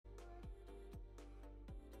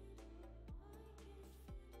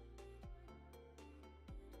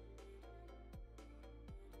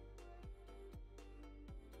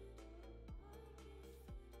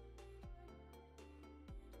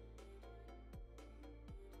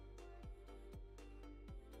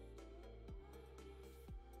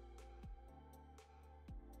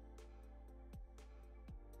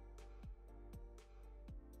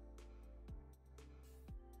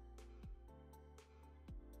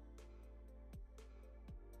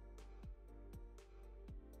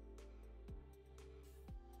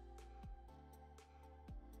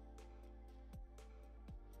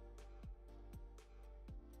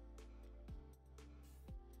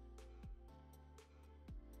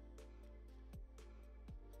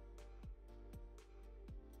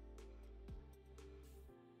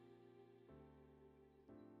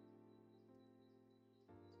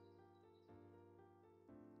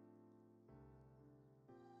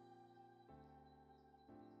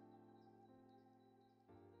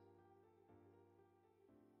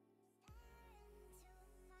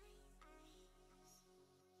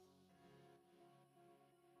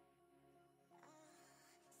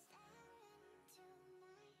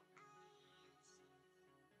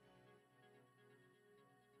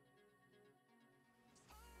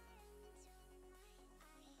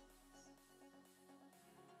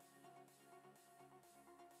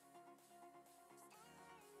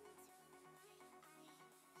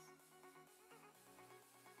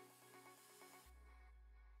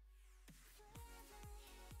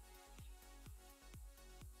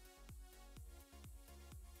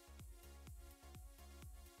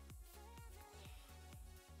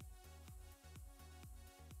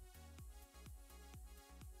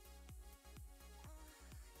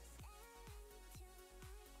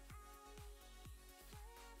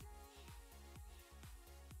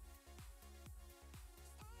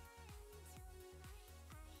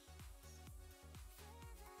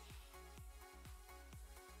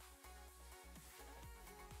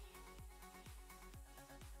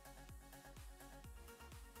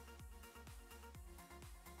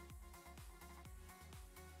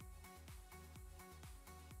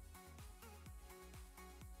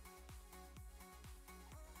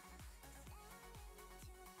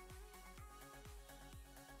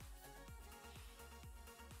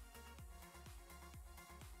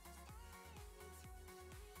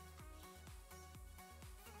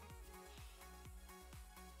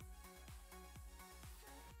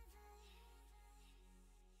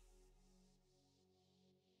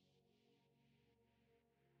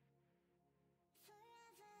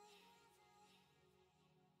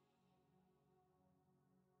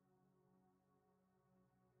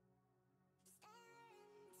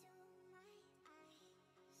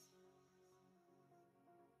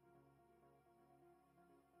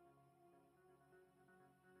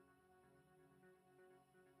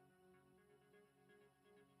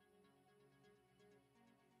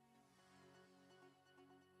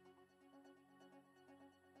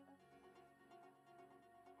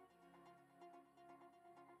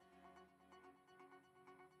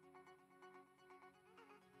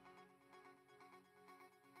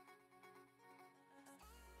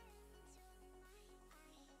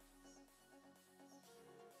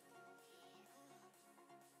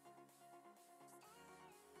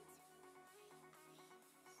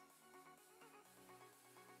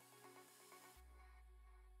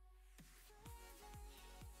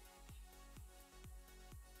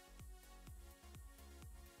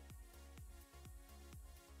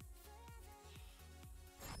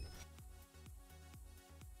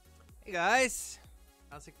Hey guys,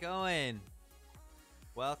 how's it going?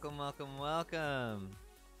 Welcome, welcome, welcome.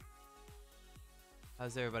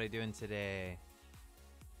 How's everybody doing today?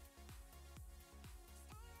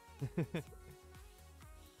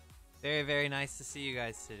 Very, very nice to see you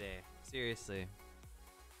guys today. Seriously.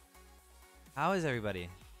 How is everybody?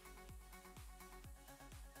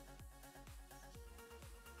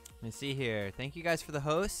 Let me see here. Thank you guys for the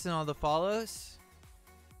hosts and all the follows.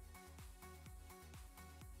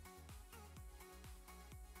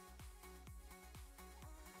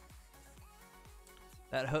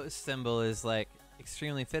 That host symbol is like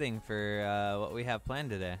extremely fitting for what we have planned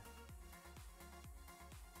today.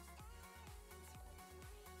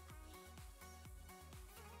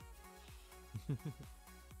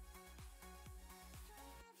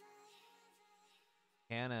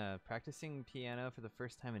 Hannah, practicing piano for the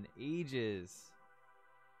first time in ages.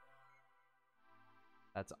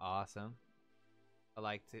 That's awesome. I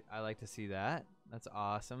like to see that. That's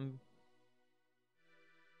awesome.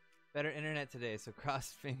 Better internet today, so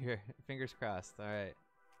fingers crossed. All right.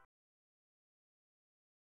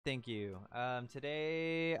 Thank you.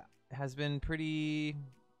 Today has been pretty,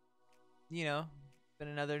 been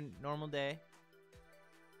another normal day.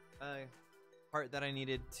 Part that I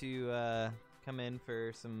needed to come in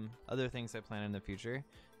for some other things I plan in the future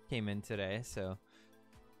came in today, so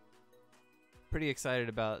pretty excited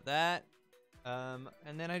about that.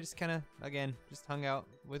 And then I just kind of, again, just hung out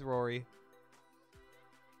with Rory.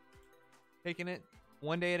 Taking it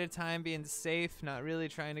one day at a time, being safe, not really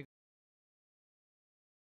trying to.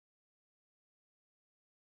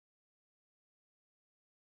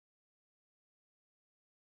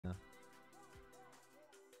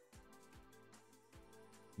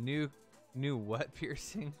 New what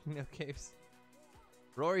piercing? No caves.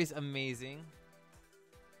 Rory's amazing.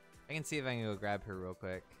 I can see if I can go grab her real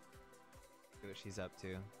quick. See what she's up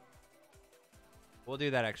to. We'll do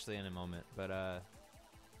that actually in a moment, but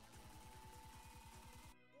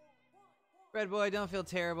Red Boy, don't feel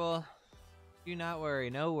terrible. Do not worry,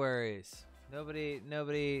 no worries. Nobody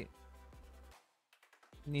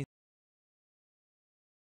needs.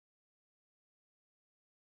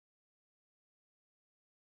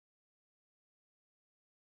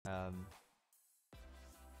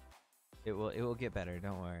 It will get better,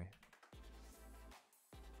 don't worry.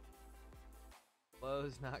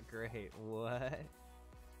 Flow's not great. What?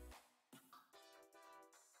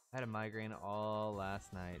 I had a migraine all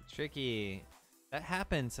last night. Tricky. That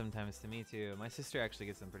happens sometimes to me too. My sister actually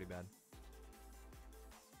gets them pretty bad.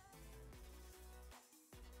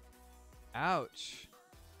 Ouch.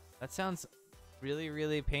 That sounds really,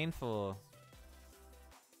 really painful.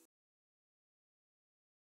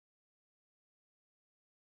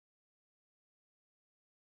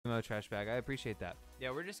 Trash bag. I appreciate that.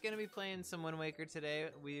 Yeah, we're just gonna be playing some Wind Waker today.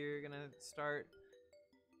 We're gonna start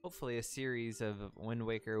hopefully a series of Wind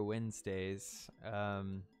Waker Wednesdays,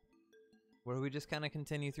 where we just kind of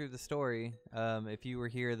continue through the story. If you were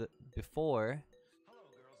here before,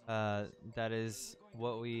 that is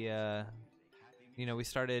what we we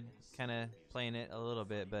started kind of playing it a little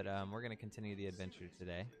bit, but we're gonna continue the adventure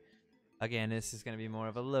today. Again, this is gonna be more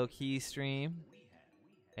of a low-key stream.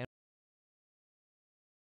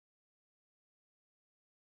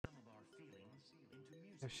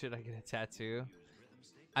 Or should I get a tattoo?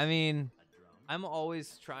 I mean, I'm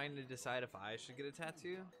always trying to decide if I should get a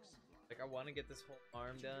tattoo. Like, I want to get this whole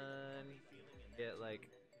arm done, get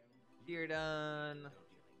like here done,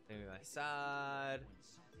 maybe my side,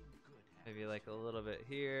 maybe like a little bit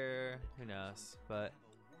here. Who knows? But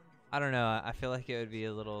I don't know. I feel like it would be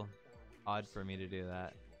a little odd for me to do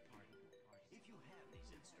that.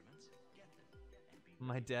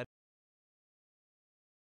 My dad.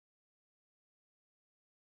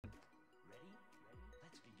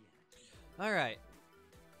 All right.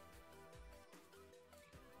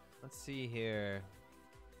 Let's see here.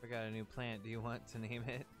 I got a new plant. Do you want to name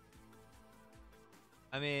it?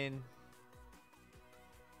 I mean,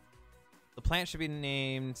 the plant should be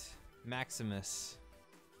named Maximus.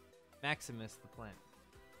 Maximus the plant.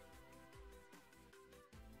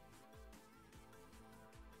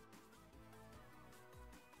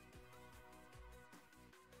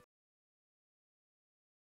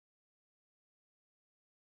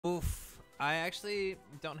 Oof. I actually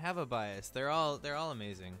don't have a bias. They're all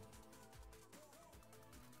amazing.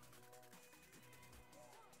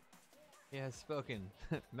 He has spoken.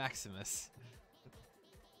 Maximus.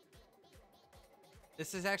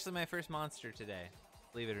 This is actually my first monster today,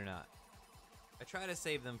 believe it or not. I try to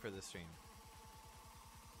save them for the stream.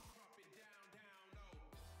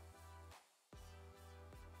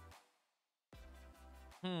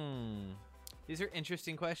 These are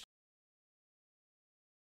interesting questions.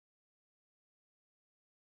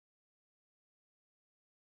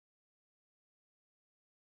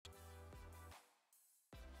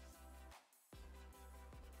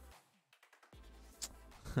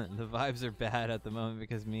 The vibes are bad at the moment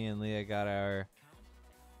because me and Leah got our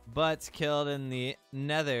butts killed in the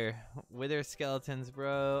nether. Wither skeletons,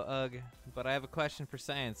 bro. Ugh. But I have a question for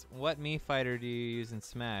science. What Mii fighter do you use in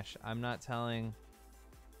Smash? I'm not telling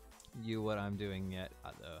you what I'm doing yet,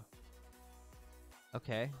 though.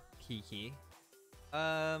 Okay. Kiki.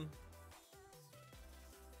 Oh.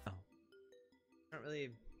 I don't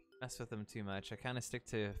really mess with them too much. I kind of stick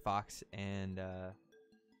to Fox and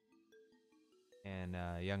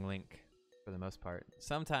Young Link for the most part.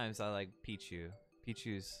 Sometimes I like Pichu.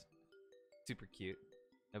 Pichu's super cute.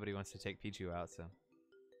 Nobody wants to take Pichu out, so.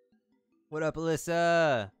 What up,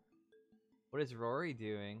 Alyssa? What is Rory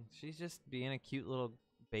doing? She's just being a cute little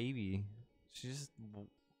baby. She's just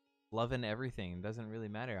loving everything. Doesn't really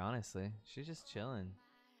matter, honestly. She's just chilling.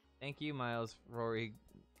 Thank you, Miles, Rory.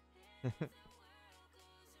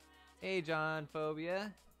 Hey, John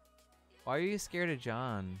Phobia. Why are you scared of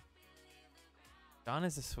John? John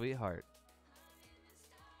is a sweetheart.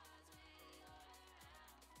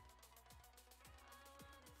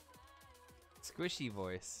 Squishy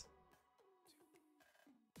voice.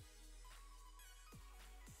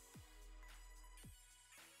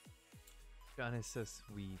 John is so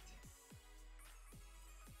sweet.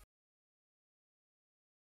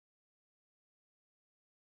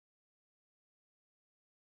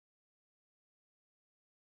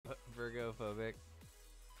 Virgo phobic.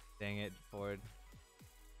 Dang it, Ford.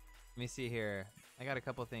 Let me see here. I got a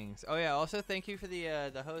couple things. Oh yeah, also thank you for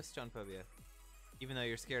the host, John Phobia. Even though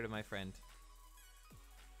you're scared of my friend.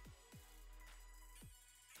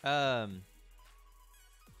 Let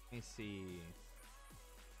me see.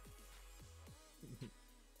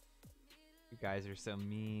 You guys are so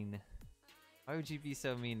mean. Why would you be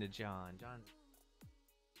so mean to John? John's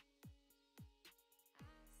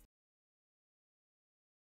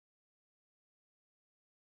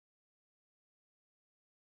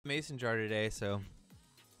mason jar today, so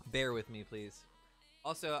bear with me, please.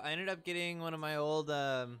 Also, I ended up getting one of my old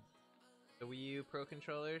the Wii U Pro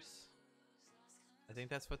controllers. I think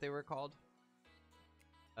that's what they were called.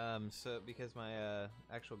 So because my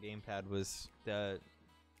actual gamepad was the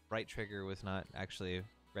right trigger was not actually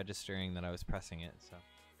registering that I was pressing it, so.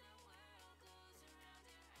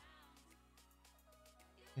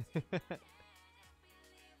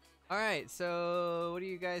 All right, so what do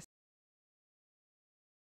you guys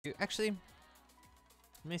do? Actually,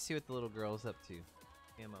 let me see what the little girl's up to. Give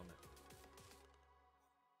me a moment.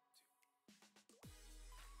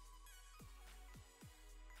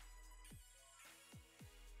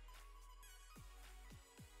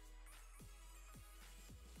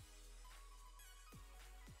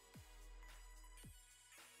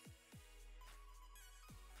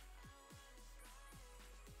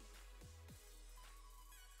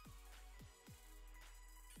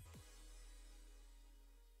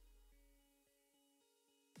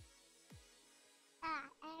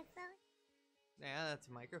 Yeah, that's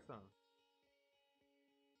a microphone.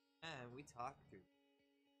 And we talk through.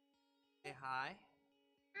 Say hi.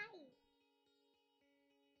 Hi.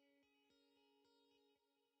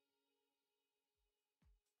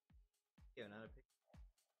 Yeah, not a picture.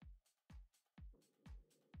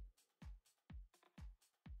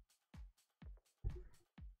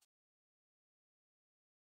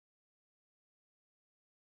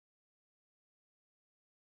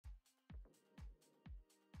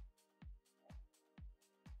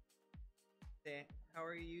 Say, how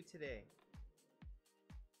are you today?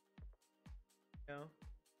 No?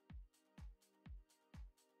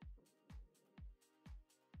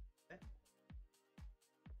 Okay.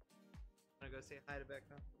 Wanna go say hi to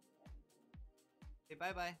Becca? Say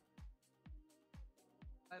bye-bye.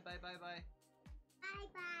 Bye-bye, bye-bye.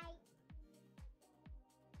 Bye-bye.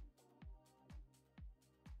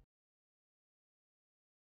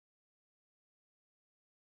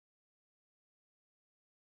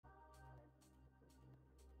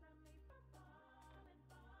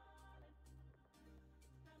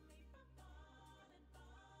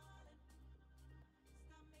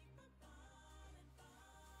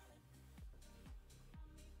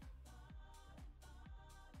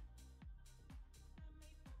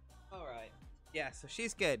 Alright. Yeah, so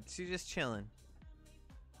she's good. She's just chilling.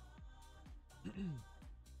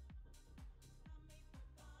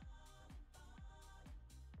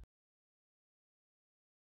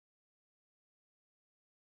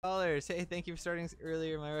 Dollars. Hey, thank you for starting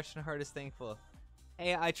earlier. My Russian heart is thankful.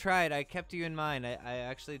 Hey, I tried. I kept you in mind. I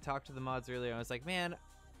actually talked to the mods earlier. I was like, man,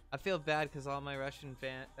 I feel bad because all my Russian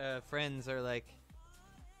friends are like,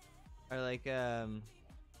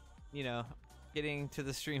 you know, getting to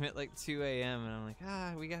the stream at like 2 a.m. and I'm like,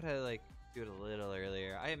 we gotta like do it a little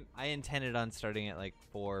earlier. I intended on starting at like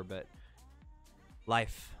 4, but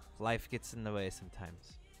life gets in the way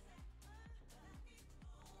sometimes.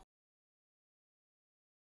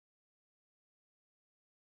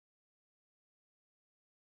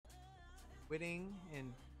 Quitting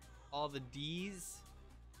and all the D's.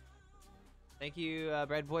 Thank you,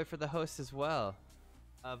 Bread Boy, for the host as well.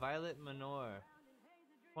 Violet Manor,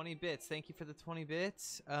 20 bits. Thank you for the 20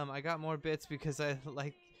 bits. I got more bits because I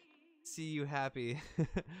like see you happy.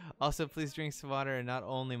 Also, please drink some water and not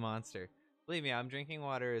only Monster. Believe me, I'm drinking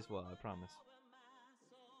water as well. I promise.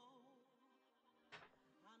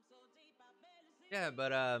 Yeah,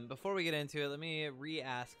 but before we get into it, let me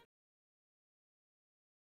re-ask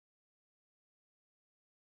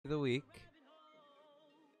the week.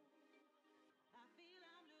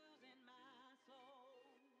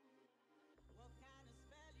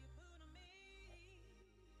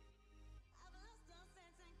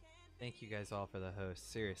 Thank you guys all for the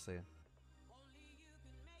host. Seriously.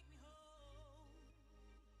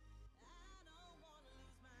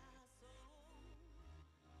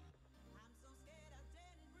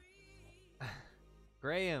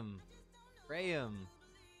 Graham.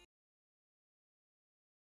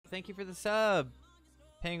 Thank you for the sub.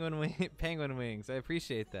 Penguin Wings. I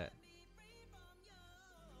appreciate that.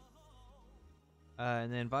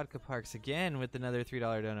 And then Vodka Parks again with another $3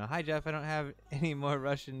 dono. Hi, Jeff. I don't have any more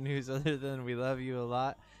Russian news other than we love you a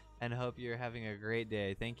lot and hope you're having a great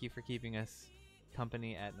day. Thank you for keeping us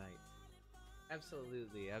company at night.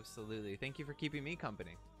 Absolutely. Thank you for keeping me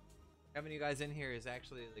company. Having you guys in here is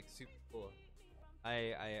actually like super cool.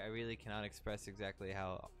 I really cannot express exactly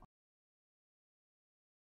how.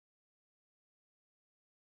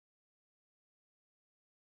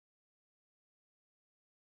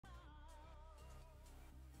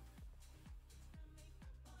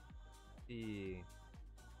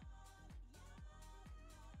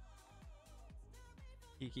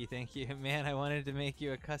 Kiki, thank you. Man, I wanted to make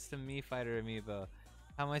you a custom Mii Fighter amiibo.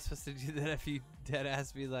 How am I supposed to do that if you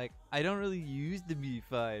deadass be like, I don't really use the Mii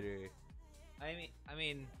Fighter? I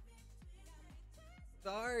mean,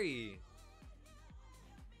 sorry.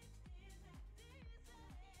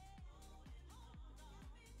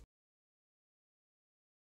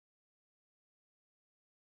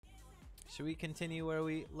 Should we continue where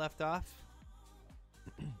we left off?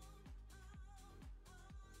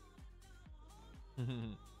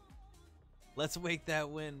 Let's wake that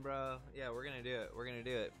wind, bro. Yeah, we're gonna do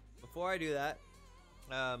it. Before I do that,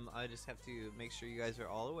 I just have to make sure you guys are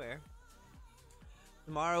all aware.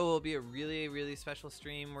 Tomorrow will be a really special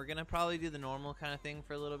stream. We're gonna probably do the normal kind of thing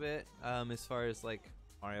for a little bit, as far as like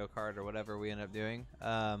Mario Kart or whatever we end up doing.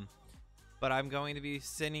 But I'm going to be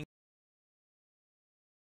sending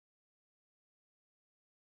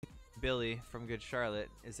Billy from Good Charlotte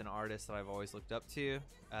is an artist that I've always looked up to,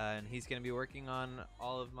 and he's going to be working on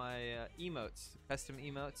all of my emotes, custom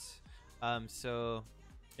emotes. So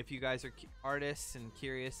if you guys are artists and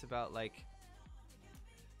curious about like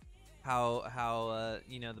how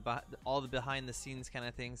you know, all the behind the scenes kind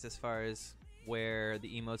of things as far as where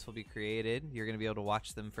the emotes will be created, you're going to be able to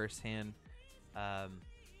watch them firsthand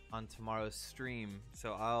on tomorrow's stream.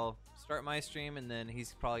 So I'll start my stream and then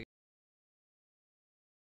he's probably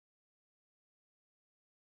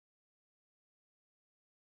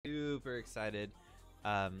super excited.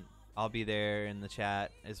 I'll be there in the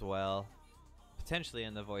chat as well, potentially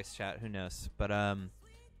in the voice chat, who knows. But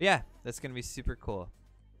yeah, that's gonna be super cool.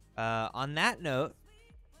 On that note,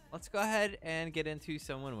 let's go ahead and get into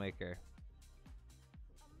some Wind Waker.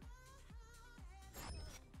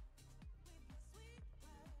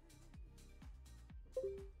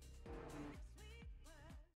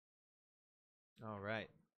 All right.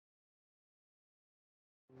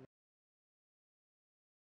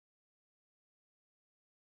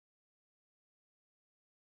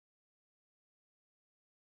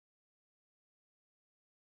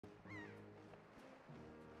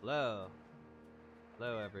 Hello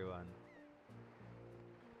everyone.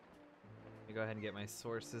 Let me go ahead and get my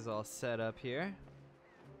sources all set up here.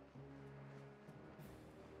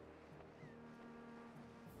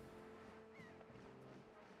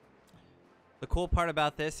 The cool part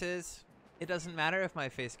about this is it doesn't matter if my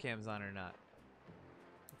face cam's on or not.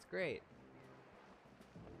 It's great.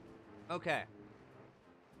 Okay.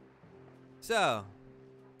 So,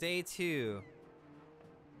 day 2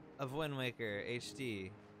 of Wind Waker HD.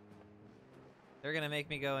 They're gonna make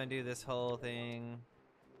me go and do this whole thing.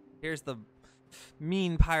 Here's the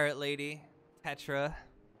mean pirate lady, Tetra.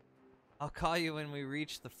 I'll call you when we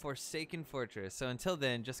reach the Forsaken Fortress. So until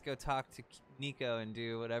then, just go talk to Nico and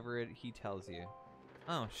do whatever he tells you.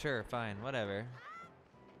 Oh, sure, fine, whatever.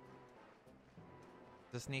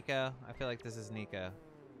 Is this Nico? I feel like this is Nico.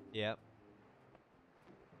 Yep.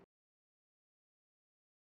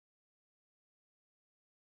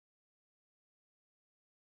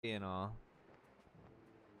 And all.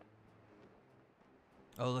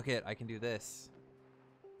 Oh, look it. I can do this.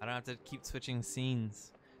 I don't have to keep switching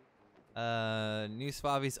scenes. New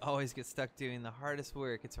swabbies always get stuck doing the hardest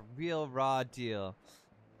work. It's a real raw deal.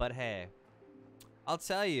 But hey, I'll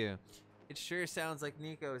tell you, it sure sounds like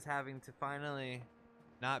Nico is having to finally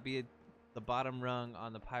not be the bottom rung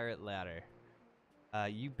on the pirate ladder.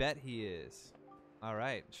 You bet he is. All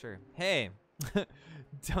right, sure. Hey,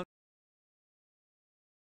 don't.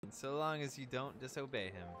 So long as you don't disobey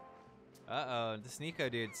him. Uh-oh, this Nico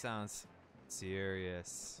dude sounds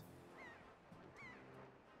serious.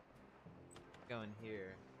 Go in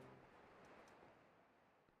here.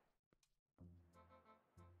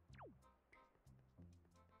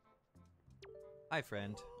 Hi,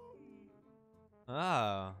 friend.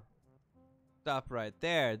 Oh. Stop right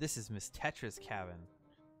there. This is Miss Tetra's cabin.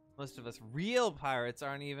 Most of us real pirates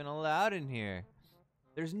aren't even allowed in here.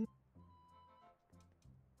 There's no—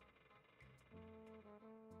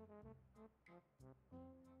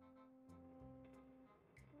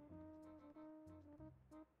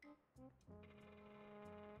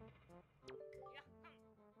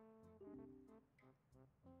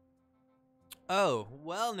 Oh,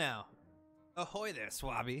 well now. Ahoy there,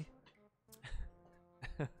 Swabby.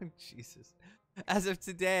 Jesus. As of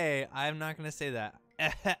today, I'm not going to say that.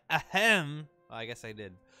 Ahem. Well, I guess I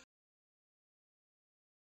did.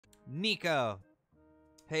 Nico.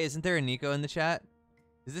 Hey, isn't there a Nico in the chat?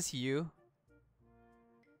 Is this you?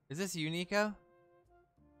 Is this you, Nico?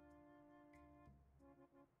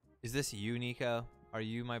 Is this you, Nico? Are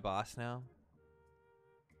you my boss now?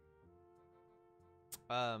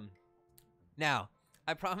 Now,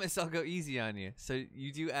 I promise I'll go easy on you. So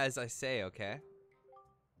you do as I say, okay?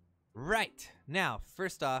 Right. Now,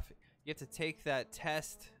 first off, you have to take that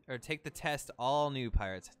test, or take the test, all new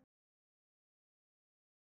pirates.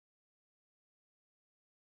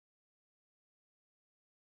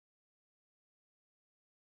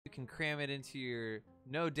 You can cram it into your,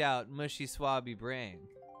 no doubt, mushy swabby brain.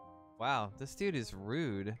 Wow, this dude is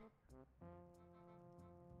rude.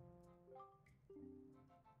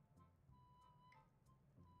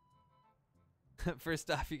 First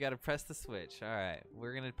off, you gotta press the switch. Alright,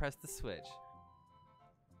 we're gonna press the switch.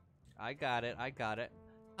 I got it, I got it.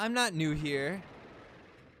 I'm not new here.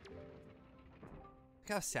 Look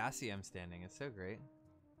how sassy I'm standing, it's so great.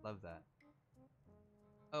 Love that.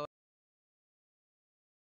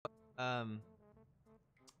 Oh,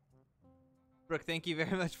 Brooke, thank you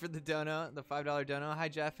very much for the dono, the $5 dono. Hi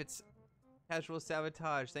Jeff, it's Casual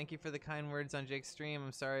Sabotage. Thank you for the kind words on Jake's stream.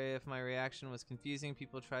 I'm sorry if my reaction was confusing.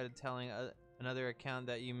 People tried telling another account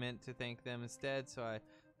that you meant to thank them instead, so I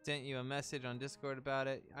sent you a message on Discord about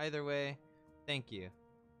it. Either way, thank you.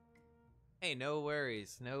 Hey, no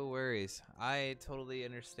worries, no worries. I totally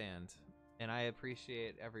understand, and I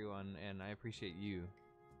appreciate everyone, and I appreciate you.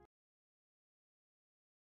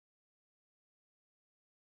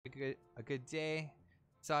 A good day.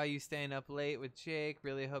 Saw you staying up late with Jake.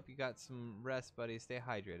 Really hope you got some rest, buddy. Stay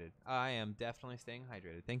hydrated. I am definitely staying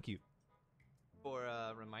hydrated. Thank you for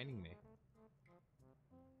reminding me.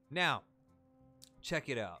 Now, check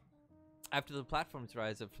it out. After the platforms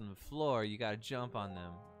rise up from the floor, you gotta jump on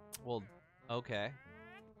them. Well, okay.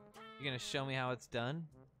 You're gonna show me how it's done?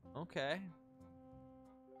 Okay.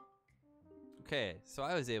 Okay, so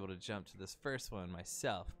I was able to jump to this first one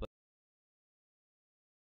myself, but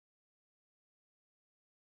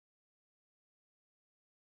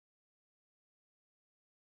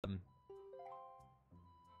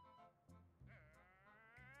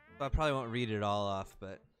I probably won't read it all off,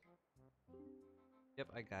 but yep,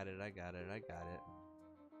 I got it, I got it, I got it.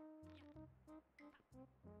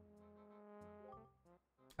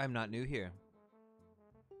 I'm not new here.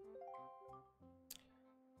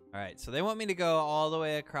 Alright, so they want me to go all the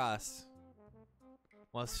way across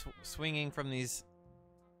while swinging from these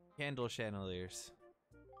candle chandeliers.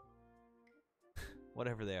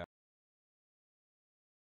 Whatever they are.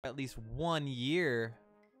 At least 1 year.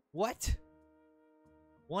 What?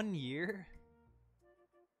 1 year?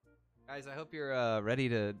 Guys, I hope you're ready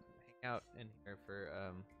to hang out in here for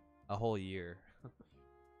a whole year.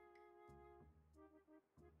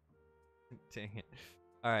 Dang it.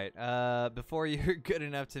 Alright, before you're good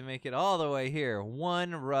enough to make it all the way here,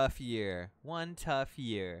 1 rough year. 1 tough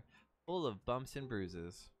year. Full of bumps and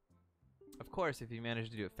bruises. Of course, if you manage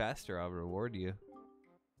to do it faster, I'll reward you.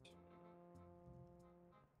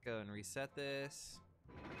 Go and reset this.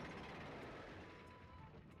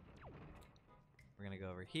 We're gonna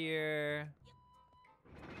go over here.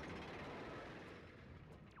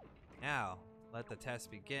 Now, let the test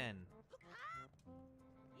begin.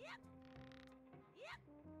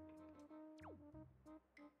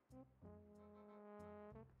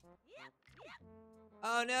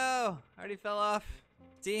 Oh no! I already fell off.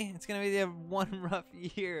 See? It's gonna be the one rough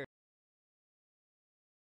year.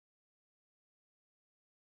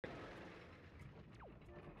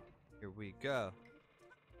 Here we go.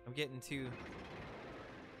 I'm getting too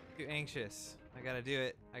anxious. I gotta do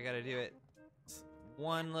it. I gotta do it.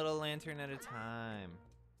 One little lantern at a time.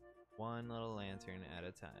 One little lantern at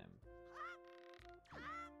a time.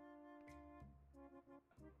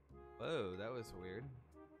 Whoa, that was weird.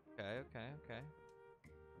 Okay, okay, okay.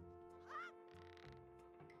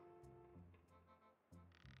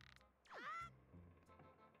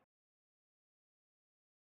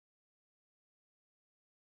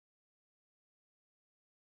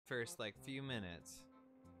 First, like, few minutes.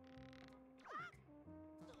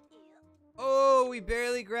 Oh, we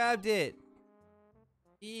barely grabbed it.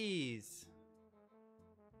 Jeez.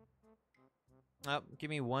 Oh, give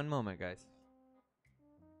me one moment, guys.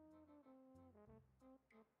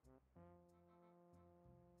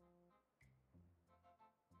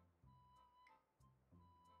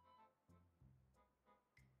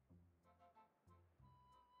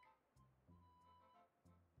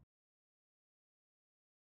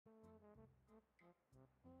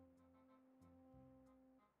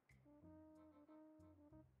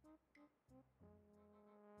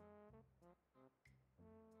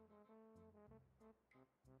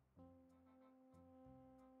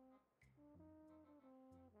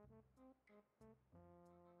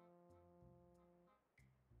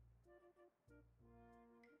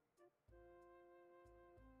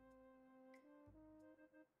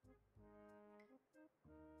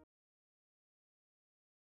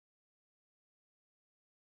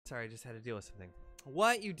 Sorry, I just had to deal with something.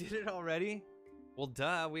 What? You did it already? Well,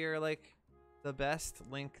 duh. We are like the best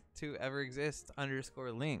link to ever exist.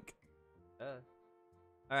 _link. All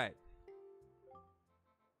right.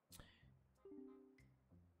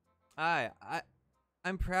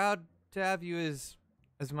 I'm proud to have you as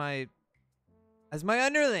my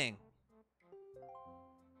underling.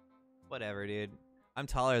 Whatever, dude. I'm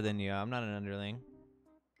taller than you. I'm not an underling.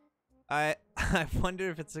 I wonder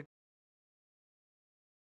if it's a.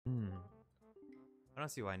 I don't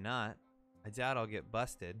see why not. I doubt I'll get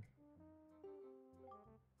busted.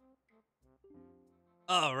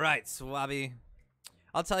 All right, Swabby.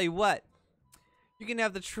 I'll tell you what. You can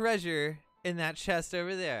have the treasure in that chest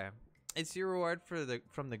over there. It's your reward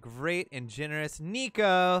from the great and generous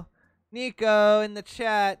Nico. Nico in the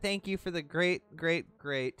chat. Thank you for the great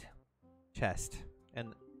chest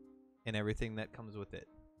and everything that comes with it.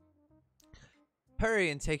 Hurry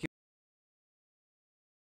and take your.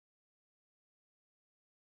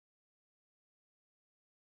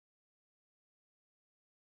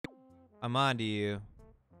 I'm on to you.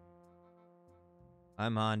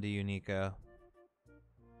 I'm on to you, Nico.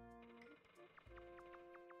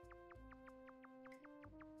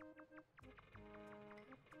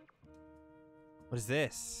 What is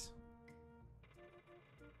this?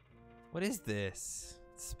 What is this?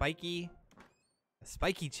 Spiky? A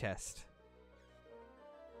spiky chest.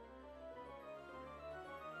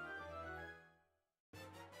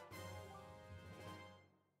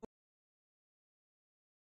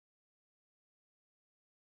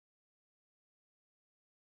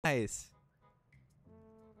 Nice.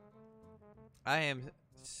 I am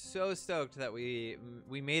so stoked that we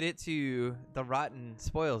made it to the rotten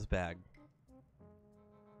spoils bag.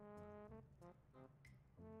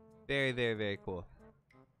 Very cool.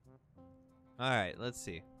 All right, let's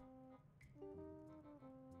see.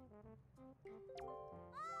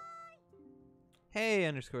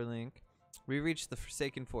 Hey, _link. We reached the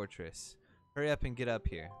Forsaken Fortress. Hurry up and get up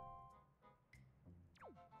here.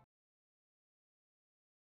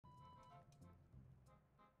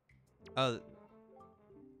 Oh,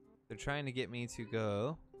 they're trying to get me to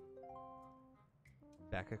go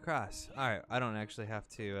back across. Alright, I don't actually have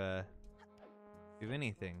to do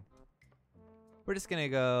anything. We're just gonna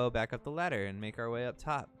go back up the ladder and make our way up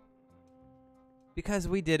top. Because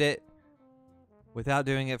we did it without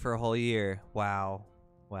doing it for a whole year. Wow.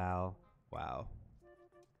 Wow. Wow.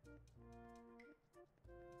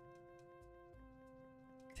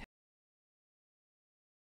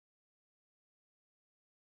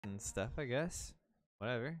 And stuff, I guess.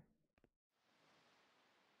 Whatever.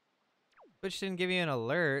 Twitch didn't give you an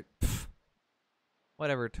alert. Pfft.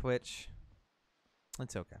 Whatever, Twitch.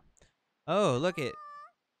 It's okay. Oh, look it.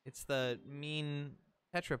 It's the mean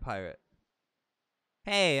Tetra Pirate.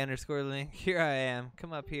 Hey, _link. Here I am.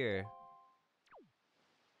 Come up here.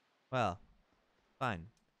 Well, fine.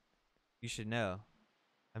 You should know.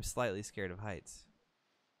 I'm slightly scared of heights.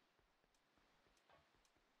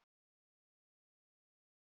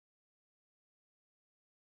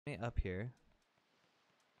 Up here.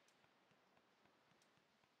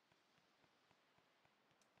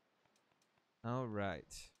 All right.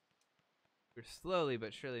 We're slowly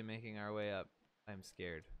but surely making our way up. I'm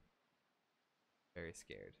scared. Very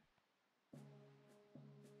scared.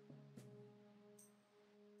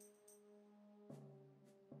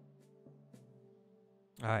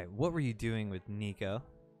 All right, what were you doing with Nico?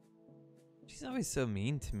 She's always so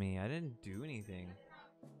mean to me. I didn't do anything.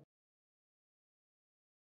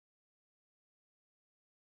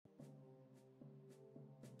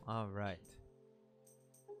 All right.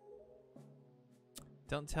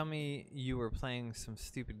 Don't tell me you were playing some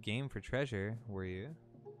stupid game for treasure, were you?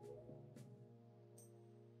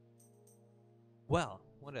 Well,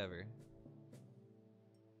 whatever.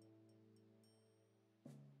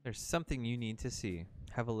 There's something you need to see.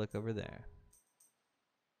 Have a look over there.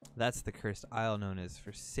 That's the cursed isle known as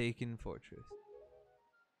Forsaken Fortress.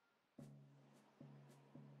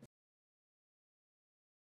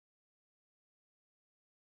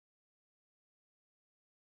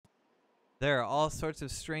 There are all sorts of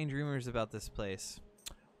strange rumors about this place.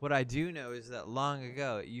 What I do know is that long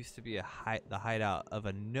ago it used to be the hideout of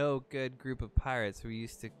a no-good group of pirates we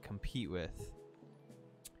used to compete with.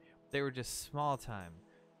 They were just small time.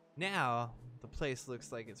 Now, the place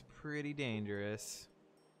looks like it's pretty dangerous.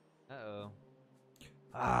 Uh-oh.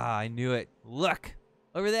 Ah, I knew it. Look!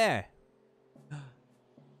 Over there!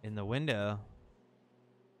 In the window.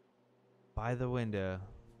 By the window.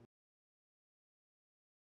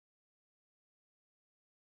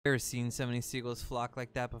 Ever seen so many seagulls flock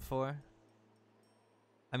like that before?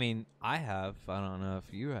 I mean, I have. I don't know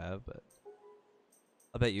if you have, but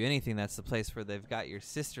I'll bet you anything that's the place where they've got your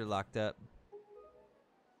sister locked up.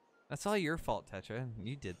 That's all your fault, Tetra.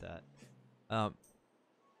 You did that.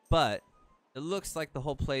 But it looks like the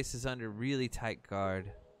whole place is under really tight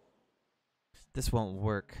guard. This won't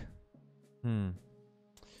work.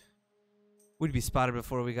 We'd be spotted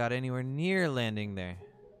before we got anywhere near landing there.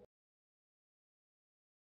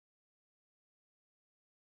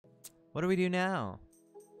 What do we do now?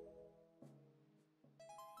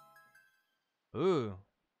 Ooh.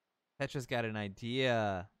 Tetra's got an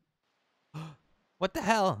idea. What the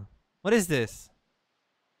hell? What is this?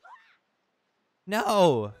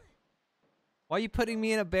 No! Why are you putting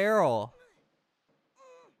me in a barrel?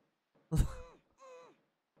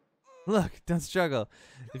 Look, don't struggle.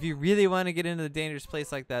 If you really want to get into a dangerous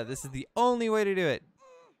place like that, this is the only way to do it.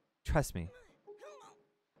 Trust me.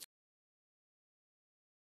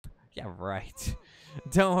 Yeah, right.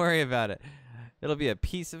 Don't worry about it. It'll be a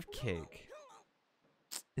piece of cake.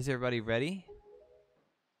 Is everybody ready?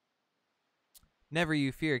 Never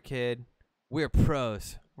you fear, kid. We're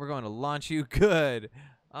pros. We're going to launch you good.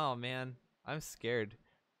 Oh, man. I'm scared.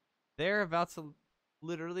 They're about to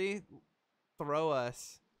literally throw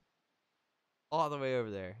us all the way over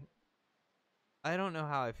there. I don't know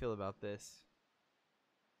how I feel about this.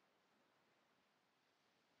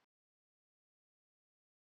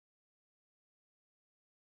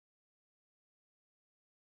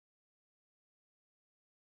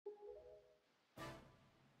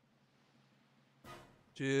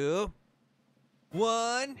 Two,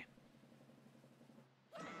 one.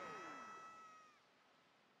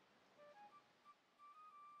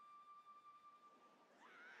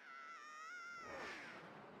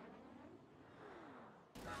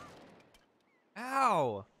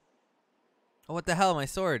 Ow! Oh, what the hell? My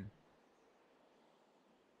sword.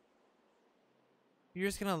 You're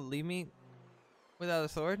just gonna leave me without a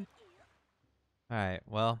sword? Alright,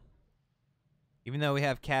 well. Even though we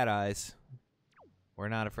have cat eyes, we're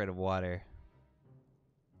not afraid of water.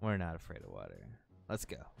 We're not afraid of water. Let's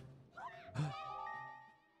go.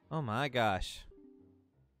 Oh my gosh.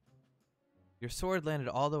 Your sword landed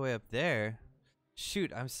all the way up there.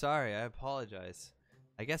 Shoot, I'm sorry. I apologize.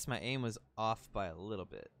 I guess my aim was off by a little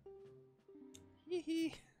bit. Hee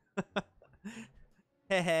hee.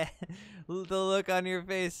 The look on your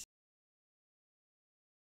face.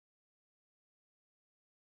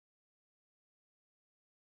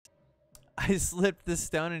 I slipped the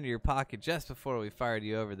stone into your pocket just before we fired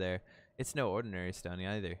you over there. It's no ordinary stone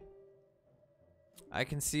either. I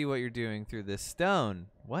can see what you're doing through this stone.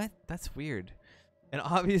 What? That's weird. And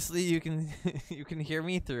obviously you can you can hear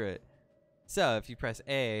me through it. So if you press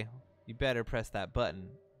A, you better press that button.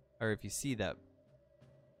 Or if you see that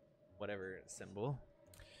whatever symbol.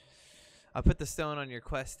 I'll put the stone on your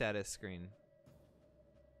quest status screen.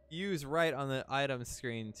 Use right on the item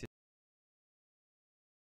screen to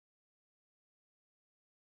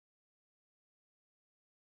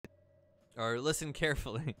Or listen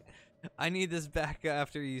carefully. I need this back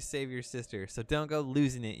after you save your sister, so don't go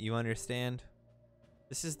losing it, you understand?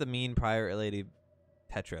 This is the mean pirate lady,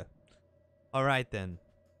 Petra. Alright then.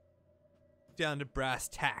 Down to brass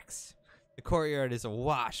tacks. The courtyard is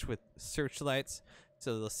awash with searchlights,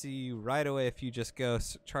 so they'll see you right away if you just go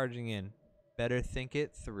charging in. Better think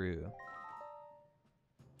it through.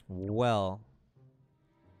 Well,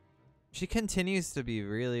 she continues to be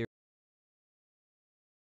really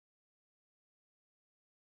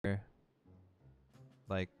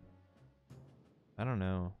like, I don't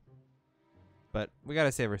know, but we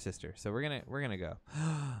gotta save her sister, so we're gonna go.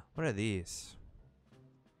 What are these?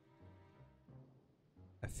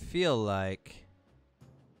 I feel like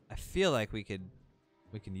we can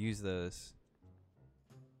use those.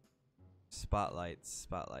 Spotlights.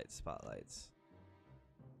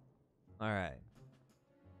 All right.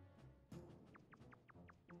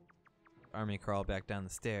 Army crawl back down the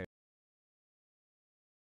stairs.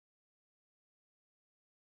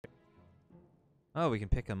 Oh, we can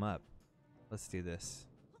pick them up. Let's do this.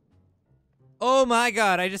 Oh my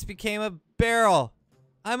god, I just became a barrel.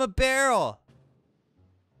 I'm a barrel.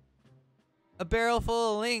 A barrel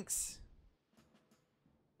full of links.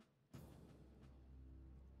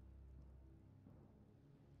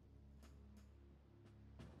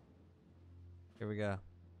 Here we go.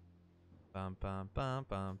 Bum bum bum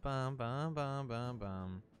bum bum bum bum bum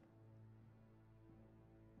bum.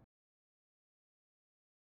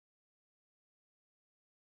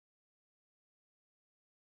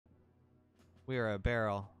 We are a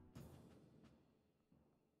barrel.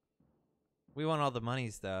 We want all the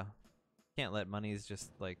monies though. Can't let monies just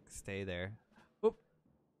like stay there. Oop.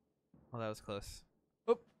 Well, that was close.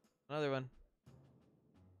 Oop. Another one.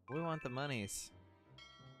 We want the monies.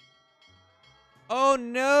 Oh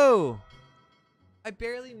no! I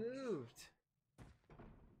barely moved.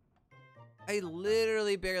 I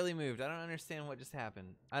literally barely moved. I don't understand what just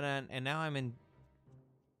happened. And now I'm in.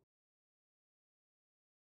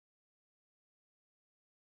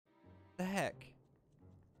 The heck?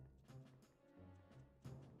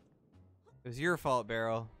 It was your fault,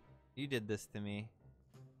 Barrel. You did this to me.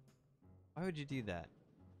 Why would you do that?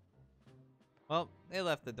 Well, they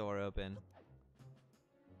left the door open.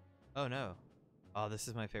 Oh no. Oh, this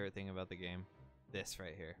is my favorite thing about the game. This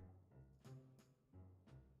right here.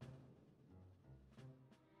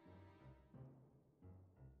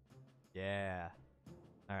 Yeah.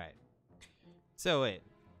 Alright. So wait.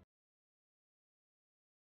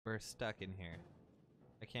 We're stuck in here.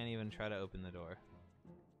 I can't even try to open the door.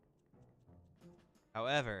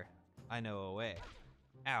 However, I know a way.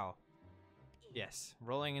 Ow. Yes,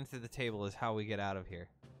 rolling into the table is how we get out of here.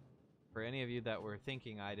 For any of you that were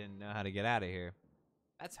thinking I didn't know how to get out of here,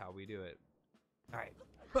 that's how we do it. Alright.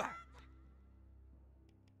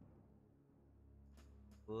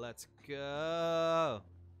 Let's go.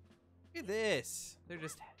 Look at this. There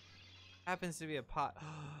just happens to be a pot.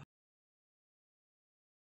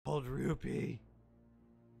 Gold rupee.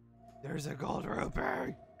 There's a gold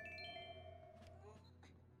rupee.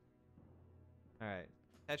 Alright.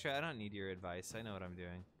 Petra, I don't need your advice. I know what I'm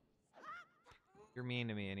doing. You're mean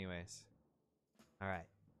to me anyways. Alright.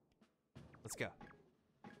 Let's go.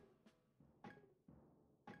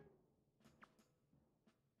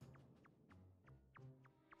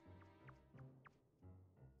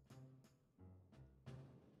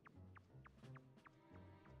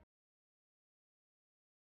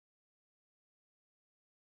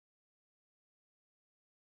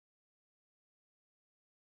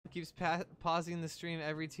 Keeps pausing the stream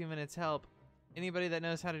every 2 minutes. Help. Anybody that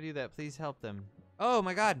knows how to do that, please help them. Oh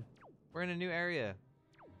my god. We're in a new area.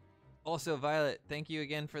 Also, Violet, thank you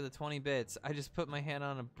again for the 20 bits. I just put my hand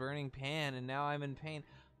on a burning pan and now I'm in pain.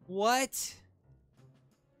 What?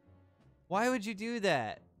 Why would you do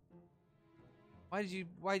that? Why did you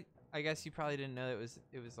I guess you probably didn't know it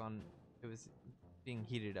was being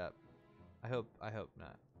heated up. I hope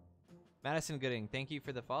not. Madison Gooding, thank you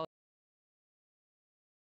for the follow.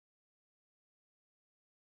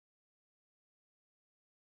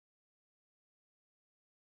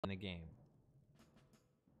 In a game.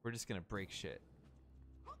 We're just gonna break shit.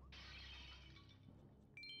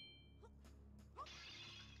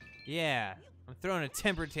 Yeah, I'm throwing a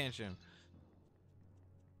temper tantrum.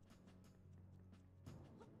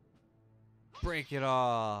 Break it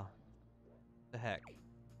all. The heck?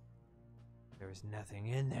 There was nothing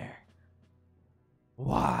in there.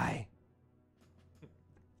 Why?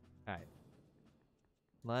 Alright.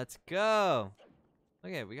 Let's go.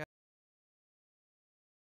 Look at it, we got.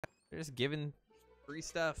 They're just giving free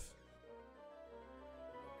stuff.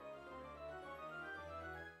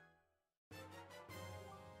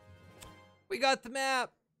 We got the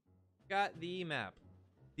map. Got the map.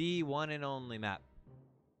 The one and only map.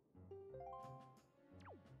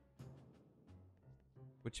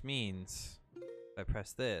 Which means if I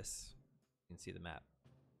press this, you can see the map.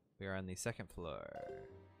 We are on the second floor.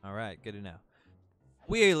 All right, good to know.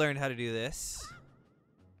 We learned how to do this.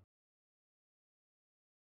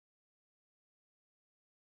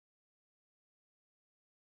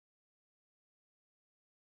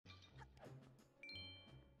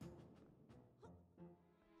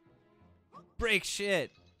 Break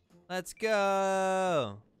shit. Let's go.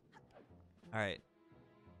 All right.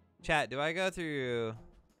 Chat, do I go through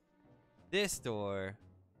this door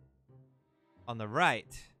on the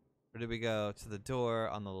right, or do we go to the door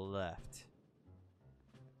on the left?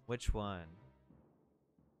 Which one?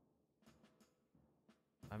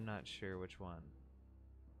 I'm not sure which one.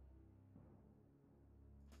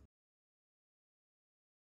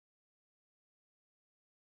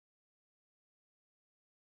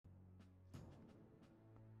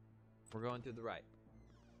 We're going through the right.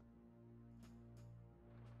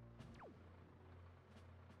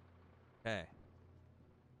 Okay.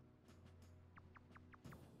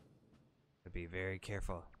 Be very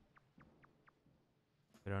careful.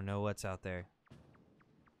 We don't know what's out there.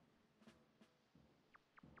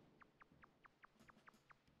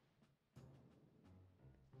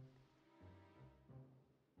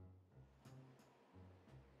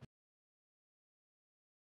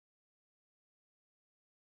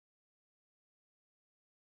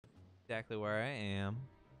 Exactly where I am.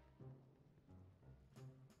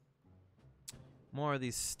 More of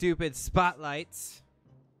these stupid spotlights.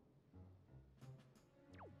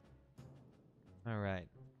 All right.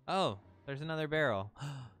 Oh, there's another barrel.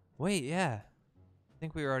 Wait, yeah. I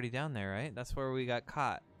think we were already down there, right? That's where we got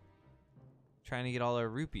caught. Trying to get all our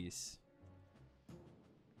rupees.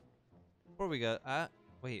 Before we go,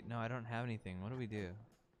 wait, no, I don't have anything. What do we do?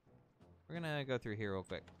 We're gonna go through here real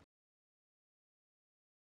quick.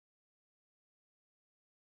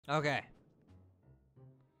 Okay.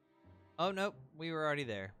 Oh, nope. We were already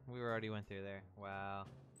there. We already went through there. Wow.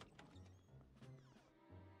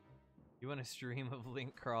 You want a stream of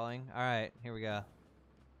Link crawling? Alright, here we go.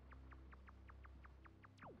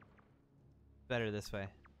 Better this way.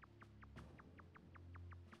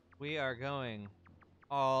 We are going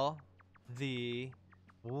all the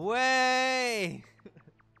way!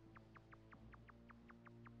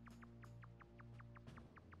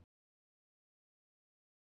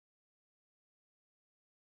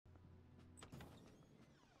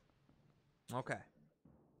 Okay.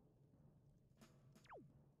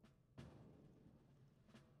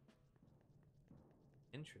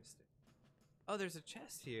 Interesting. Oh, there's a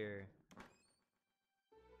chest here.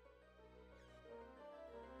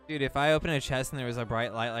 Dude, if I open a chest and there was a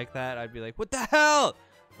bright light like that, I'd be like, what the hell?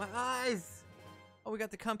 My eyes! Oh, we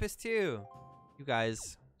got the compass too. You guys,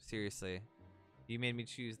 seriously. You made me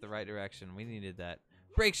choose the right direction. We needed that.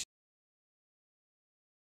 Break sh—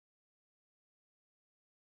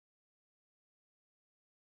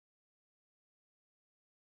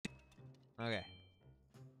 Okay.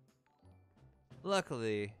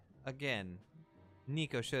 Luckily, again,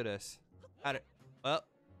 Nico showed us how to— well.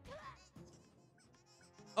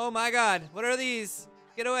 Oh my god, what are these?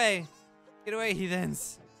 Get away. Get away,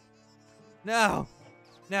 heathens. No.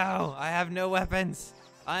 No, I have no weapons.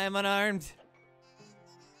 I am unarmed.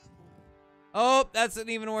 Oh, that's an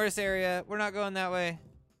even worse area. We're not going that way.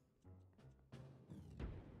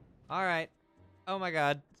 All right. Oh my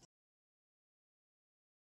god.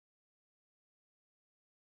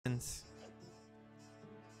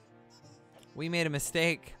 We made a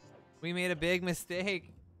mistake. We made a big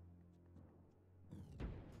mistake.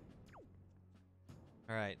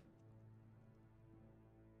 All right.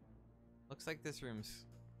 Looks like this room's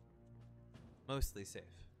mostly safe.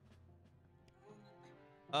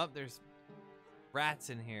 Oh, there's rats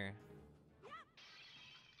in here.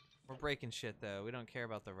 We're breaking shit though. We don't care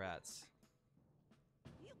about the rats.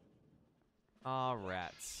 Aw,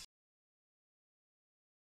 rats.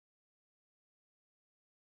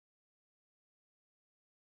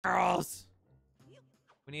 Girls!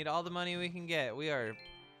 We need all the money we can get. We are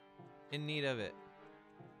in need of it.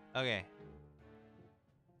 Okay.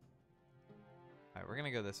 Alright, we're gonna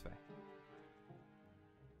go this way.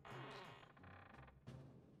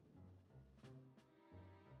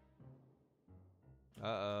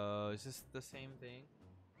 Uh-oh, is this the same thing?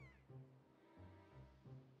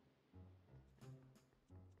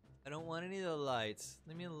 I don't want any of the lights.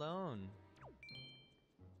 Leave me alone.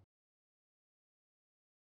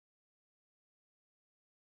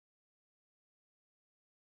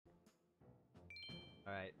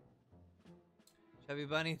 Alright. Chubby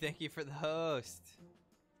Bunny, thank you for the host.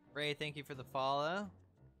 Ray, thank you for the follow.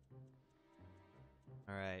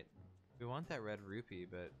 Alright. We want that red rupee,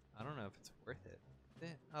 but I don't know if it's worth it.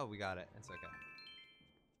 Oh, we got it. It's okay.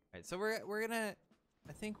 Alright, so we're gonna...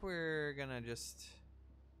 I think we're gonna just...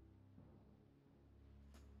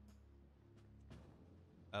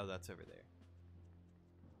 Oh, that's over there.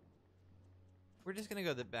 We're just gonna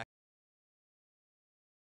go the back...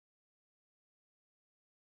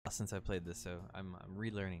 Since I played this, so I'm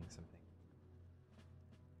relearning something.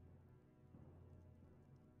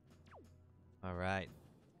 Alright.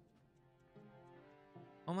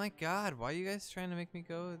 Oh my god, why are you guys trying to make me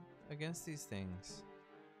go against these things?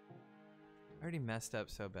 I already messed up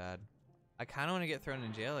so bad. I kind of want to get thrown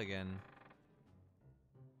in jail again.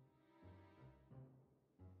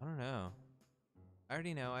 I don't know. I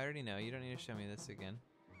already know. You don't need to show me this again.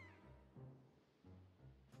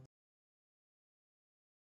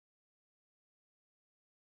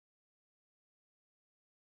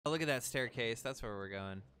 Oh, look at that staircase. That's where we're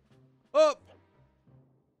going. Oh!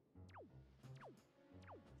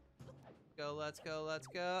 Go, let's go, let's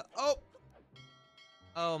go. Oh!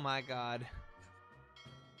 Oh my god.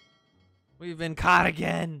 We've been caught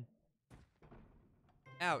again.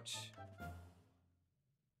 Ouch.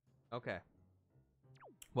 Okay.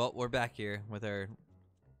 Well, we're back here with our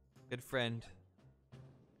good friend,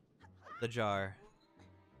 the jar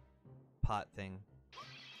pot thing.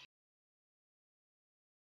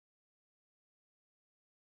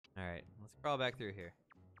 Alright, let's crawl back through here.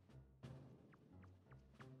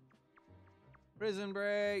 Prison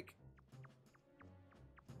break!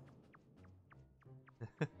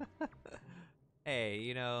 Hey,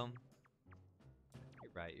 you know,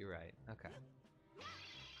 you're right. Okay.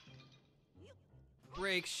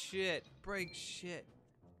 Break shit.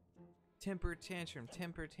 Temper tantrum.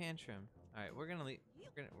 Alright, we're gonna leave.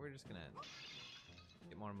 We're just gonna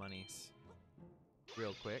get more monies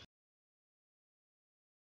real quick.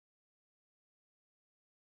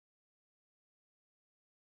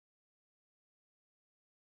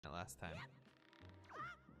 Last time.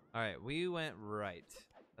 Alright, we went right.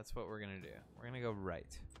 That's what we're gonna do. We're gonna go right.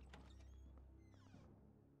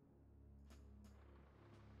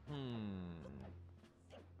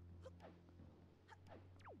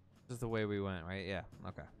 This is the way we went, right? Yeah,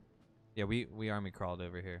 okay. Yeah, we army crawled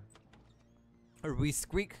over here. Or we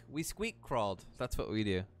squeak crawled. That's what we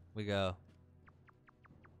do. We go.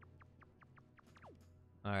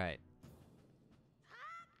 Alright.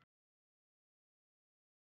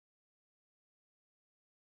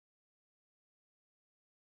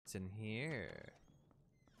 What's in here?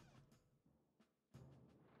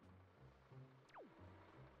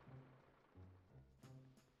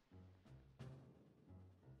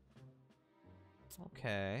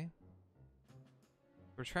 Okay.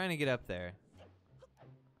 We're trying to get up there.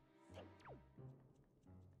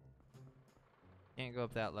 Can't go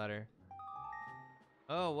up that ladder.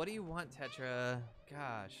 Oh, what do you want, Tetra?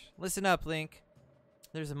 Gosh. Listen up, Link.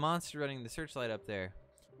 There's a monster running the searchlight up there.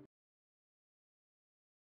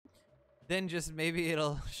 Then just maybe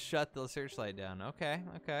it'll shut the searchlight down. Okay.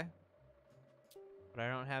 But I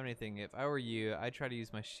don't have anything. If I were you, I'd try to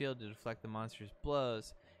use my shield to deflect the monster's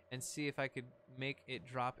blows and see if I could make it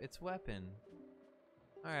drop its weapon.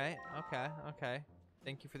 Alright, okay.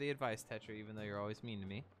 Thank you for the advice, Tetra, even though you're always mean to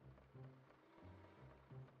me.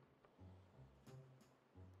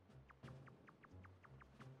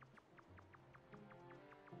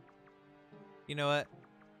 You know what?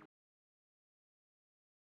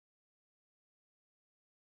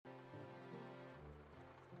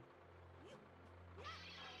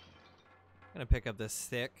 I'm gonna pick up this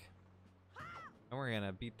stick. And we're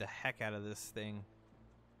gonna beat the heck out of this thing.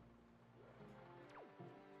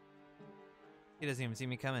 He doesn't even see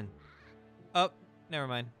me coming. Oh, never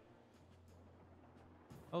mind.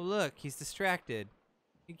 Oh look, he's distracted.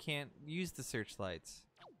 He can't use the searchlights.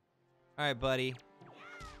 Alright, buddy.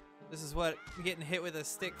 This is what getting hit with a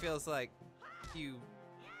stick feels like. You...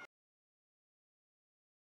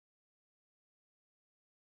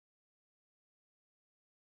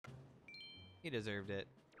 He deserved it.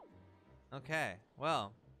 Okay,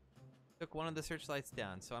 well. Took one of the searchlights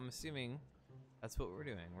down, so I'm assuming that's what we're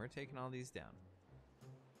doing. We're taking all these down.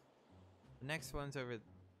 The next one's over...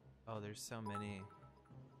 Oh, there's so many.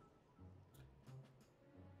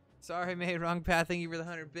 Sorry, mate, wrong path. Thank you for the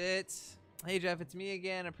 100 bits. Hey, Jeff, it's me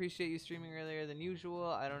again. Appreciate you streaming earlier than usual.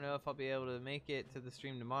 I don't know if I'll be able to make it to the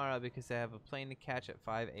stream tomorrow because I have a plane to catch at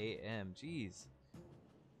 5 a.m. Jeez.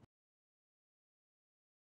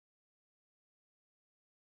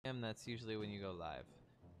 And that's usually when you go live.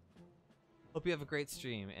 Hope you have a great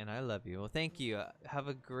stream, and I love you. Well, thank you. Have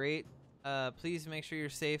a great Please make sure you're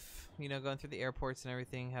safe, you know, going through the airports and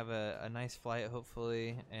everything. Have a nice flight,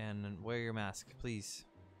 hopefully, and wear your mask, please.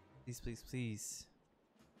 Please, please, please.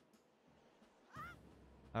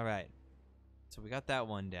 All right. So we got that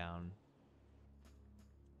one down.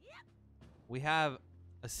 We have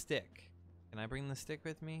a stick. Can I bring the stick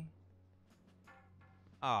with me?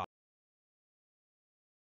 Oh.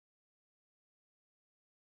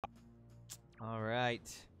 All right.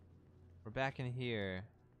 We're back in here.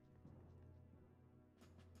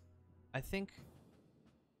 I think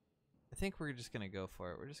we're just gonna go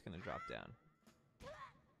for it. We're just gonna drop down.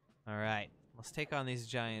 All right, let's take on these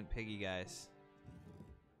giant piggy guys.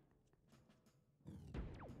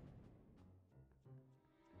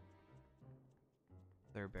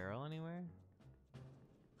 Is there a barrel anywhere?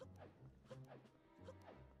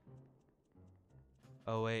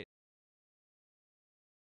 Oh wait.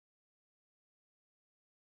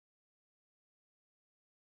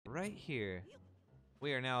 Right here.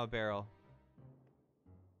 We are now a barrel.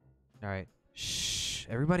 All right. Shh.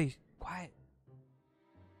 Everybody, quiet.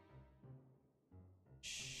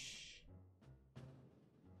 Shh.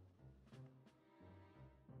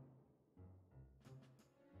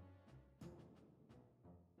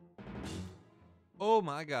 Oh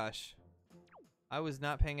my gosh. I was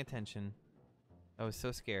not paying attention. That was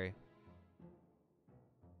so scary.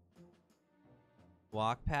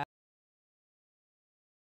 Walk past.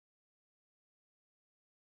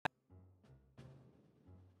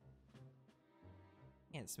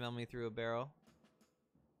 Can't smell me through a barrel.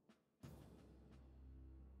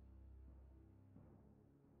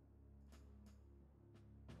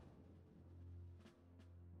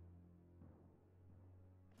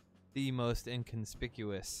 The most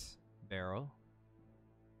inconspicuous barrel.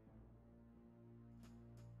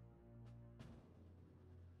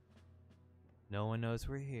 No one knows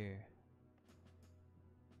we're here.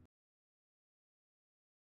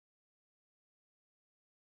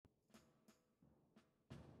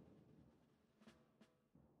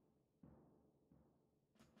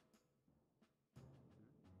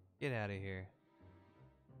 Get out of here.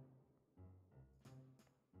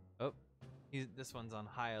 Oh, this one's on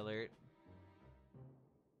high alert.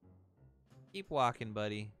 Keep walking,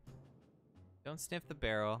 buddy. Don't sniff the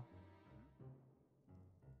barrel.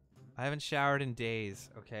 I haven't showered in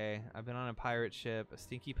days, okay? I've been on a pirate ship, a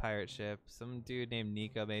stinky pirate ship. Some dude named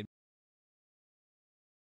Nico made...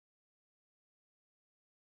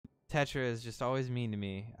 Tetra is just always mean to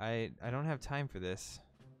me. I don't have time for this.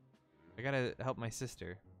 I gotta help my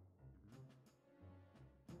sister.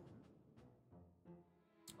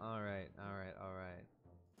 Alright, alright, alright.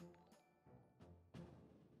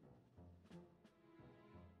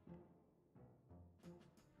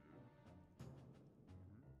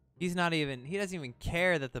 He doesn't even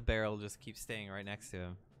care that the barrel just keeps staying right next to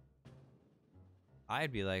him.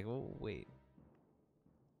 I'd be like, oh, wait.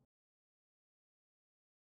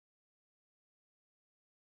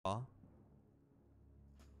 Oh.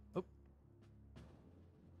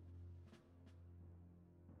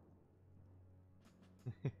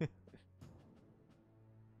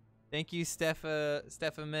 Thank you,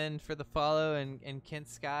 Stephamen, for the follow, and Kent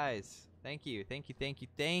Skies. Thank you, thank you, thank you,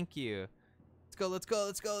 thank you. Let's go, let's go,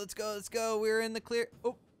 let's go, let's go, let's go. We're in the clear.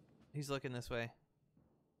 Oh, he's looking this way.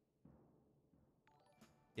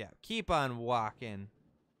 Yeah, keep on walking.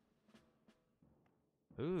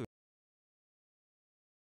 Ooh.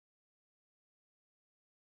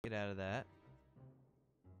 Get out of that.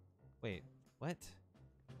 Wait, what?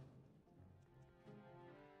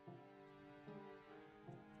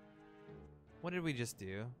 What did we just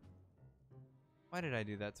do? Why did I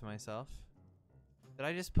do that to myself? Did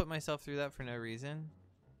I just put myself through that for no reason?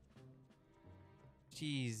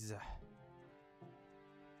 Jeez.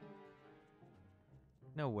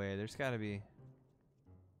 No way, there's gotta be.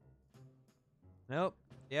 Nope.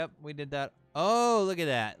 Yep, we did that. Oh, look at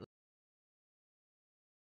that.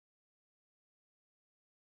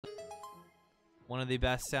 One of the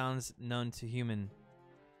best sounds known to human.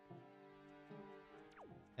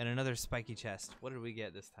 And another spiky chest. What did we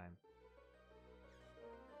get this time?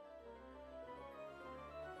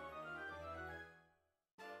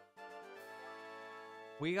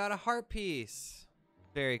 We got a heart piece.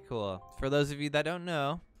 Very cool. For those of you that don't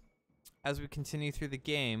know, as we continue through the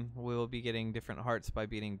game, we will be getting different hearts by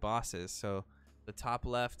beating bosses. So the top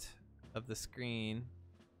left of the screen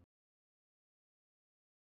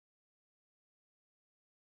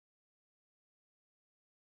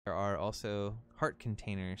there are also heart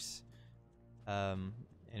containers. And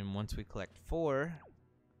once we collect 4,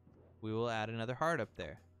 we will add another heart up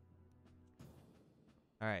there.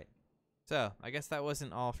 Alright. So, I guess that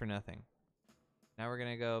wasn't all for nothing. Now we're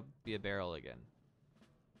gonna go be a barrel again.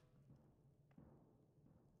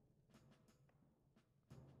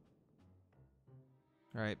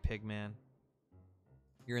 Alright, Pigman.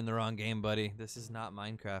 You're in the wrong game, buddy. This is not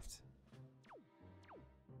Minecraft.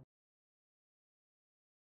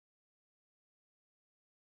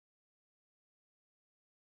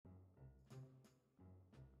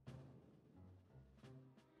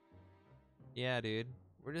 Yeah, dude.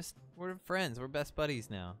 We're friends. We're best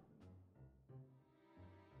buddies now.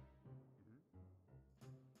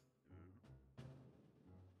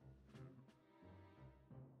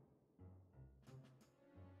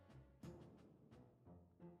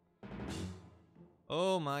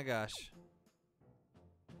 Oh my gosh.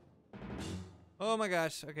 Oh my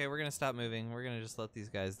gosh. Okay, we're gonna stop moving. We're gonna just let these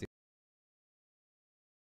guys do.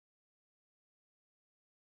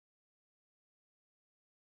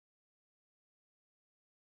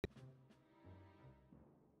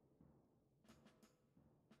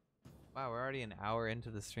 Wow, we're already an hour into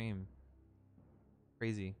the stream.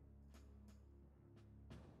 Crazy.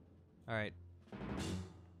 Alright.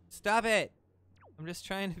 Stop it! I'm just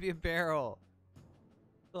trying to be a barrel.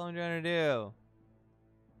 That's all I'm trying to do.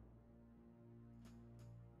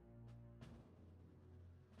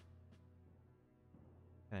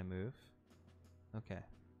 Can I move? Okay.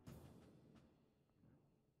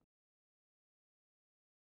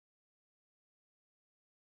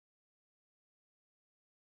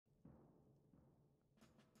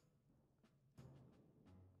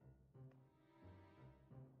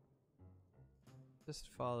 Just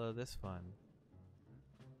follow this one.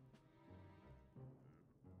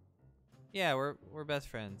 Yeah, we're best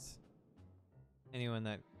friends. Anyone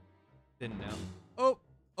that didn't know. Oh!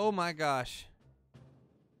 Oh my gosh.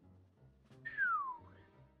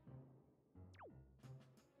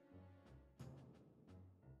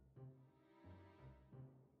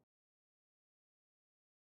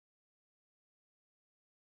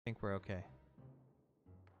 I think we're okay.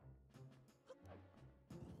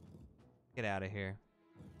 Get out of here.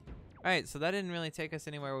 Alright, so that didn't really take us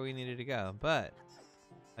anywhere where we needed to go, but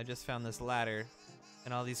I just found this ladder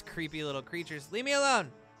and all these creepy little creatures. Leave me alone!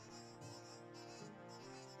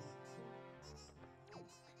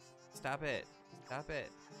 Stop it. Stop it.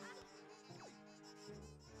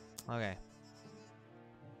 Okay.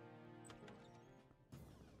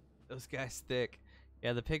 Those guys thick.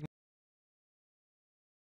 Yeah, the pig.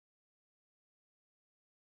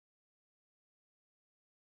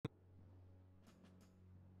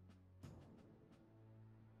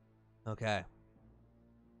 Okay.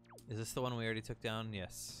 Is this the one we already took down?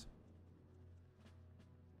 Yes.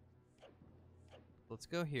 Let's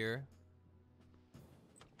go here.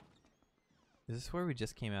 Is this where we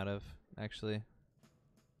just came out of, actually?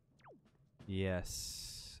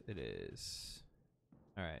 Yes, it is.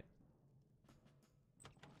 Alright.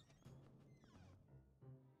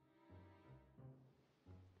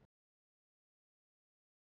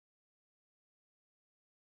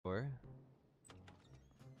 Or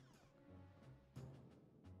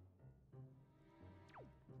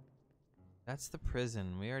that's the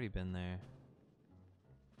prison. We already been there.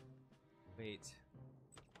 Wait.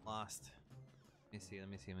 Lost. Let me see. Let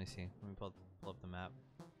me pull up the map.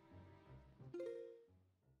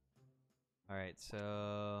 Alright,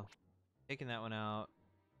 so taking that one out.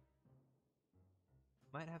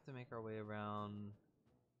 Might have to make our way around.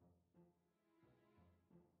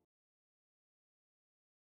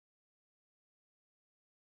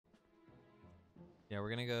 Yeah, we're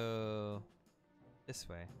gonna go this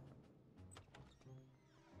way.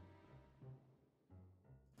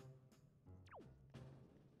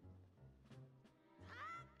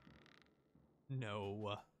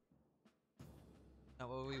 No. Not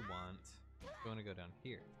what we want. We want to go down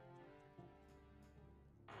here.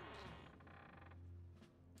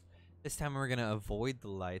 This time we're gonna avoid the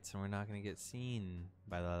lights and we're not gonna get seen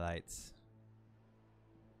by the lights.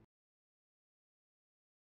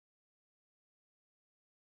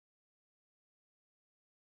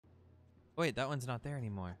 Wait, that one's not there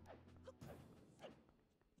anymore.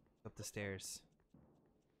 Up the stairs.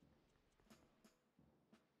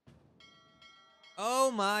 Oh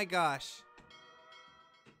my gosh.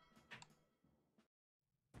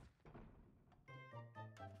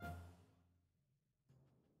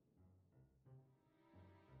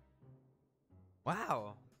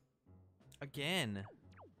 Wow. Again.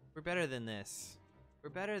 We're better than this. We're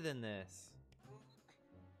better than this.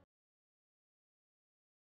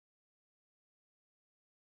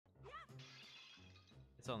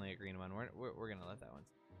 It's only a green one. We're gonna let that one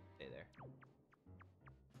stay there.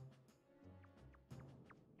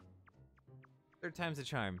 Third time's a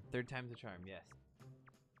charm. Third time's a charm, yes.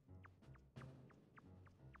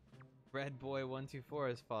 Bread Boy 124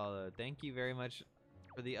 is followed. Thank you very much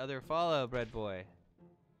for the other follow, Bread Boy.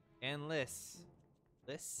 And Liss.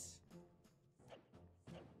 Liss?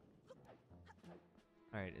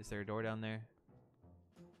 Alright, is there a door down there?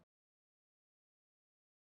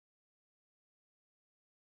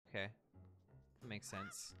 Okay. That makes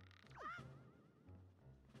sense.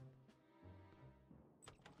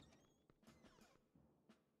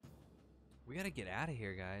 We gotta get out of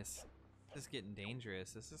here, guys. This is getting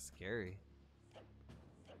dangerous. This is scary.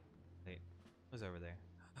 Wait, who's over there?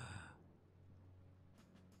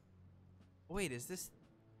 Wait, is this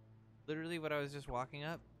literally what I was just walking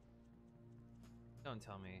up? Don't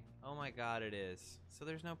tell me. Oh my god, it is. So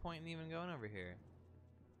there's no point in even going over here.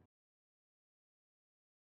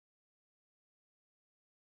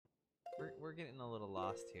 We're getting a little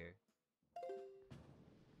lost here.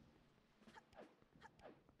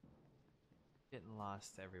 Getting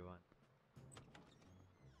lost, everyone.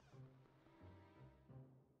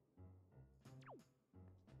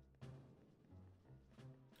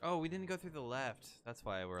 Oh, we didn't go through the left. That's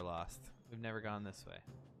why we're lost. We've never gone this way.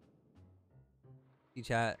 See,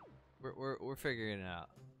 chat. We're figuring it out.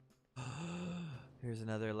 Here's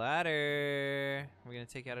another ladder. We're gonna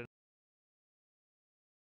take out a.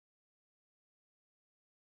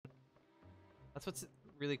 That's what's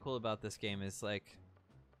really cool about this game is like.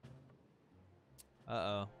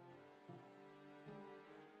 Uh-oh.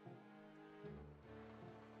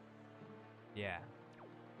 Yeah.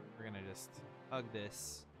 We're gonna just hug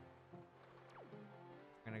this.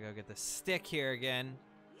 We're gonna go get the stick here again.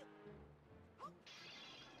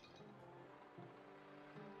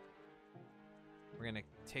 We're gonna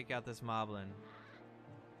take out this moblin.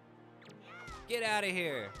 Get out of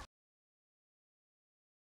here!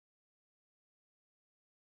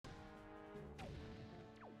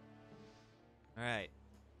 Alright.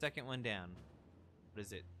 Second one down. What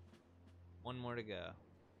is it? One more to go.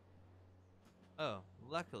 Oh,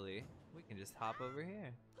 luckily, we can just hop over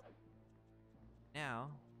here. Now,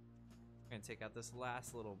 we're gonna take out this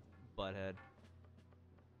last little butthead.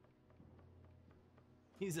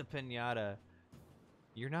 He's a piñata.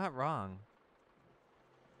 You're not wrong.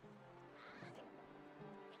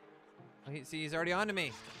 Oh, see, he's already onto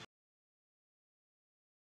me.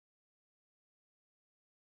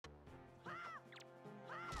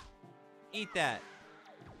 Eat that.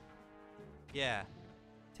 Yeah.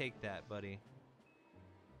 Take that, buddy.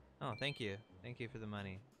 Oh, thank you. Thank you for the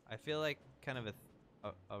money. I feel like kind of a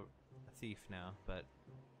thief now, but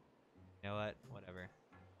you know what? Whatever.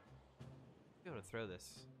 Be able to throw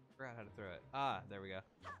this. Forgot how to throw it. Ah, there we go.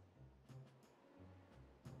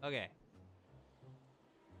 Okay.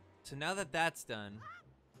 So now that that's done,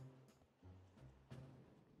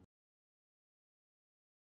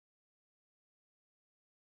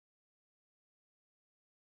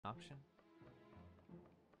 option.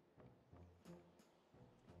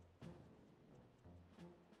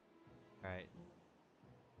 All right.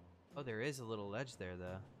 Oh, there is a little ledge there,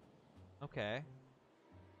 though. Okay.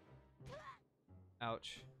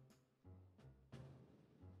 Ouch.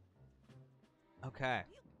 Okay.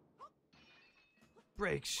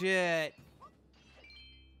 Break shit.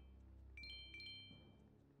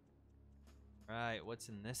 Right, what's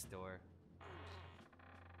in this door?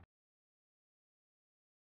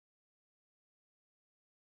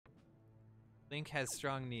 Link has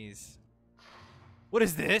strong knees. What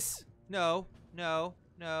is this? No, no,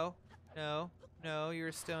 no, no, no, you're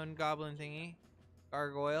a stone goblin thingy.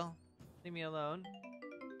 Gargoyle. Leave me alone.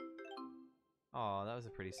 Oh, that was a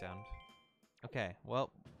pretty sound. Okay,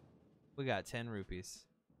 well, we got 10 rupees.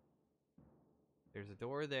 There's a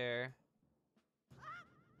door there.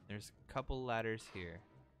 There's a couple ladders here.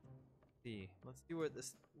 Let's see where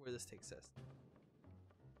this takes us.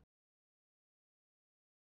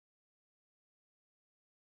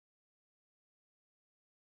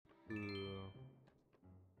 Ooh.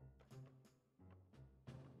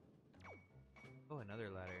 Oh, another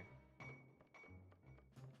ladder.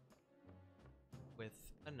 With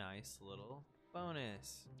a nice little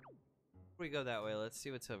bonus. Before we go that way, let's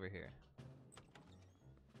see what's over here.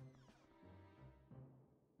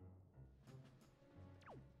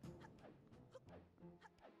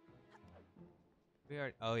 We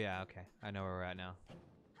are. Oh yeah, okay. I know where we're at now.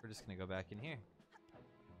 We're just gonna go back in here.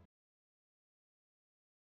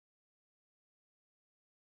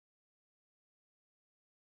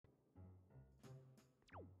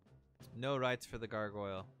 No rights for the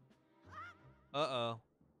gargoyle. Uh-oh.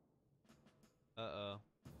 Uh-oh.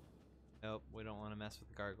 Nope, we don't want to mess with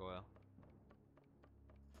the gargoyle.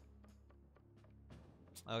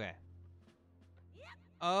 Okay.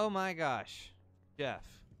 Oh my gosh. Jeff.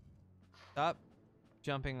 Stop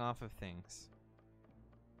jumping off of things.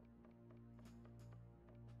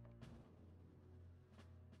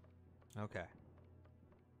 Okay.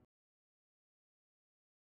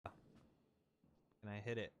 Can I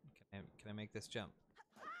hit it? Can I make this jump?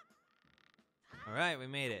 All right, we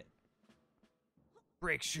made it.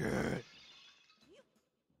 Break shit.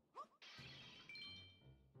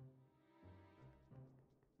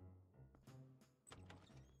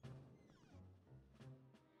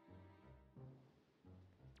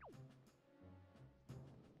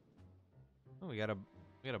 Oh, we got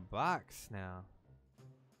a box now.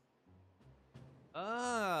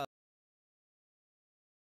 Oh.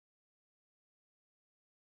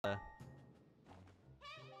 In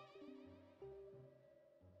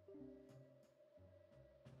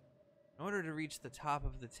order to reach the top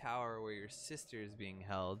of the tower where your sister is being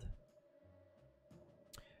held,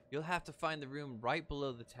 you'll have to find the room right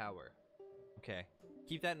below the tower. Okay.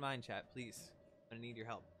 Keep that in mind, chat, please. I'm gonna need your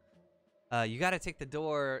help. You gotta take the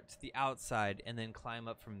door to the outside and then climb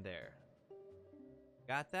up from there.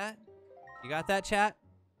 Got that? You got that, chat?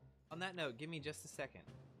 On that note, give me just a second.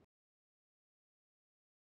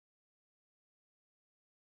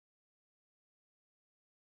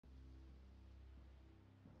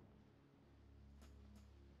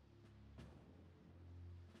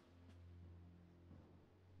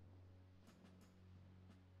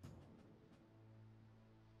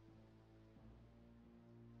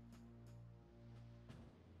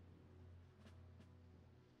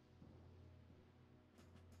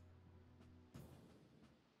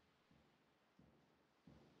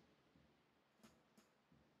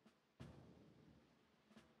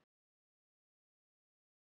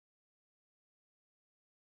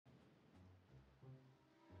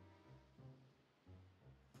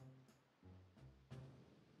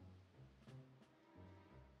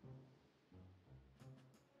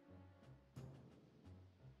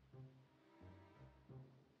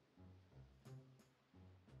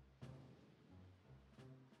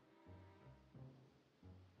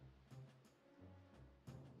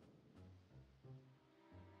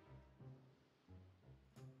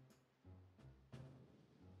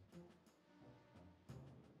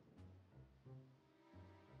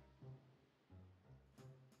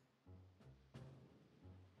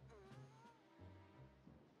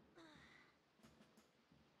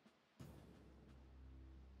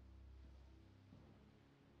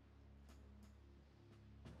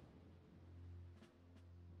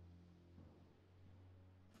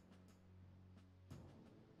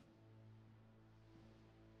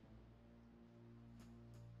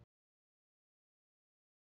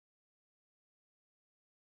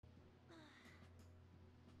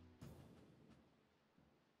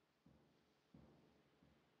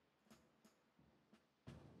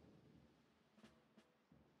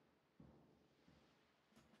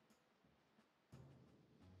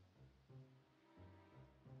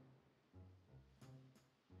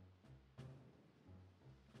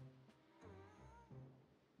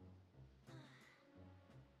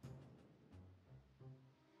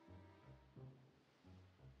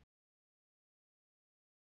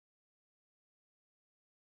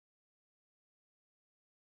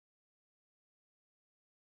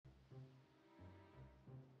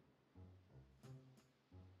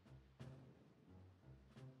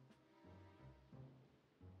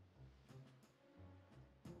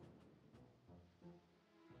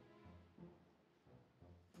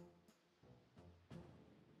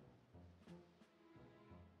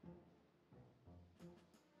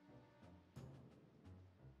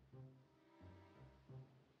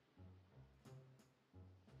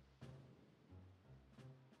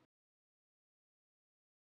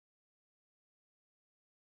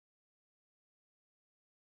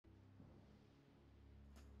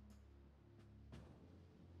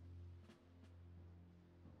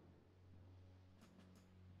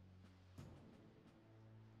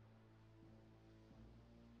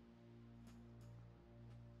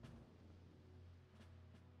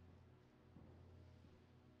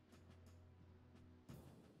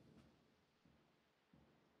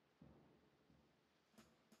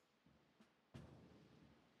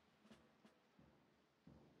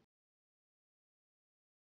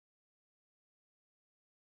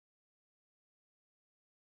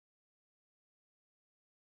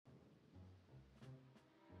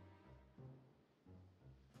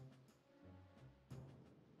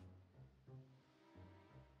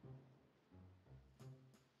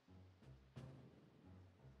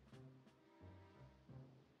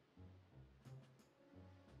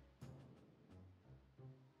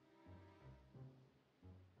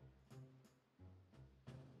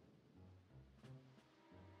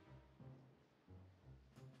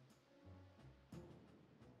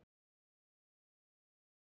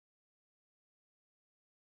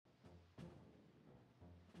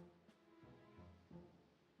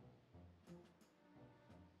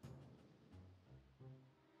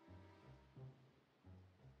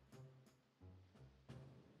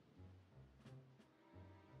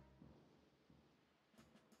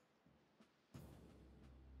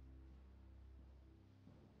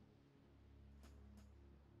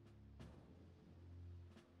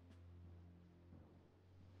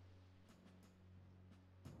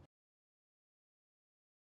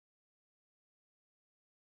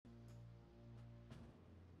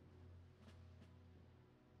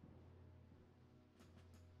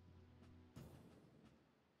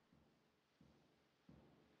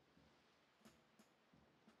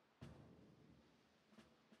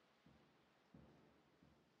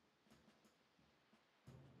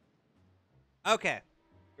 Okay,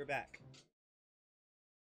 we're back.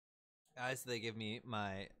 Guys, they give me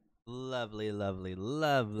my lovely, lovely,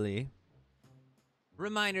 lovely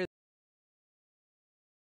reminder.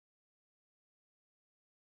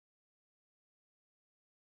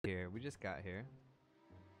 Here, we just got here.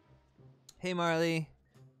 Hey, Marley.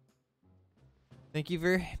 Thank you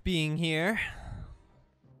for being here.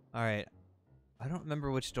 All right. I don't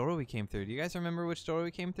remember which door we came through. Do you guys remember which door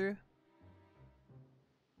we came through?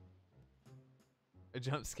 A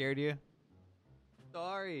jump scared you?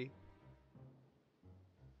 Sorry.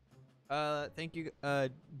 Thank you,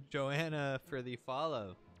 Joanna, for the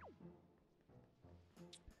follow.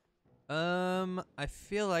 I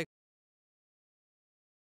feel like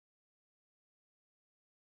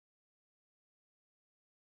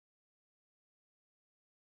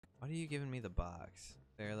what are you giving me the box?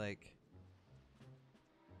 They're like,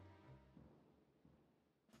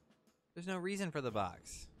 there's no reason for the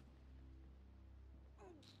box.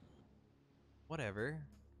 Whatever.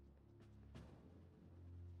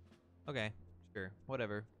 Okay, sure,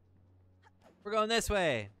 whatever. We're going this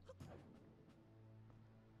way.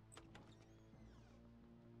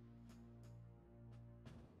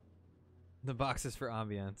 The box is for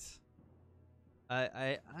ambience.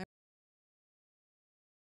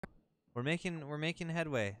 We're making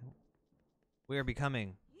headway. We are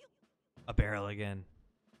becoming a barrel again.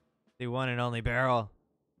 The one and only barrel.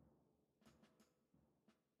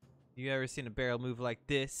 You ever seen a barrel move like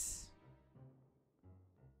this?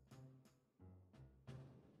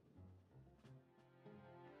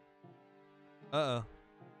 Uh-oh.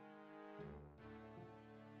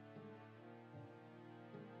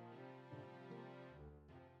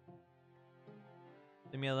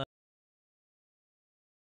 Leave me alone.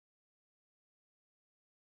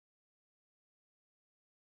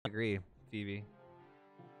 I agree, Phoebe.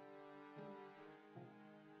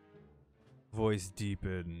 Voice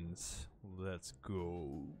deepens. Let's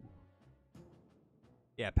go.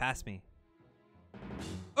 Yeah, pass me.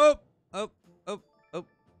 Oh! Oh! Oh! Oh!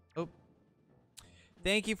 Oh!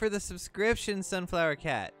 Thank you for the subscription, Sunflower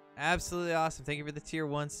Cat. Absolutely awesome. Thank you for the tier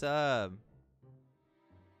 1 sub.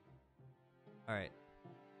 Alright.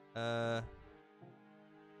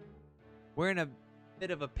 We're in a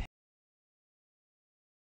bit of a pain.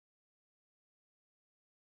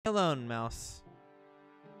 Alone, mouse.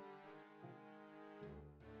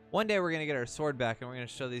 One day we're gonna get our sword back and we're gonna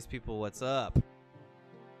show these people what's up.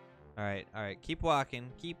 Alright, alright. Keep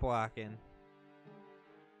walking. Keep walking.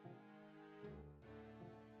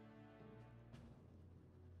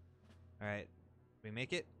 Alright. We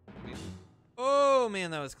make it? Oh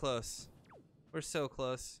man, that was close. We're so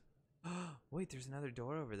close. Wait, there's another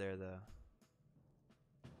door over there though.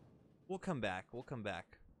 We'll come back. We'll come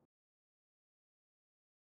back.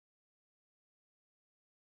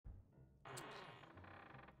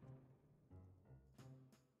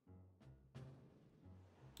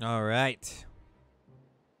 All right.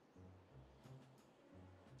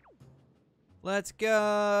 Let's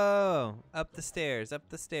go. Up the stairs. Up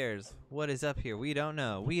the stairs. What is up here? We don't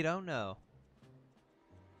know. We don't know.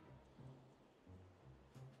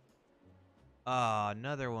 Oh,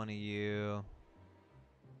 another one of you.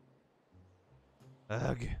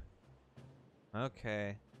 Ugh.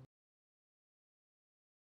 Okay.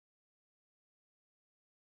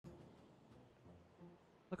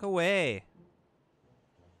 Look away.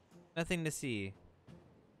 Nothing to see.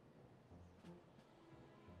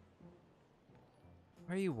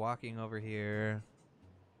 Why are you walking over here?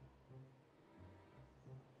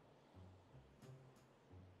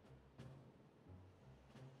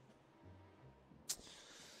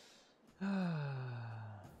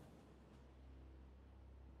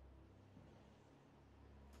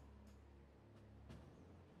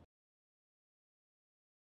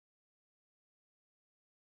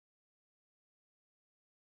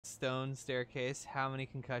 Stone staircase. How many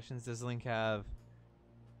concussions does Link have?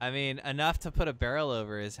 I mean, enough to put a barrel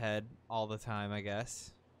over his head all the time, I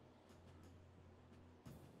guess.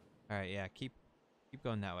 All right, yeah, keep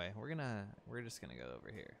going that way. We're just gonna go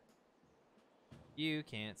over here. You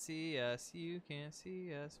can't see us. You can't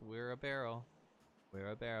see us. We're a barrel.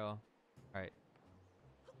 We're a barrel. All right.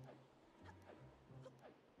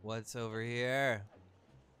 What's over here?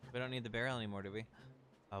 We don't need the barrel anymore, do we?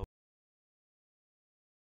 Oh,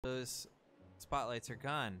 those spotlights are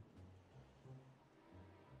gone.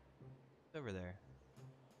 What's over there?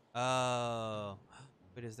 Oh,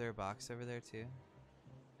 wait, is there a box over there too?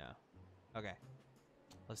 No. Okay.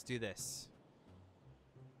 Let's do this.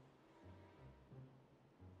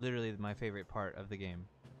 Literally my favorite part of the game.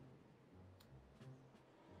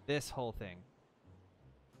 This whole thing.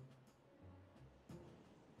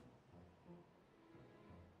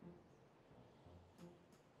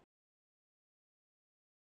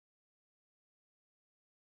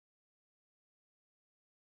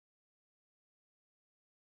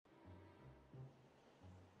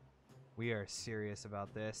 We are serious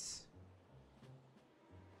about this.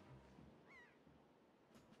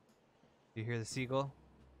 Do you hear the seagull?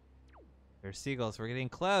 There's seagulls. We're getting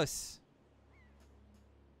close.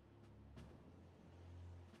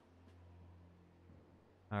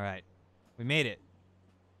 All right. We made it.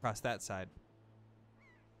 Across that side.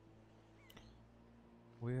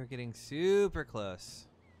 We are getting super close.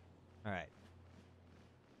 All right.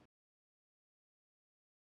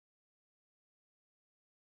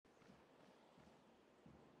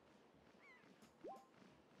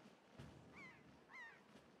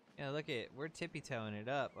 Yeah, look at we're tippy-toeing it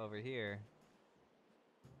up over here.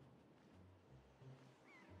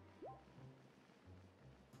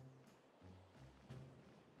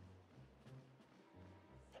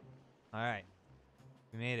 All right.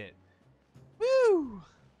 We made it. Woo!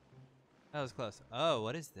 That was close. Oh,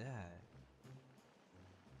 what is that?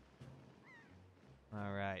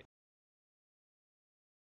 All right.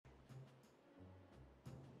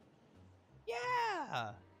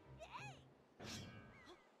 Yeah!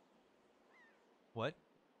 What?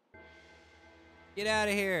 Get out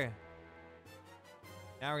of here.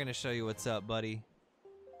 Now we're going to show you what's up, buddy.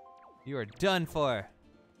 You are done for.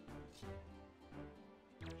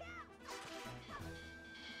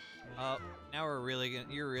 Oh, now we're really gonna,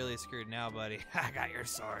 you're really screwed now, buddy. I got your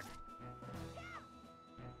sword.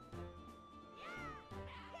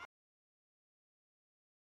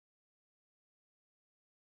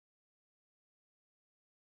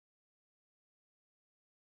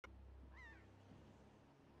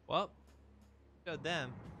 Well, showed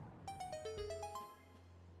them.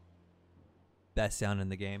 Best sound in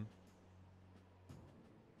the game.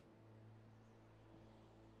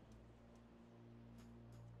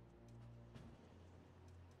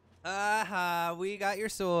 Aha, we got your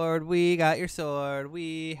sword, we got your sword,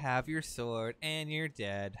 we have your sword, and you're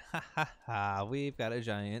dead. Ha ha ha, we've got a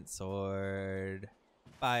giant sword.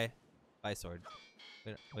 Bye. Bye, sword.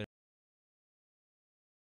 We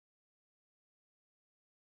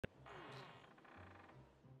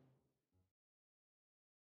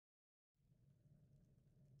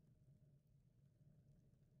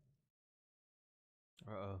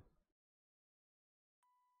Uh-oh.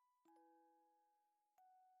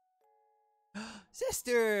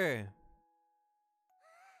 Sister!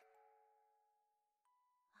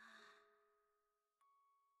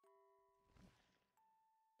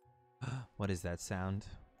 What is that sound?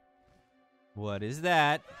 What is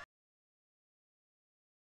that?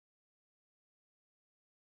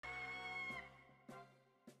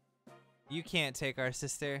 You can't take our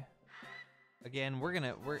sister. Again, we're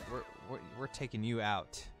taking you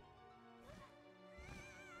out.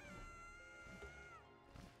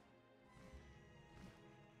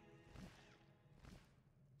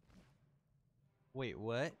 Wait,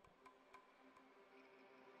 what?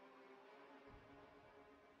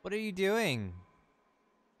 What are you doing?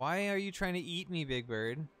 Why are you trying to eat me, Big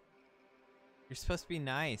Bird? You're supposed to be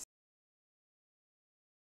nice.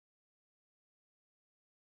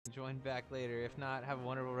 Join back later. If not, have a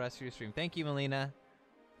wonderful rest of your stream. Thank you, Melina.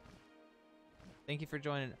 Thank you for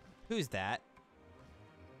joining. Who's that?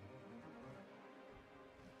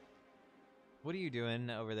 What are you doing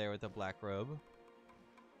over there with a black robe?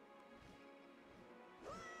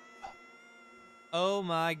 Oh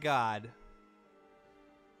my god.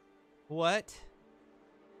 What?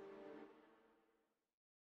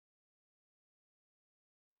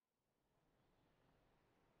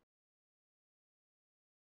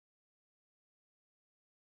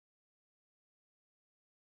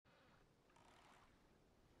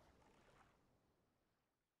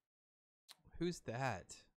 Who's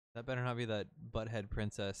that? That better not be that butthead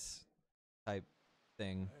princess type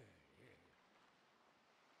thing.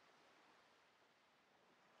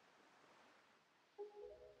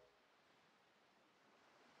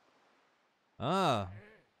 Ah.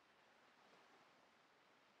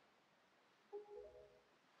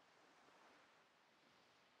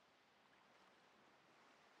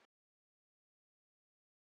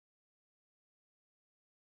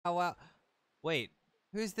 Oh wow. Wait,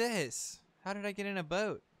 who's this? How did I get in a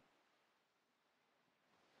boat?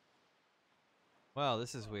 Well,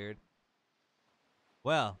 this is weird.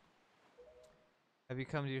 Well, have you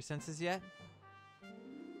come to your senses yet?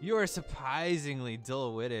 You are surprisingly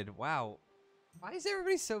dull-witted. Wow. Why is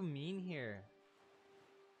everybody so mean here?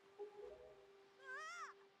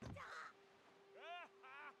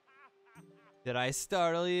 Did I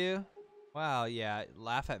startle you? Wow, yeah,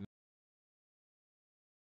 laugh at me.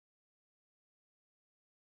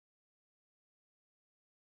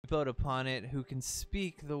 Boat upon it who can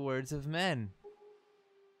speak the words of men.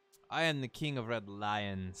 I am the king of red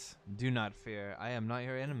lions. Do not fear, I am not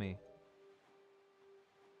your enemy.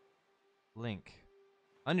 Link.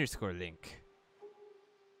 Underscore Link.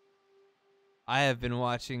 I have been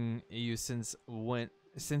watching you since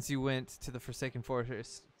you went to the Forsaken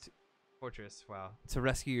Fortress. Wow. To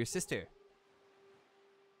rescue your sister.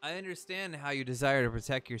 I understand how you desire to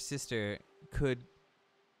protect your sister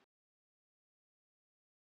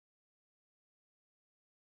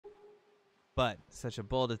but such a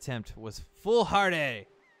bold attempt was foolhardy.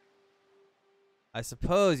 I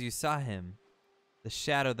suppose you saw him, the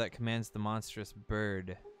shadow that commands the monstrous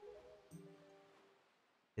bird.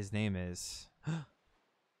 His name is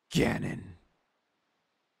Ganon.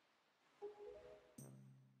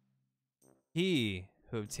 He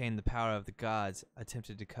who obtained the power of the gods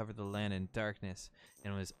attempted to cover the land in darkness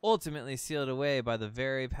and was ultimately sealed away by the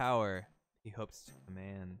very power he hopes to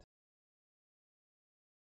command.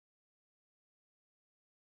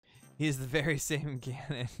 He is the very same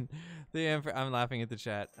Ganon, the Emperor. I'm laughing at the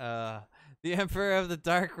chat. The Emperor of the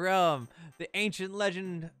Dark Realm, the ancient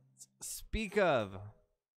legend speak of.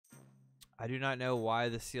 I do not know why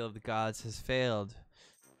the seal of the gods has failed,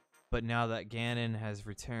 but now that Ganon has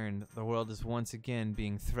returned, the world is once again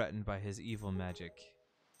being threatened by his evil magic.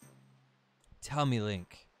 Tell me,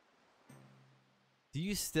 Link, do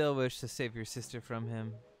you still wish to save your sister from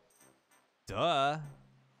him? Duh.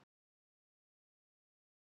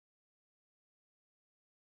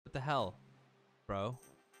 What the hell, bro?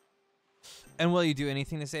 And will you do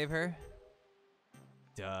anything to save her?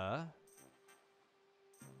 Duh.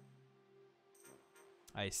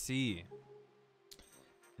 I see.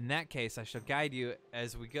 In that case, I shall guide you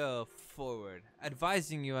as we go forward,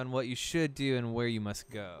 advising you on what you should do and where you must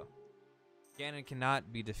go. Ganon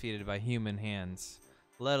cannot be defeated by human hands,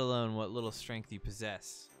 let alone what little strength you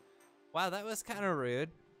possess. Wow, that was kind of rude.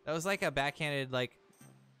 That was like a backhanded, like...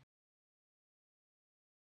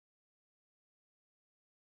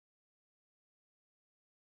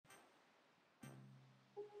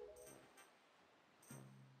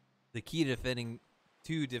 The key to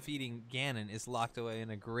defeating Ganon is locked away in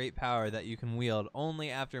a great power that you can wield only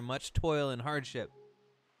after much toil and hardship.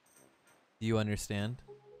 Do you understand?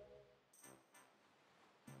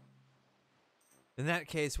 In that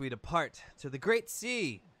case, we depart to the Great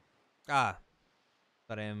Sea. Ah,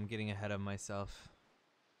 but I am getting ahead of myself.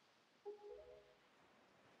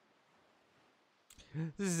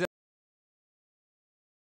 This is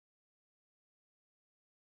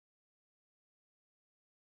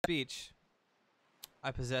speech.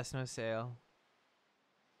 I possess no sail.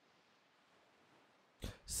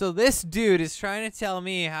 So this dude is trying to tell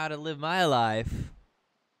me how to live my life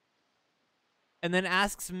and then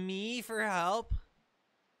asks me for help?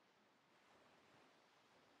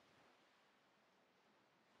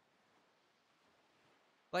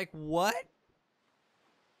 Like what?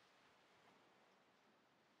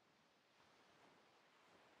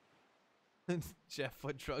 Jeff,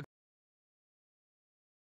 what drugs?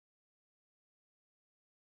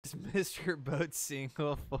 Is Mr. Boat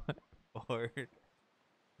single forward?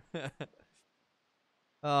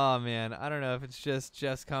 Oh man, I don't know if it's just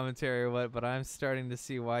Jeff's commentary or what, but I'm starting to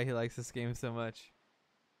see why he likes this game so much.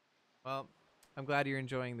 Well, I'm glad you're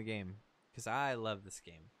enjoying the game, because I love this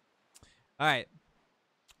game. Alright,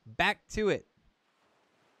 back to it.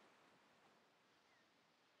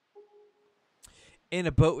 In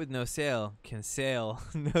a boat with no sail, can sail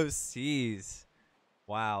no seas.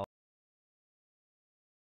 Wow.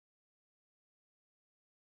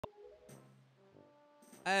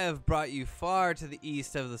 I have brought you far to the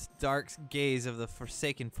east of the dark gaze of the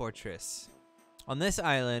Forsaken Fortress. On this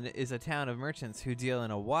island is a town of merchants who deal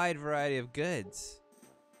in a wide variety of goods.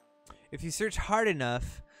 If you search hard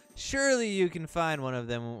enough, surely you can find one of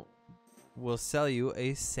them will sell you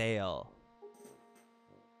a sail.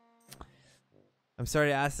 I'm sorry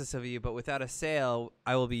to ask this of you, but without a sail,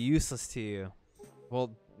 I will be useless to you.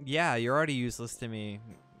 Well, yeah, you're already useless to me.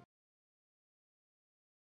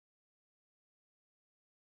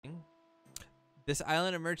 This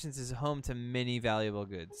island of merchants is home to many valuable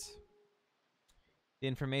goods. The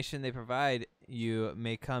information they provide you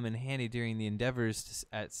may come in handy during the endeavors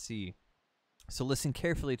at sea. So listen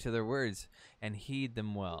carefully to their words and heed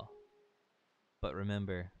them well. But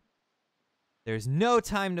remember, there's no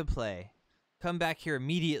time to play. Come back here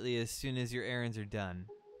immediately as soon as your errands are done.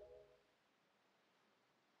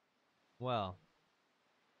 Well.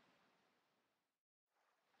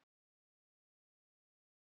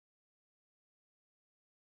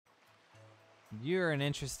 You're an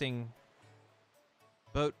interesting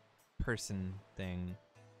boat person thing.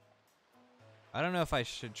 I don't know if I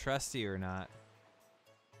should trust you or not.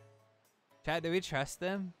 Chat, do we trust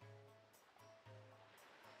them?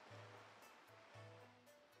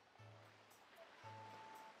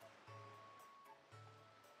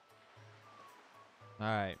 All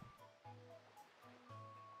right.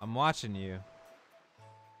 I'm watching you.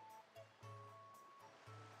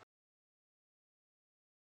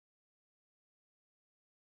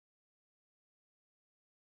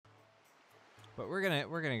 But we're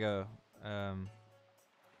gonna go.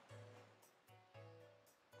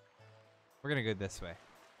 We're gonna go this way.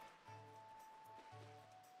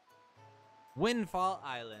 Windfall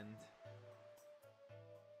Island.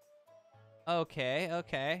 Okay,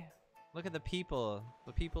 okay. Look at the people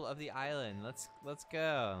of the island. Let's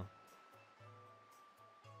go.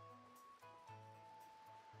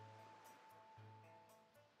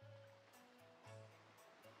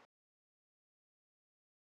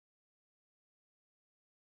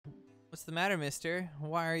 What's the matter, mister?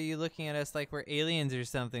 Why are you looking at us like we're aliens or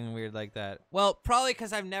something weird like that? Well, probably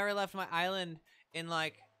because I've never left my island in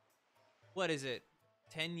like, what is it,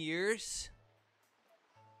 10 years?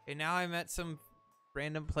 And now I'm at some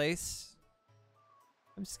random place.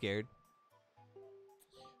 I'm scared.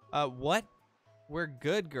 What? We're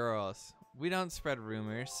good girls. We don't spread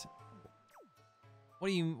rumors. What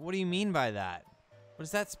do you mean by that? What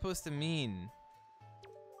is that supposed to mean?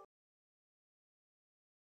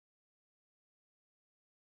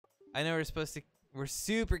 I know we're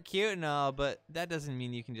super cute and all, but that doesn't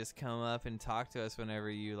mean you can just come up and talk to us whenever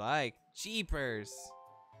you like. Jeepers.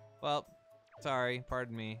 Well, sorry,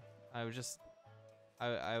 pardon me. I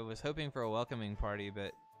was hoping for a welcoming party,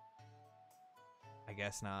 but I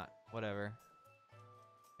guess not. Whatever.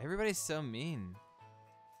 Everybody's so mean.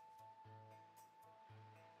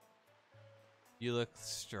 You look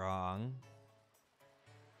strong.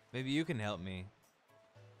 Maybe you can help me.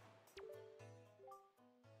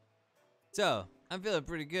 So, I'm feeling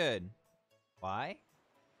pretty good. Why?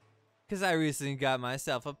 Because I recently got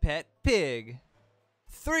myself a pet pig.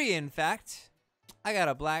 3, in fact. I got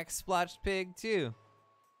a black splotched pig, too.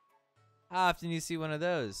 How often do you see one of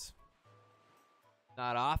those?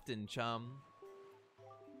 Not often, chum.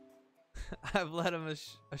 I've led him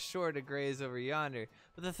ashore to graze over yonder.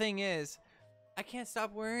 But the thing is, I can't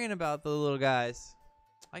stop worrying about the little guys.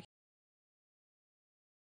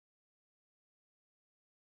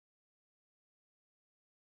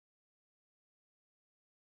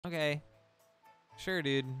 Okay. Sure,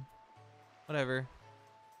 dude. Whatever.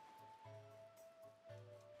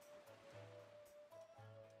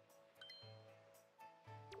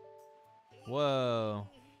 Whoa.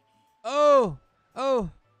 Oh! Oh!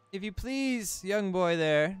 If you please, young boy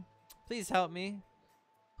there. Please help me.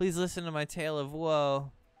 Please listen to my tale of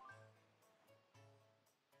woe.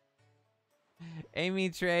 Amy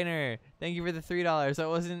Trainer, thank you for the $3. I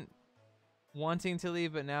wasn't wanting to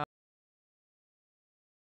leave, but now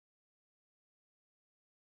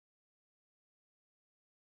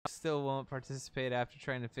still won't participate after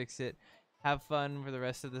trying to fix it. Have fun for the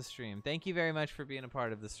rest of the stream. Thank you very much for being a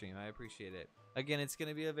part of the stream. I appreciate it. Again, it's going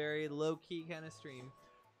to be a very low-key kind of stream.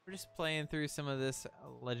 We're just playing through some of this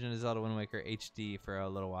Legend of Zelda Wind Waker HD for a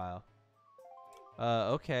little while.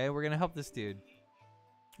 Okay, we're going to help this dude.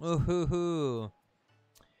 Ooh hoo hoo.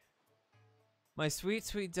 My sweet,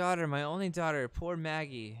 sweet daughter, my only daughter, poor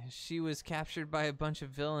Maggie. She was captured by a bunch of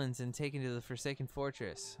villains and taken to the Forsaken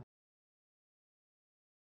Fortress.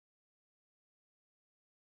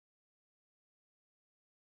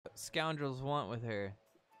 What scoundrels want with her?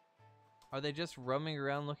 Are they just roaming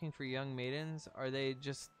around looking for young maidens? Are they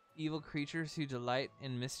just evil creatures who delight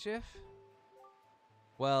in mischief?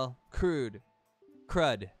 Well, crud.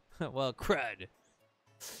 Well, crud.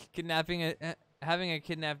 Having a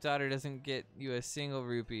kidnapped daughter doesn't get you a single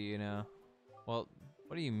rupee, you know. Well,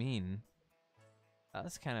 what do you mean?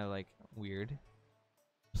 That's kind of like weird.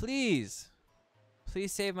 Please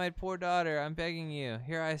save my poor daughter. I'm begging you.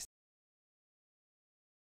 Here I stand.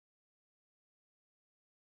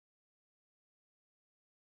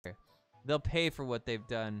 They'll pay for what they've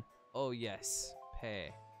done. Oh yes,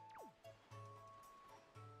 pay.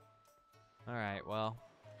 All right, well,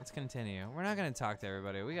 let's continue. We're not gonna talk to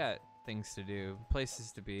everybody. We got things to do,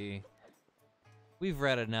 places to be. We've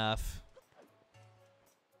read enough.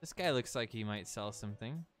 This guy looks like he might sell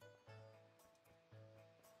something.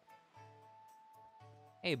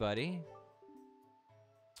 Hey, buddy.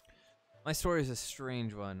 My story is a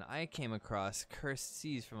strange one. I came across cursed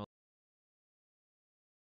seas from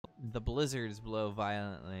the blizzards blow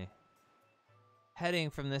violently.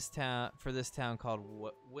 Heading from this town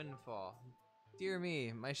called Windfall. Dear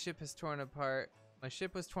me, my ship was torn apart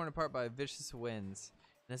by vicious winds.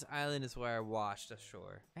 And this island is where I washed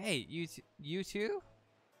ashore. Hey, you too?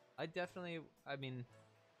 I mean,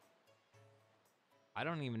 I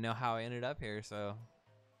don't even know how I ended up here, so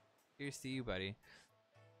here's to you, buddy.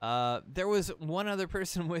 There was one other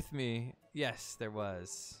person with me. Yes, there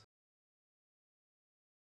was.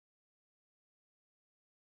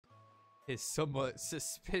 His somewhat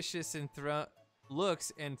suspicious and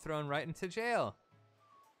looks and thrown right into jail.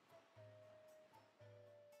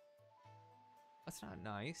 That's not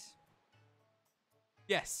nice.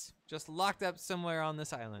 Yes, just locked up somewhere on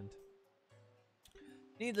this island.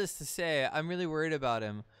 Needless to say, I'm really worried about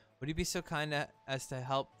him. Would you be so kind as to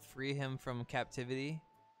help free him from captivity?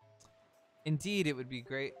 Indeed, it would be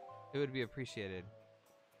great. It would be appreciated.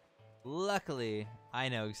 Luckily, I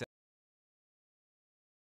know exactly.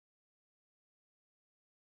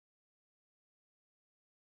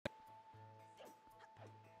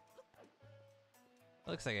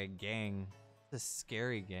 Looks like a gang. It's a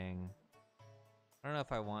scary gang. I don't know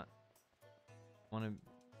if I want to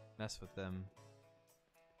mess with them.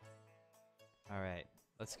 All right,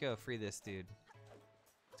 let's go free this dude.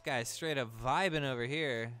 This guy's straight up vibing over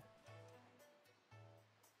here.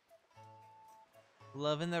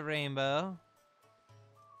 Loving the rainbow.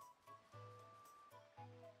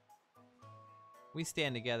 We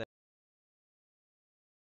stand together.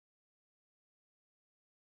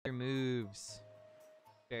 Their moves.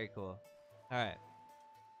 Very cool. All right.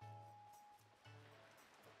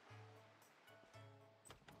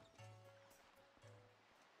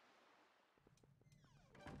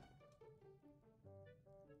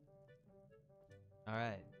 All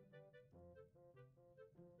right.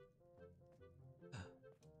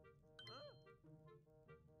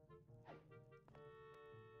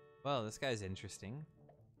 Well, this guy's interesting.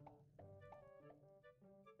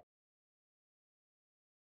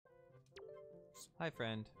 Hi,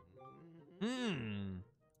 friend.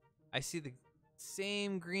 I see the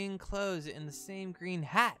same green clothes and the same green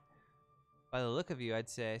hat. By the look of you, I'd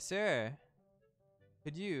say, sir,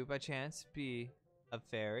 could you, by chance, be a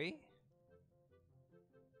fairy?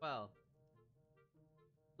 Well,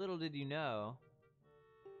 little did you know,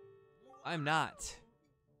 I'm not.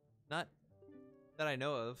 Not that I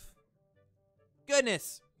know of.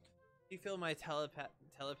 Goodness! You feel my telepathy.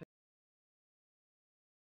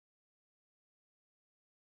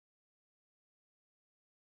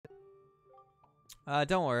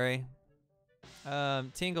 Don't worry.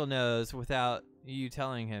 Tingle knows without you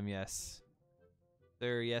telling him, yes.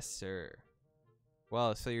 Sir, yes, sir.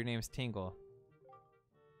 Well, so your name's Tingle.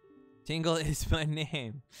 Tingle is my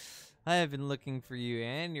name. I have been looking for you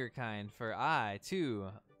and your kind, for I, too,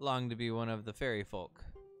 long to be one of the fairy folk.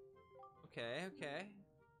 Okay, okay.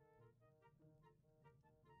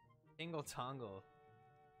 Tingle Tongle.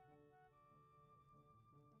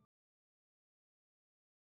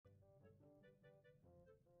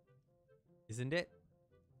 Isn't it?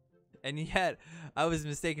 And yet, I was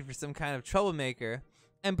mistaken for some kind of troublemaker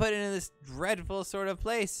and put into this dreadful sort of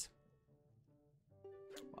place.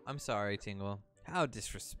 I'm sorry, Tingle. How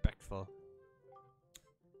disrespectful.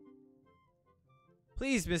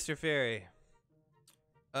 Please, Mr. Fairy,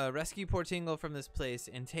 rescue poor Tingle from this place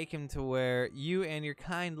and take him to where you and your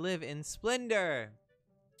kind live in splendor.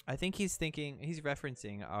 I think he's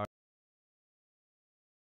referencing our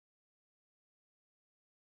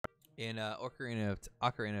in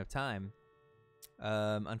Ocarina of Time.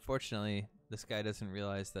 Unfortunately, this guy doesn't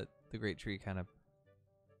realize that the great tree kind of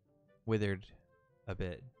withered a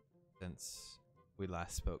bit since we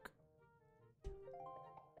last spoke.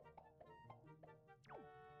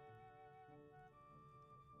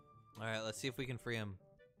 All right, let's see if we can free him.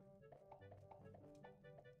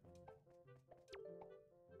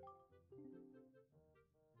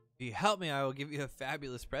 If you help me, I will give you a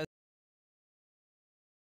fabulous present.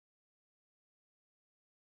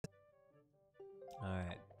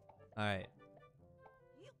 Alright. Alright.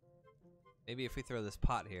 Maybe if we throw this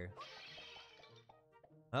pot here.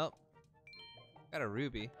 Oh. Got a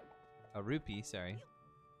ruby. A rupee, sorry.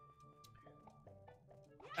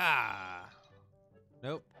 Ah!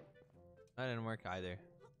 Nope. That didn't work either.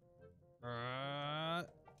 Alright,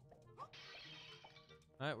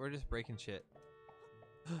 we're just breaking shit.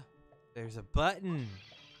 There's a button!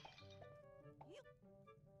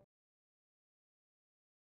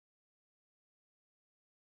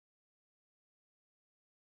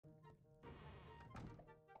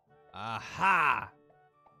 Aha!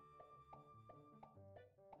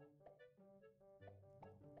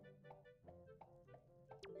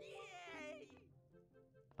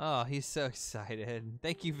 Oh, he's so excited.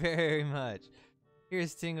 Thank you very much.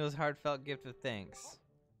 Here's Tingle's heartfelt gift of thanks.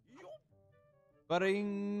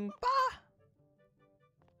 Ba-ding-ba!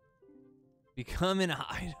 Become an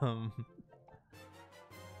item.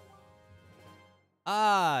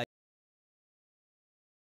 Ah!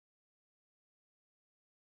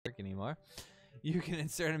 Anymore. You can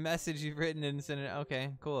insert a message you've written and send it. Okay,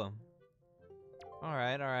 cool. All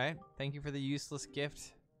right. Thank you for the useless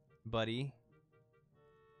gift, buddy.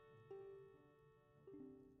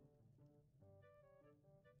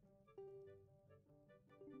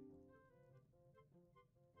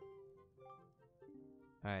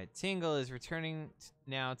 All right, Tingle is returning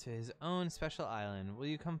now to his own special island. Will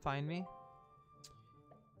you come find me?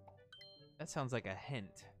 That sounds like a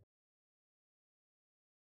hint.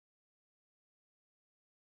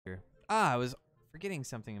 Ah, I was forgetting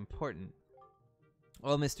something important.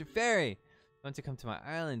 Well, Mr. Fairy, you want to come to my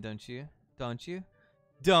island, don't you? Don't you?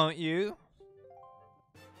 Don't you?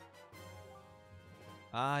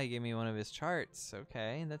 Ah, he gave me one of his charts.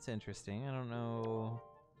 Okay, that's interesting. I don't know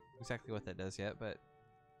exactly what that does yet, but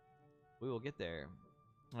we will get there.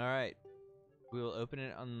 All right. We will open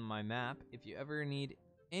it on my map. If you ever need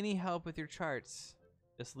any help with your charts,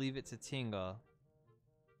 just leave it to Tingle.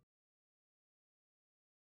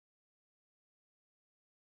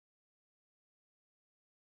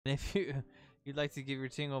 And if you'd like to give your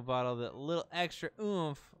Tingle bottle that little extra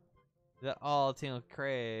oomph that all Tingle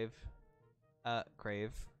crave.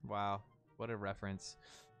 Wow, what a reference.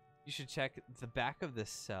 You should check the back of this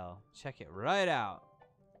cell. Check it right out.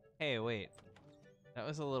 Hey, wait. That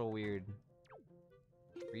was a little weird.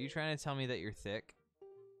 Were you trying to tell me that you're thick?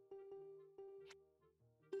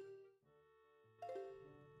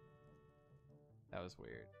 That was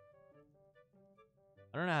weird.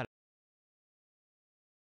 I don't know how to...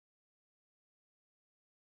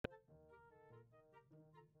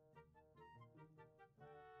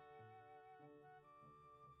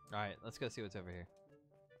 Alright, let's go see what's over here.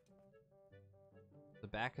 The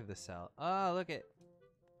back of the cell. Oh, look at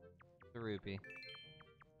the rupee.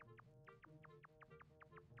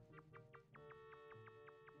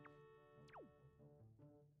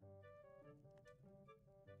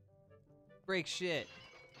 Break shit.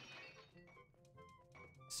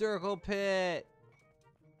 Circle pit.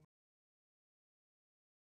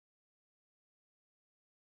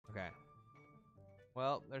 Okay.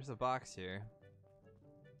 Well, there's a box here.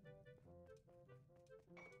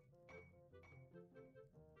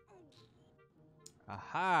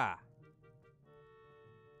 Aha!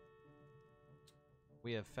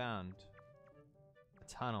 We have found a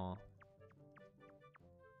tunnel.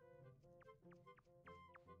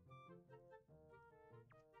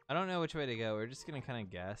 I don't know which way to go. We're just gonna kind of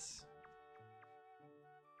guess.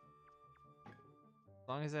 As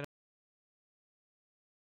long as I don't...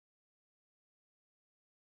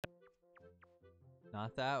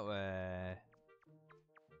 Not that way.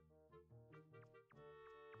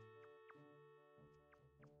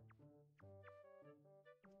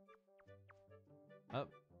 Oh,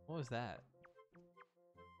 what was that?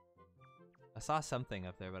 I saw something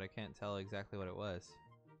up there, but I can't tell exactly what it was.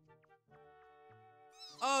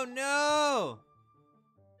 Oh no!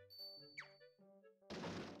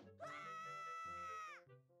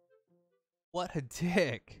 What a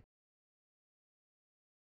dick.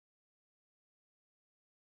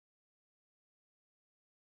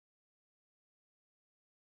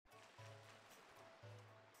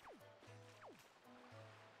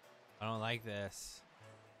 I don't like this.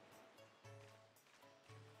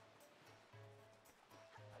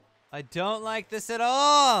 I don't like this at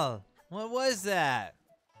all! What was that?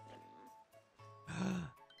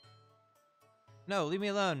 No, leave me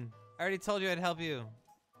alone. I already told you I'd help you.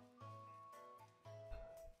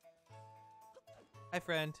 Hi,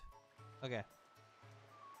 friend. Okay.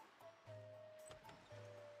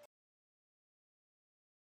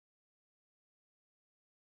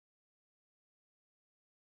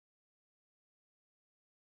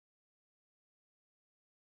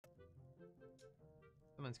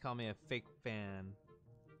 Someone's calling me a fake fan.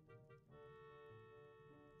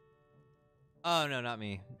 Oh, no, not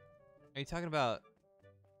me. Are you talking about...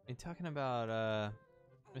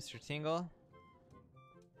 Mr. Tingle?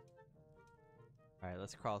 Alright,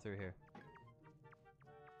 let's crawl through here.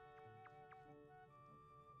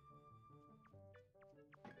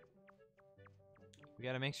 We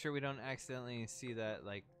gotta make sure we don't accidentally see that,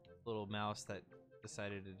 like, little mouse that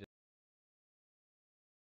decided to just...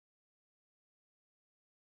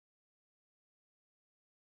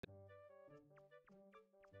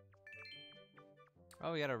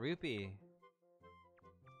 Oh, we got a rupee.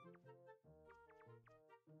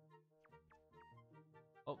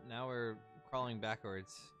 Oh, now we're crawling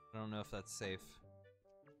backwards. I don't know if that's safe.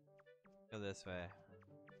 Go this way.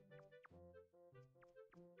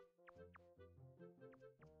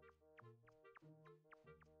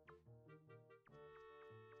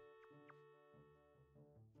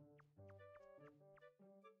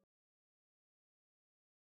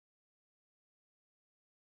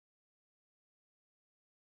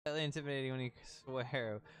 slightly intimidating when you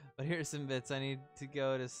swear. But here's some bits. I need to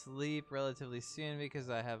go to sleep relatively soon because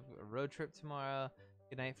I have a road trip tomorrow.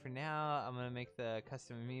 Good night for now. I'm gonna make the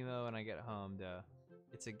custom amiibo when I get home, though.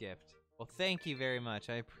 It's a gift. Well, thank you very much.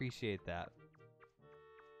 I appreciate that.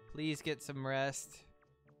 Please get some rest.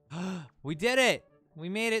 We did it! We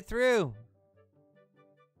made it through!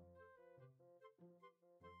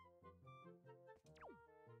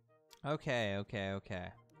 Okay, okay, okay.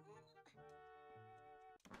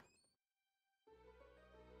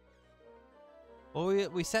 Well,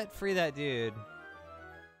 we set free that dude.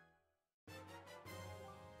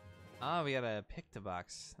 Oh, we got a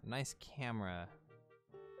pick-to-box. Nice camera.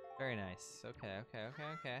 Very nice. Okay, okay, okay,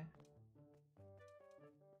 okay.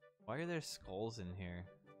 Why are there skulls in here?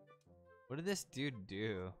 What did this dude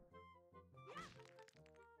do?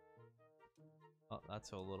 Oh,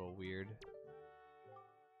 that's a little weird.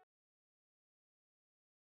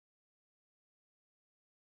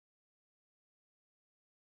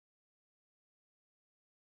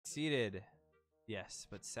 Succeeded. Yes,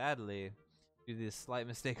 but sadly, due to this slight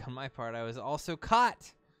mistake on my part, I was also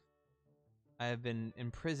caught! I have been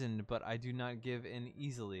imprisoned, but I do not give in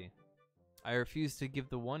easily. I refuse to give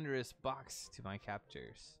the wondrous box to my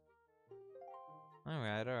captors.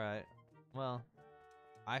 Alright, alright. Well,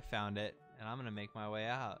 I found it, and I'm gonna make my way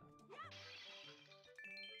out.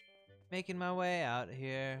 Making my way out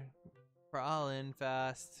here. Crawling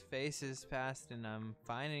fast, faces past, and I'm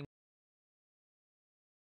finding.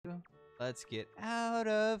 Let's get out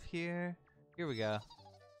of here. Here we go.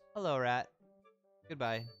 Hello, rat.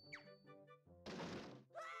 Goodbye.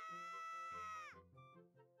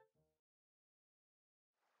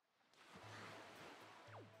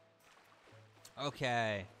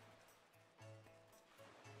 Okay.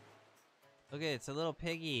 Look at it, it's a little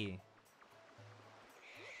piggy.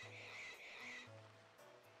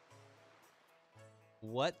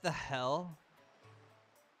 What the hell?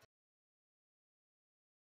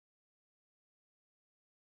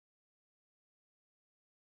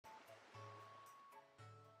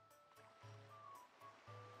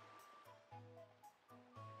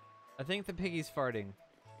 I think the piggy's farting.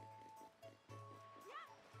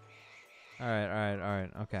 Alright, alright, alright,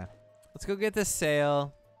 okay. Let's go get this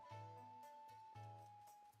sail.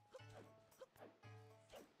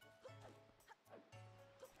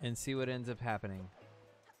 And see what ends up happening.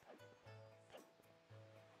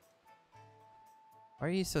 Why are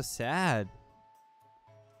you so sad?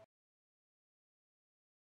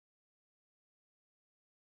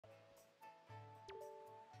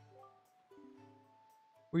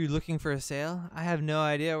 Were you looking for a sail? I have no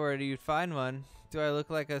idea where you'd find one. Do I look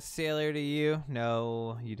like a sailor to you?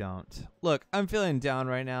 No, you don't. Look, I'm feeling down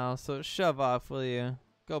right now, so shove off, will you?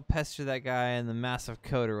 Go pester that guy in the massive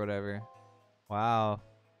coat or whatever. Wow.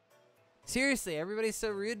 Seriously, everybody's so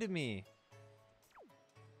rude to me.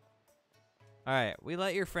 Alright, we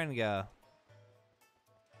let your friend go.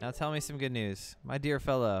 Now tell me some good news. My dear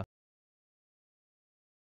fellow.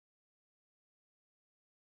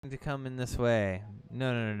 To come in this way.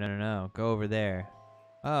 No, no, no, no, no, no. Go over there.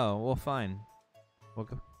 Oh, well, fine.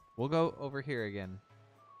 We'll go over here again.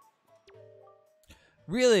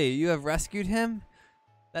 Really? You have rescued him?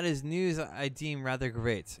 That is news I deem rather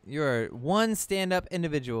great. You're one stand-up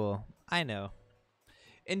individual. I know.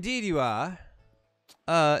 Indeed you are.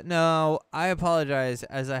 No, I apologize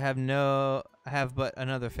as I have but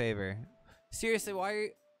another favor. Seriously, why are you...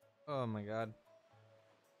 Oh my god.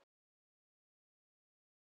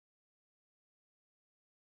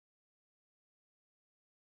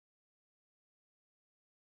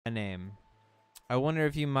 My name. I wonder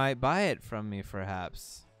if you might buy it from me,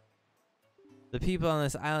 perhaps. The people on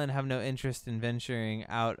this island have no interest in venturing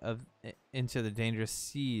out into the dangerous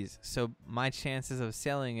seas, so my chances of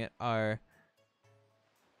selling it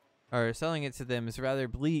to them is rather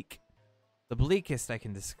bleak. The bleakest I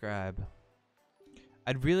can describe.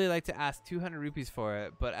 I'd really like to ask 200 rupees for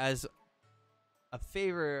it, but as a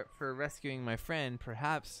favor for rescuing my friend,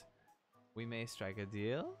 perhaps we may strike a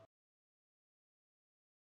deal?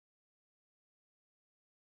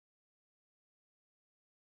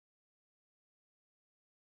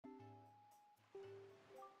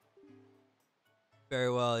 Very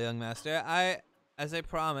well, young master. As I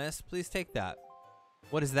promised, please take that.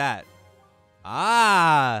 What is that?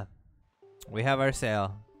 Ah! We have our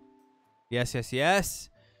sale. Yes, yes, yes.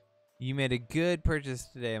 You made a good purchase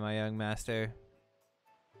today, my young master.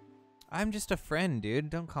 I'm just a friend, dude.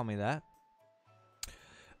 Don't call me that.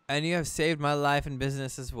 And you have saved my life and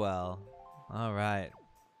business as well. All right.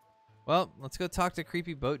 Well, let's go talk to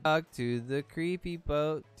Creepy Boat Dog. To the Creepy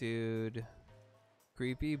Boat Dude.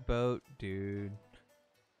 Creepy Boat Dude.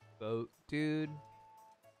 Boat Dude.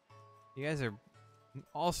 You guys are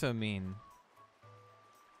also mean.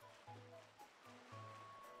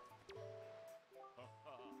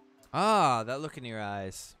 Ah, that look in your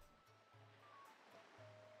eyes.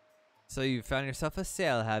 So you found yourself a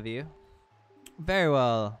sail, have you? Very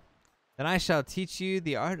well. Then I shall teach you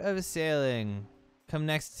the art of sailing. Come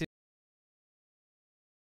next to...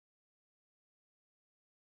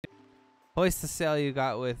 Hoist the sail you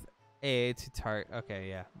got with A to tart. Okay,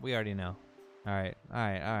 yeah. We already know. Alright,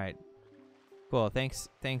 alright, alright. Cool, thanks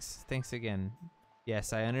again.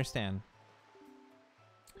 Yes, I understand.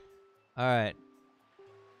 Alright.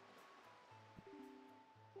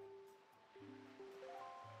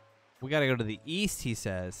 We gotta go to the east, he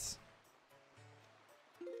says.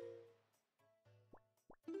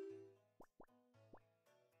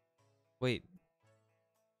 Wait.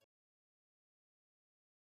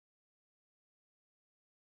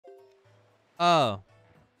 Oh.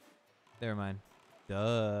 Never mind.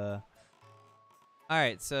 Duh.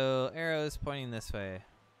 Alright, so arrows pointing this way.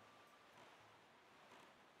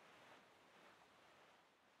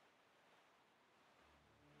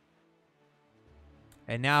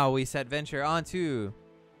 And now we set venture onto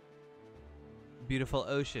beautiful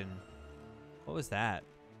ocean. What was that?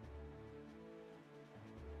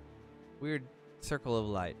 Weird circle of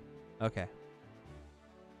light. Okay.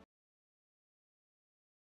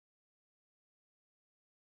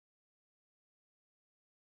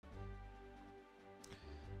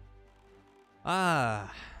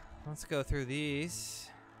 Ah, let's go through these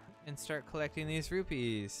and start collecting these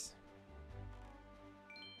rupees.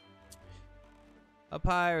 A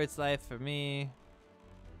pirate's life for me.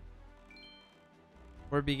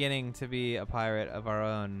 We're beginning to be a pirate of our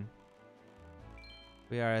own.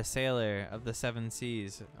 We are a sailor of the seven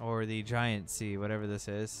seas, or the giant sea, whatever this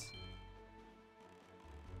is.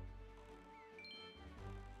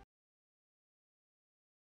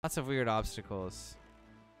 Lots of weird obstacles.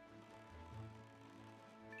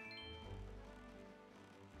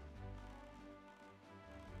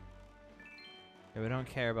 Yeah, we don't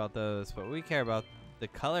care about those, but we care about the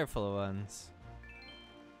colorful ones.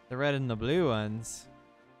 The red and the blue ones.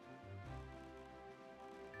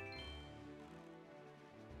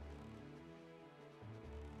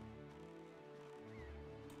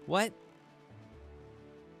 What?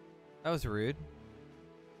 That was rude.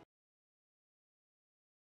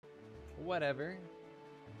 Whatever.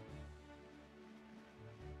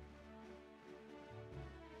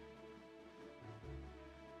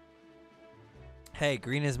 Hey,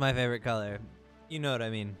 green is my favorite color. You know what I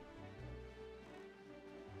mean.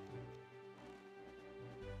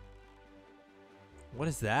 What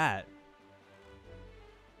is that?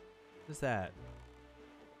 What is that?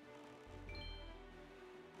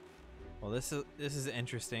 Well, this is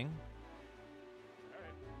interesting.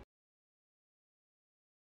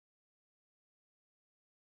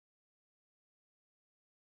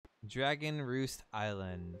 Dragon Roost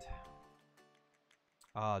Island.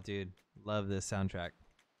 Oh, dude, love this soundtrack.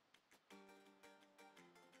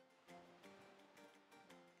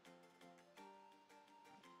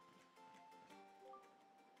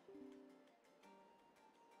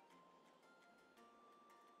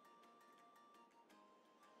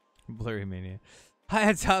 Blurry Mania.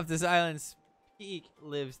 High atop this island's peak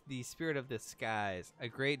lives the spirit of the skies, a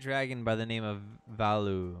great dragon by the name of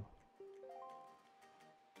Valu.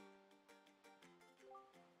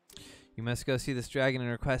 You must go see this dragon and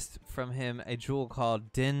request from him a jewel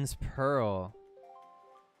called Din's Pearl.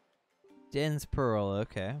 Din's Pearl,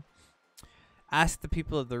 okay. Ask the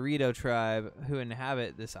people of the Rito tribe who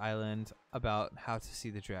inhabit this island about how to see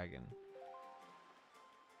the dragon.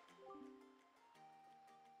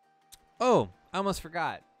 Oh, I almost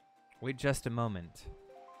forgot. Wait just a moment.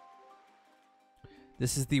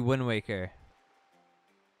 This is the Wind Waker.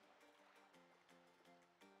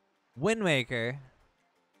 Wind Waker.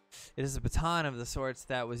 It is a baton of the sorts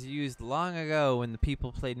that was used long ago when the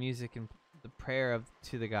people played music and the prayer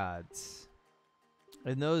to the gods.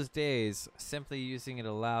 In those days, simply using it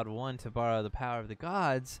allowed one to borrow the power of the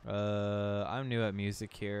gods. I'm new at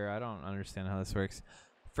music here. I don't understand how this works.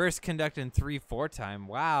 First conduct in 3/4 time.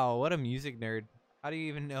 Wow, what a music nerd. How do you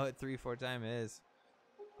even know what 3/4 time is?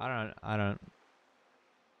 I don't.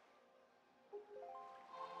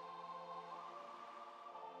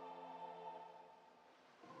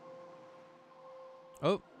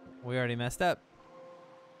 Oh, we already messed up.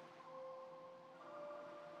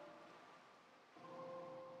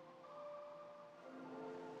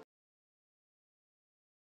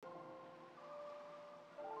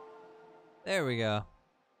 There we go.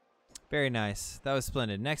 Very nice. That was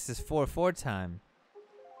splendid. Next is 4/4 time.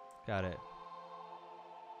 Got it.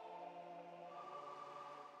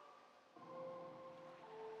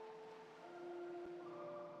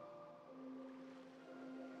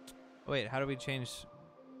 Wait, how do we change?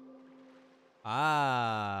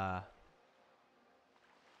 Ah.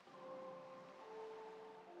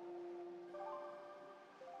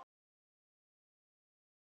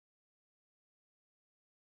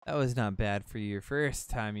 That was not bad for your first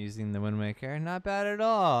time using the Wind Waker. Not bad at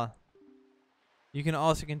all. You can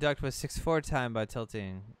also conduct with 6/4 time by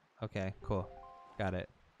tilting. Okay, cool. Got it.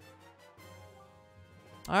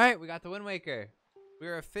 Alright, we got the Wind Waker. We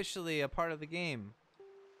are officially a part of the game.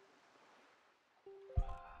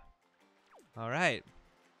 Alright.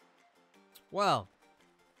 Well,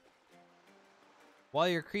 while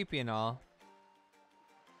you're creepy and all,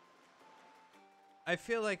 I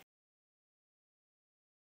feel like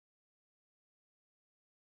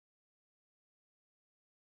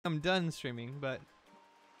I'm done streaming, but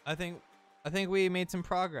I think we made some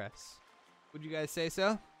progress. Would you guys say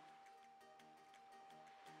so?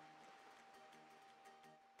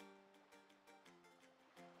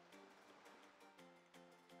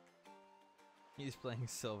 He's playing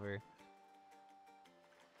silver.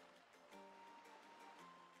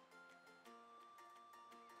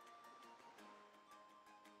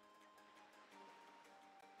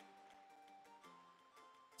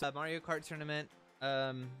 So Mario Kart tournament.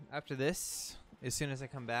 After this, as soon as I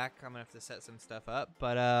come back, I'm gonna have to set some stuff up.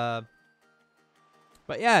 But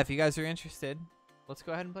yeah, if you guys are interested, let's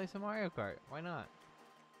go ahead and play some Mario Kart. Why not?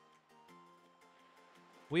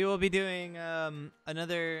 We will be doing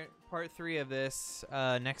another part 3 of this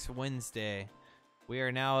next Wednesday. We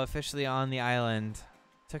are now officially on the island.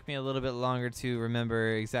 Took me a little bit longer to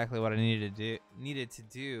remember exactly what I needed to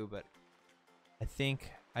do, but I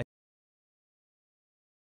think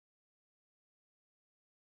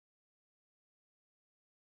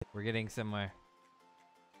we're getting somewhere.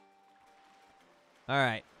 All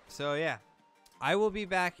right, so yeah, I will be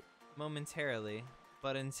back momentarily,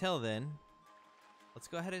 but until then, let's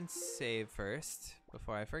go ahead and save first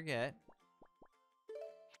before I forget.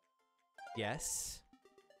 Yes.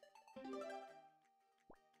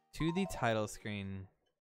 To the title screen.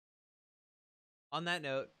 On that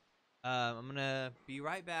note, I'm gonna be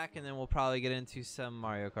right back, and then we'll probably get into some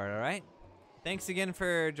Mario Kart. All right. Thanks again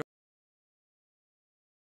for joining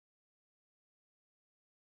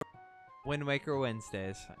Wind Waker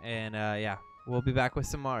Wednesdays, and yeah, we'll be back with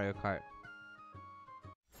some Mario Kart.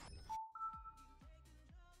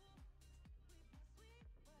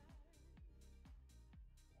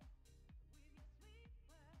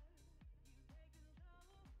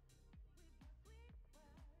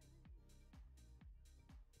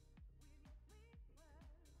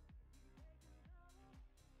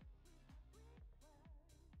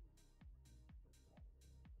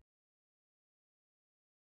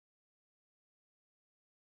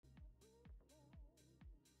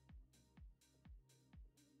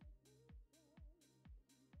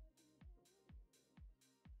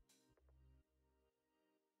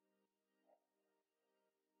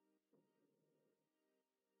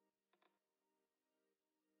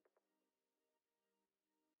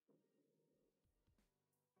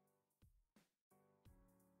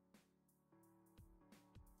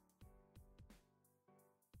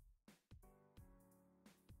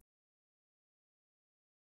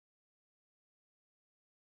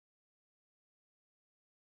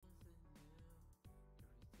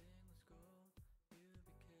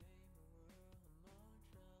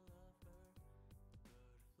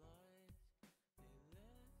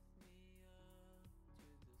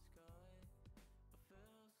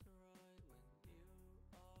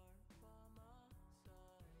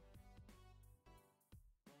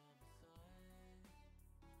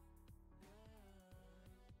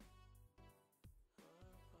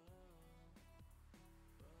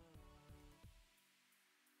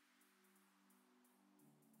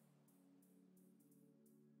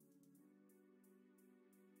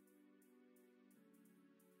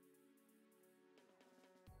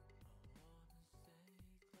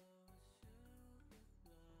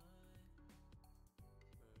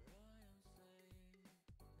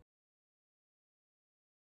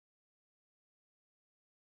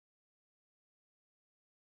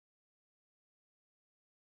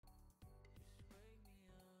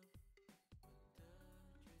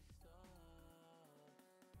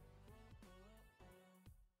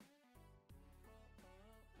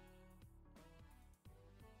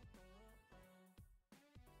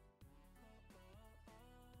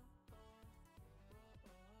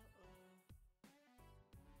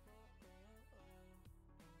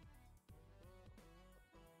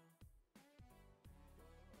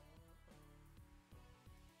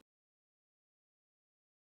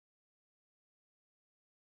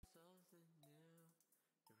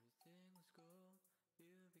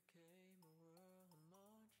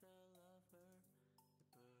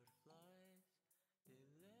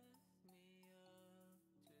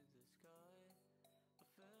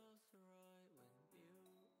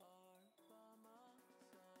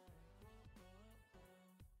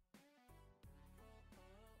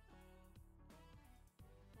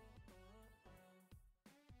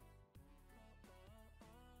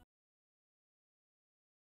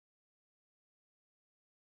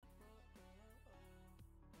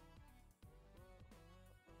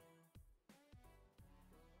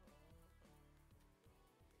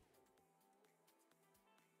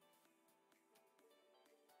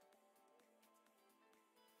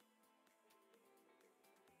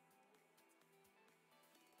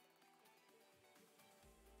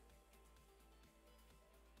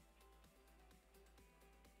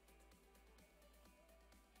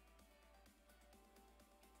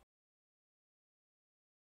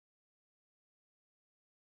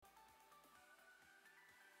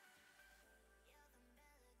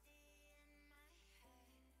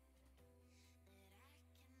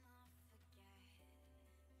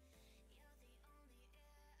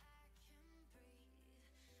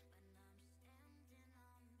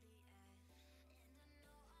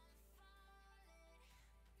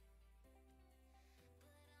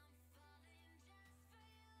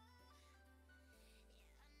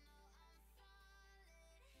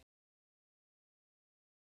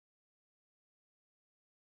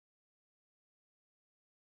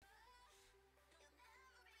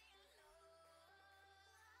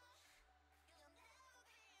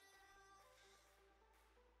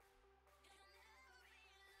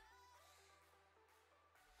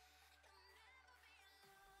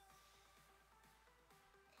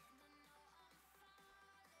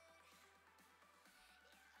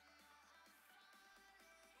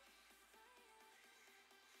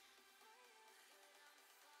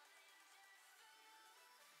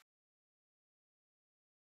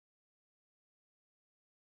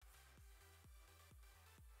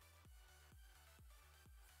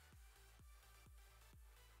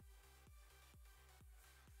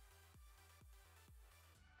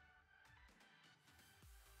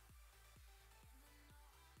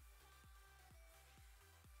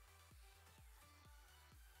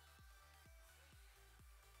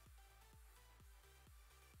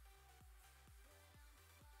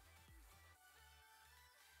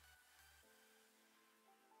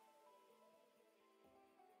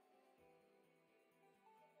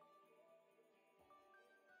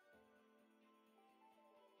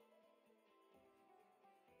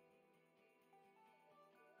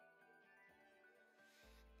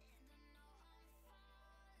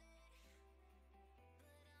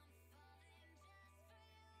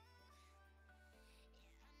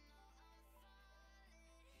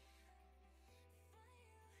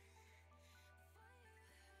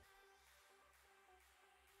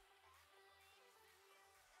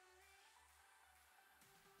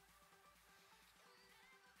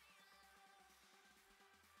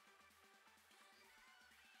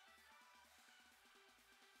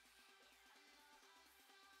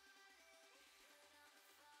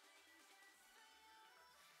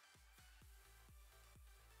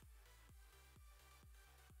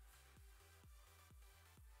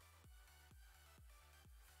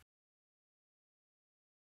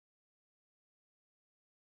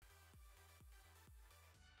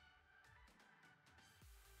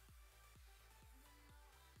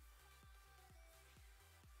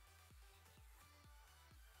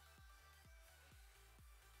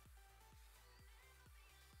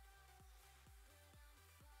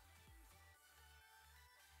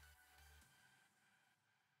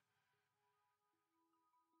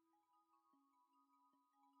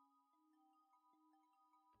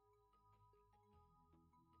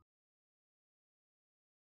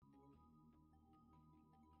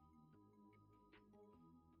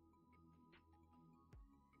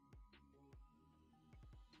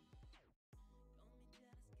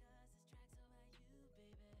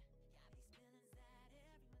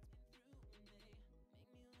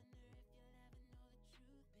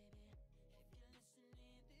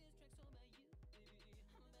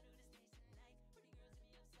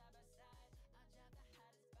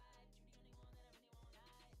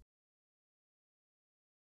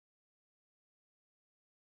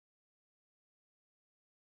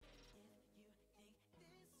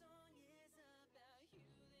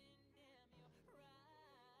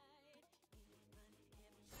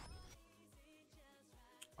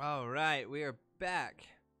 All right, we are back.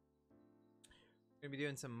 We're gonna be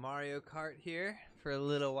doing some Mario Kart here for a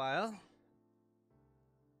little while.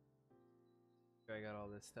 I got all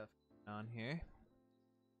this stuff on here.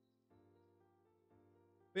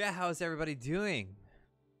 But yeah, how's everybody doing?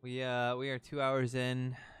 We are 2 hours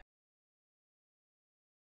in.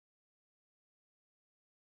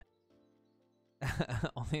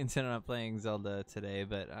 Only intended on playing Zelda today,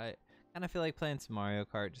 but I kind of feel like playing some Mario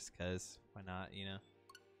Kart just cause why not, you know?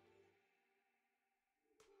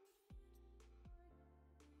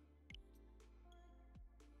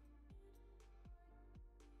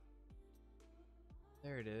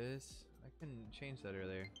 There it is. I couldn't change that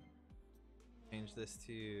earlier. Change this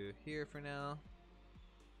to here for now.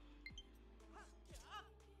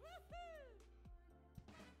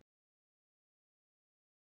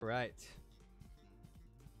 Right.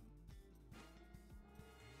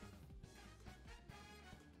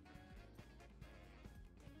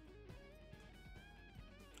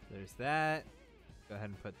 There's that. Go ahead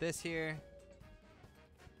and put this here.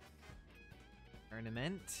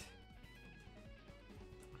 Tournament.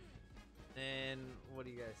 And what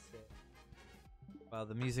do you guys say? Well,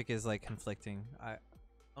 the music is like conflicting. I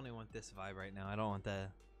only want this vibe right now. I don't want the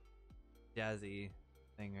jazzy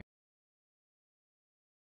thing. Right?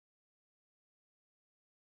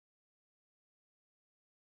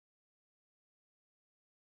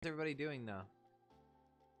 What's everybody doing though?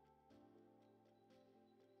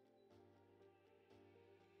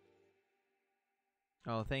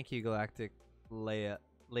 Oh, thank you, Galactic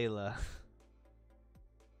Layla.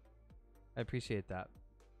 I appreciate that.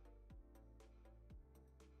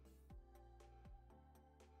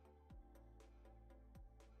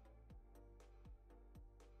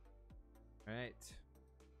 All right,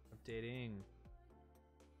 updating.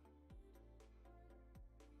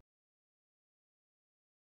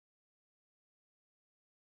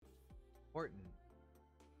 Important.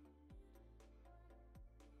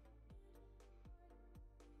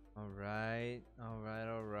 All right, all right,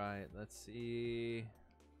 all right. Let's see.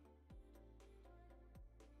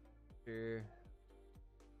 Here.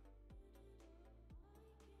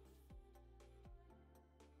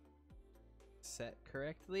 Set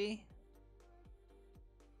correctly.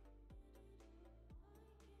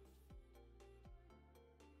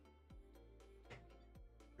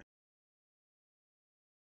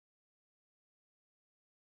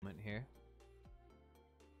 Here.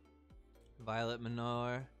 Violet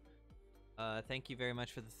Minor. Thank you very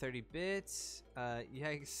much for the 30 bits.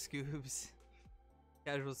 Yikes, Scoobs.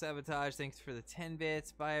 Casual Sabotage, thanks for the 10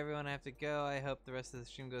 bits. Bye everyone, I have to go. I hope the rest of the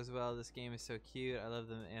stream goes well. This game is so cute. I love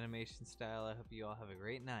the animation style. I hope you all have a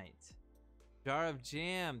great night. Jar of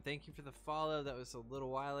Jam, thank you for the follow. That was a little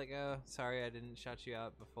while ago. Sorry I didn't shout you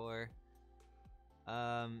out before.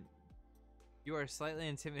 You are slightly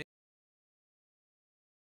intimidated.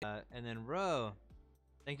 And then Ro,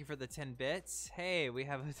 thank you for the 10 bits. Hey, we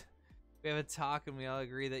have a talk and we all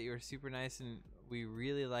agree that you are super nice and we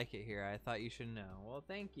really like it here. I thought you should know. Well,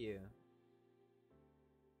 thank you.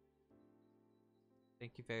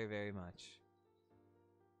 Thank you very, very much.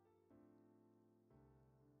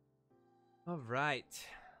 All right,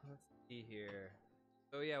 let's see here.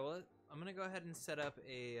 So yeah, well, I'm gonna go ahead and set up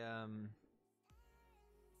a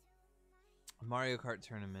Mario Kart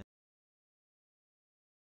tournament.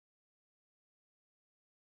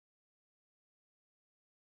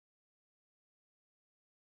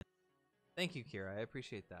 Thank you, Kira. I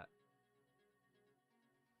appreciate that.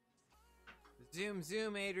 Zoom,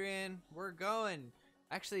 zoom, Adrian. We're going.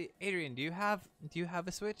 Actually, Adrian, do you have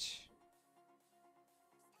a Switch?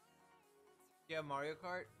 Do you have Mario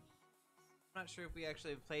Kart? I'm not sure if we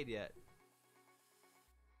actually have played yet.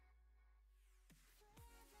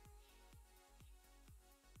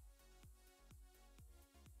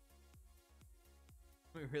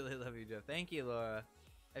 We really love you, Jeff. Thank you, Laura.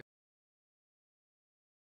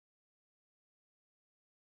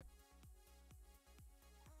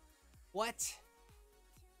 What?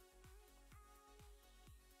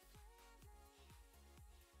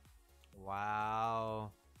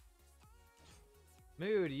 Wow.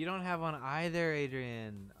 Mood, you don't have one either,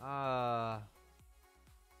 Adrian.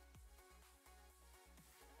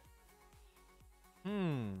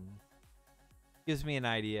 Gives me an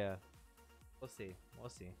idea. We'll see. We'll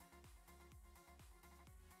see.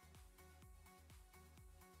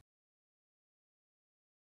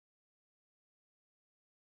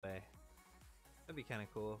 That'd be kind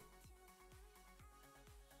of cool.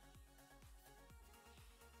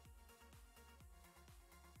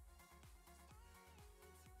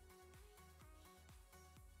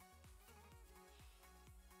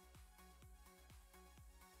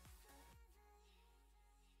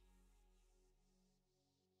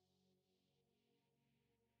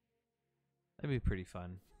 That'd be pretty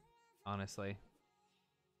fun, honestly.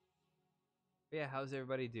 But yeah, how's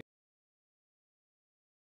everybody doing?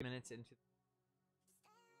 Minutes into,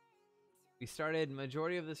 we started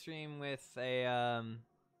majority of the stream with a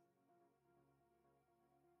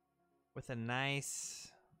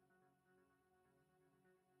nice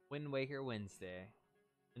Wind Waker Wednesday,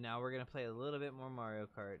 and now we're gonna play a little bit more Mario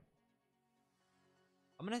Kart.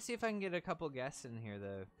 I'm gonna see if I can get a couple guests in here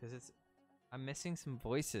though, because I'm missing some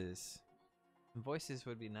voices. Some voices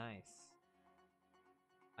would be nice.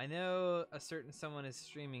 I know a certain someone is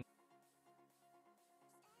streaming.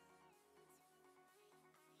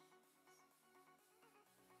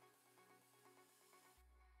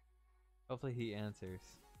 Hopefully he answers.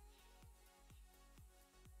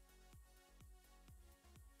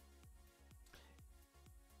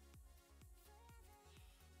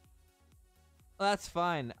 Well, that's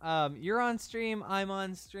fine. You're on stream, I'm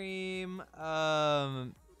on stream.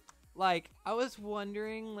 Like, I was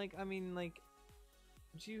wondering, like, I mean, like,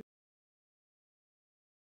 would you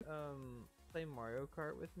play Mario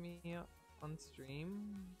Kart with me on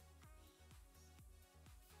stream?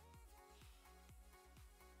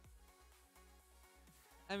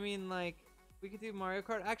 I mean, like, we could do Mario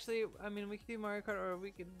Kart. Actually, I mean, we could do Mario Kart, or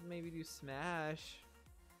we could maybe do Smash.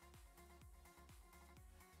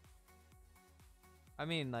 I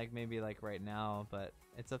mean, like, maybe, like, right now, but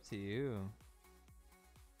it's up to you.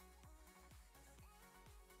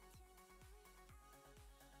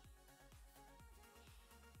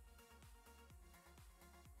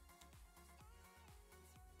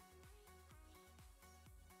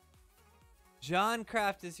 John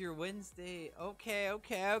Craft is your Wednesday.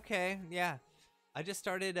 Okay. Yeah. I just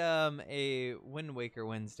started a Wind Waker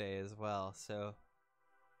Wednesday as well, so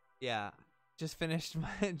yeah. Just finished my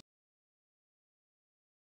can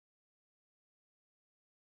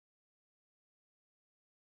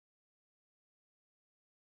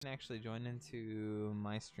actually join into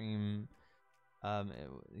my stream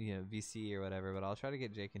you know, VC or whatever, but I'll try to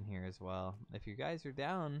get Jake in here as well. If you guys are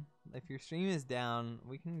down, if your stream is down,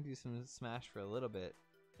 we can do some Smash for a little bit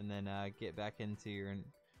and then get back into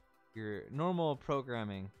your normal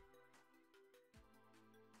programming.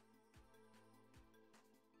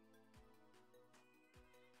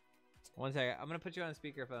 One second, I'm gonna put you on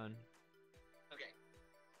speakerphone. Okay.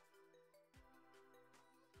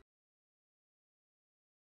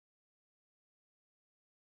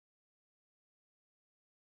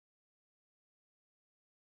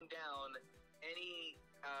 Down any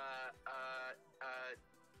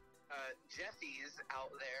Jeffies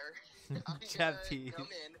out there. I'm Jeffies. gonna come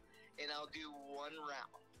in and I'll do one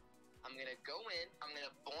round. I'm gonna go in, I'm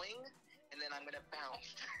gonna boing, and then I'm gonna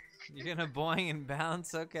bounce. You're gonna boing and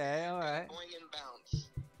bounce? Okay, alright. Boing and bounce.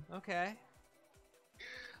 Okay.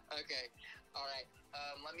 Okay. Alright.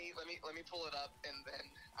 Let me pull it up and then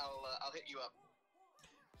I'll hit you up.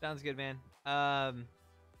 Sounds good, man.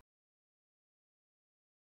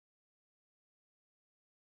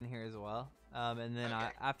 In here as well. And then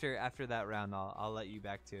okay. after that round, I'll let you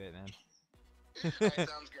back to it, man. Alright,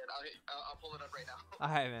 sounds good. I'll pull it up right now.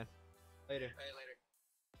 Alright, man. Later. Alright, later.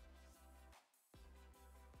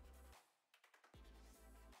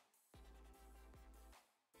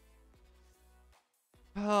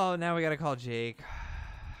 Oh, now we gotta call Jake.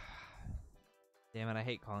 Damn it, I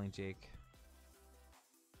hate calling Jake.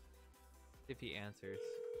 If he answers.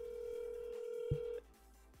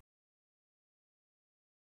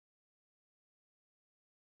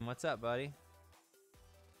 What's up, buddy?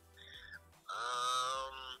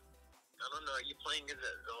 I don't know. Are you playing as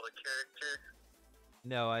a Zelda character?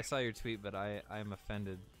 No, I saw your tweet, but I'm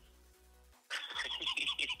offended.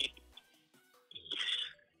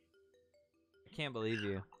 I can't believe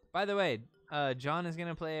you. By the way, John is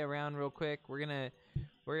gonna play around real quick. We're gonna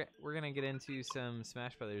get into some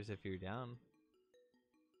Smash Brothers if you're down.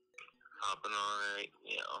 Hopping on right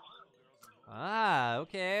now. Ah,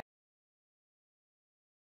 okay.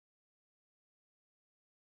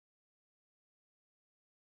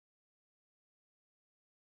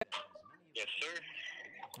 Yes, sir.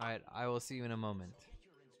 All right, I will see you in a moment.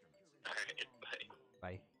 All right,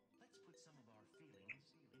 bye. Bye.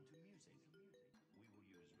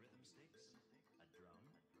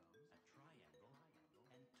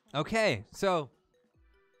 Okay, so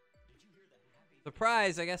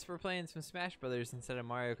surprise, I guess we're playing some Smash Brothers instead of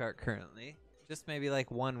Mario Kart currently. Just maybe like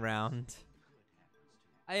one round.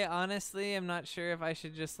 I honestly am not sure if I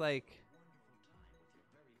should just like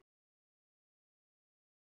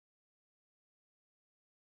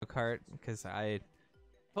Kart, because I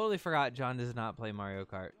totally forgot John does not play Mario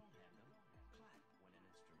Kart.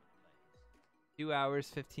 2 hours,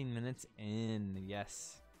 15 minutes in,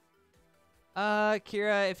 yes.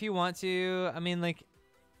 Kira, if you want to, I mean, like,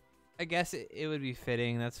 I guess it would be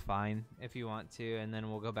fitting. That's fine if you want to, and then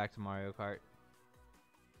we'll go back to Mario Kart.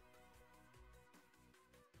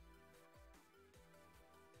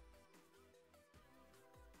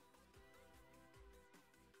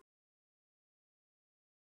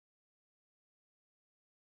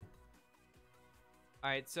 All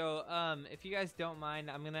right, so if you guys don't mind,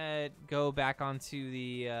 I'm gonna go back onto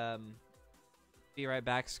the be right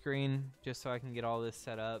back screen just so I can get all this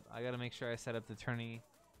set up. I gotta make sure I set up the tourney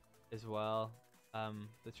as well.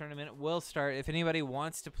 The tournament will start. If anybody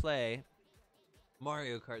wants to play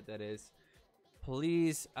Mario Kart, that is,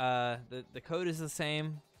 please. The code is the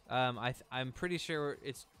same. I'm pretty sure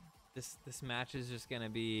it's this match is just gonna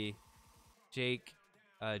be Jake.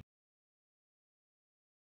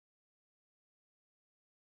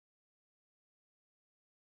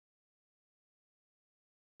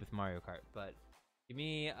 With Mario Kart, but give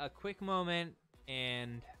me a quick moment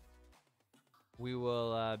and we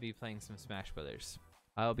will be playing some Smash Brothers.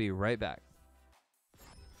 I'll be right back.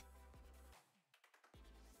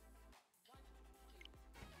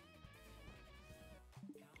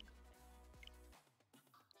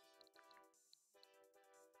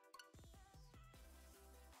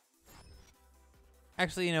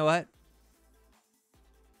 Actually, you know what?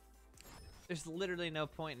 There's literally no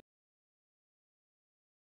point.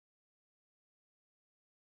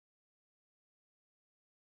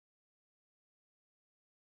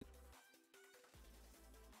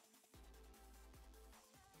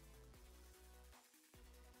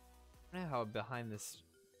 I don't know how behind this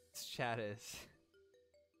chat is.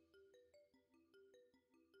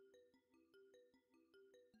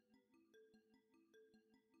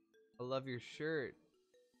 I love your shirt.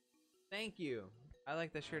 Thank you. I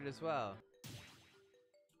like the shirt as well.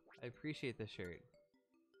 I appreciate the shirt.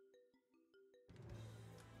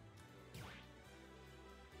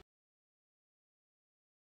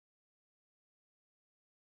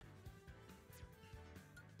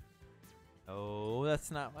 Oh,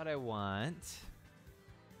 that's not what I want.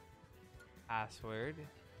 Password.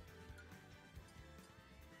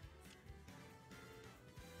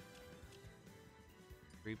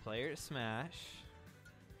 Three-player Smash.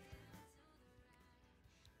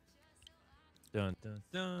 Dun dun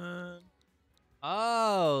dun.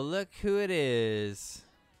 Oh, look who it is.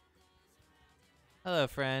 Hello,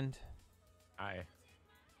 friend. Hi.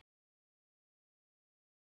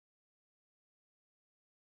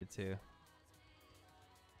 You too.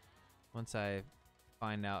 Once I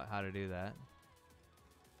find out how to do that.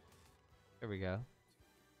 There we go.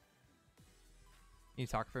 Can you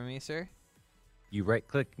talk for me, sir? You right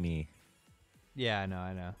click me. Yeah, I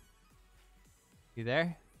know. You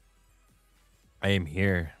there? I am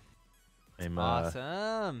here. I'm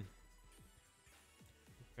Awesome.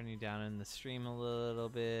 Turn you down in the stream a little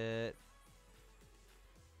bit.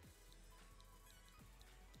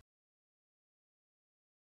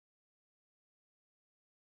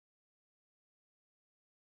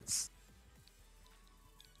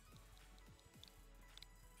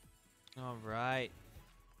 All right.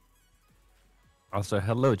 Also,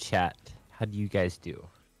 hello chat. How do you guys do?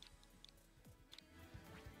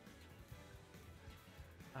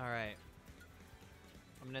 All right.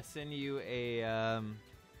 I'm gonna send you a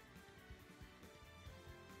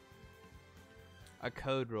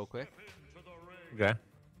code real quick. Okay.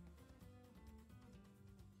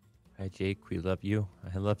 Hi Jake, we love you.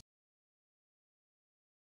 I love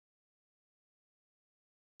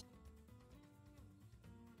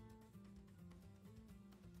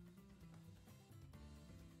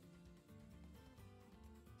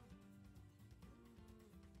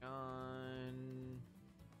On.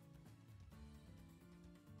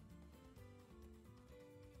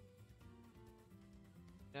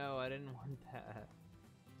 No, I didn't want that.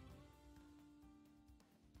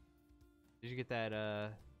 Did you get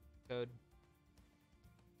that code?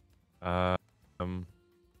 um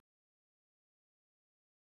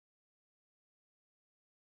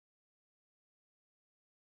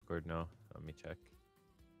Or no, let me check.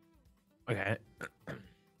 Okay.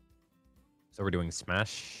 So we're doing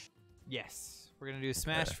Smash. Yes. We're gonna do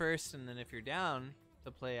Smash Okay. first, and then if you're down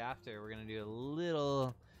to play after, we're gonna do a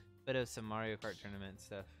little bit of some Mario Kart tournament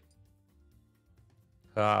stuff.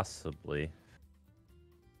 Possibly.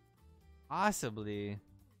 Possibly.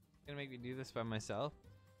 Gonna make me do this by myself?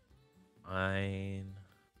 Fine.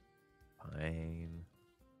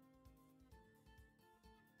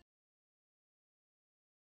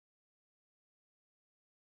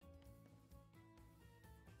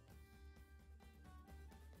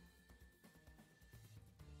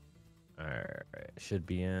 Alright, should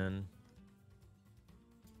be in.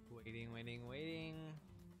 Waiting.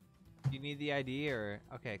 Do you need the ID or?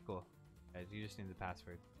 Okay, cool. Guys, you just need the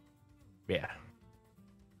password. Yeah.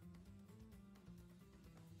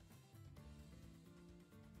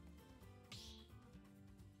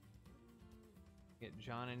 Get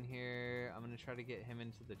John in here. I'm gonna try to get him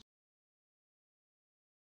into the.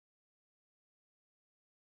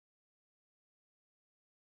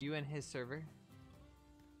 You in his server?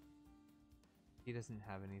 He doesn't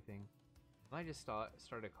have anything. I might just start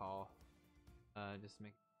a call. Just to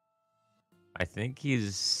make. I think he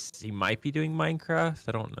might be doing Minecraft.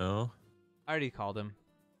 I don't know. I already called him.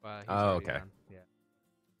 He's Oh, already okay. on. Yeah.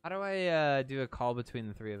 How do I do a call between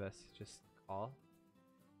the three of us? Just call.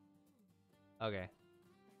 Okay.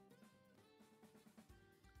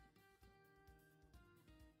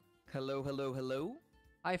 Hello.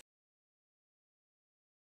 I'm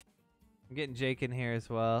getting Jake in here as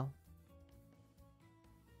well.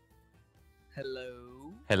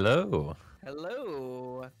 Hello. Hello.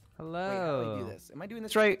 Hello. Hello. Wait, how do I do this? Am I doing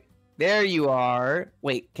this right? There you are.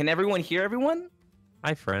 Wait, can everyone hear everyone?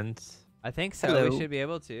 Hi, friends. I think so. Hello. We should be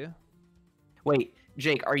able to. Wait,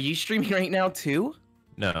 Jake, are you streaming right now too?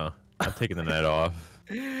 No, I'm taking the night off.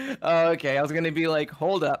 Oh, okay, I was gonna be like,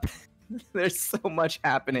 hold up. There's so much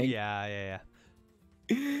happening. Yeah.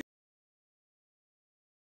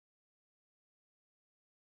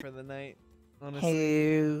 For the night,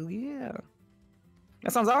 honestly. Hell yeah.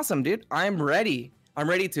 That sounds awesome, dude. I'm ready. I'm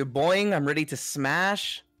ready to boing. I'm ready to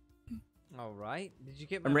smash. All right. Did you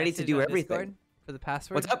get my I'm ready to message do on everything. Discord for the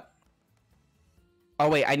password? What's up? Oh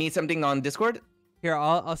wait, I need something on Discord. Here,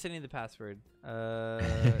 I'll send you the password.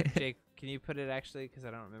 Jake, can you put it actually? Because I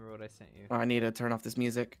don't remember what I sent you. Oh, I need to turn off this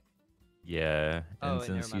music. Yeah, Oh, and wait,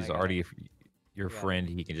 never since mind, he's I got already it. your Got it. friend,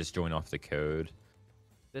 he can just join off the code.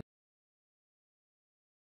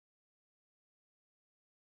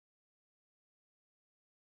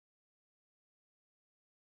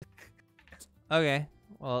 Okay.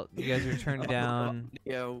 Well, you guys are turned down.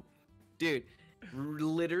 Yo, dude,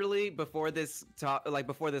 literally before this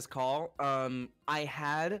before this call, I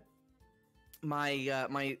had my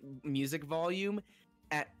my music volume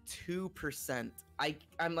at 2%.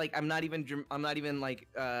 I'm not even like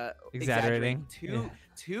Exaggerating. Yeah.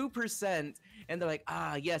 2%, and they're like,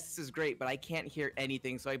 ah, yes, this is great, but I can't hear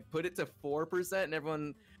anything. So I put it to 4%, and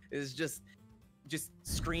everyone is just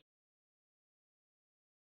screaming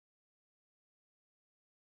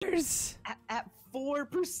at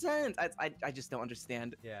 4%. I just don't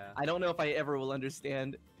understand. Yeah. I don't know if I ever will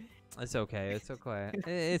understand. It's okay. It's okay.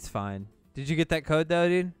 It's fine. Did you get that code though,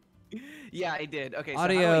 dude? Yeah, I did. Okay, so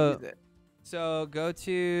Audio. how do I use it? So go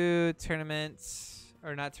to tournaments,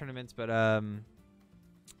 or not tournaments, but I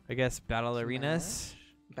guess battle arenas, Smash,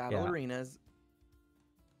 Battle Yeah. arenas.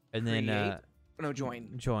 and then Create? No,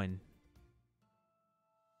 join. Join.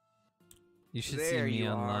 You should see There me you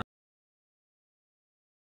are. online.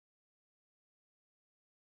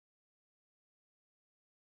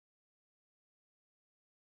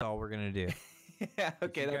 That's all we're gonna do. Yeah,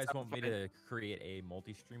 okay, Do you that's guys want me fine. to create a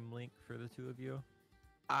multi-stream link for the two of you?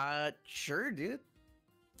 Sure, dude.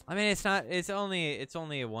 I mean, it's not. It's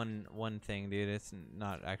only a one thing, dude. It's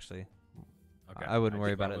not actually. Okay. I wouldn't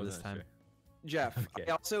worry just- I about it this wasn't time. sure. Jeff, Okay.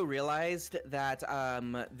 I also realized that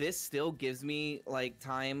this still gives me like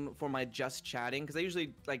time for my just chatting, because I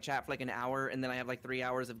usually like chat for like an hour and then I have like 3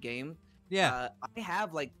 hours of game. Yeah. I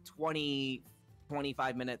have like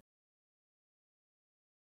 25 minutes.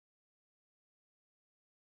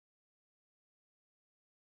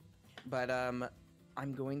 But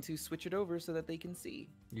I'm going to switch it over so that they can see.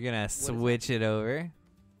 You're gonna is it? switch it over.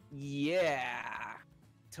 Yeah.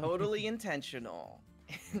 Totally intentional.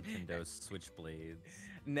 Nintendo Switchblades.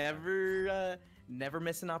 Never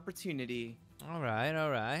miss an opportunity. All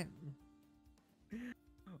right.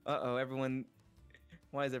 Uh-oh, everyone.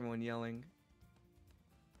 Why is everyone yelling?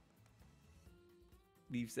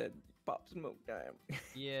 Leaf said, "Pop smoke time."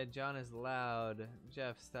 Yeah, John is loud.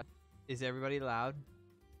 Jeff, stop. Is everybody loud?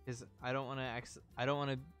 Because I don't want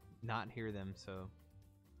to not hear them. So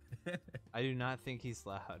I do not think he's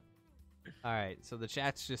loud. All right, so the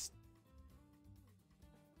chat's just.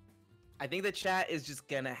 I think the chat is just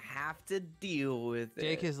gonna have to deal with it.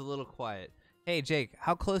 Jake is a little quiet. Hey, Jake,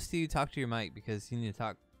 how close do you talk to your mic? Because you need to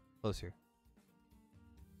talk closer.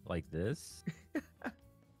 Like this?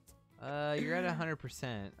 You're at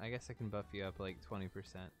 100%. I guess I can buff you up like 20%.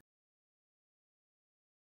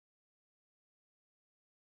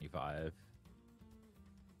 25.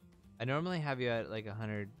 I normally have you at like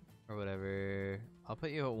 100 or whatever. I'll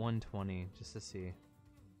put you at 120 just to see.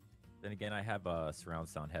 Then again, I have surround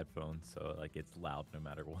sound headphones, so like it's loud no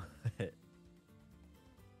matter what.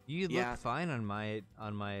 You look Yeah. fine on my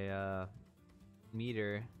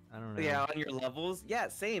meter. I don't know. Yeah, on your levels. Yeah,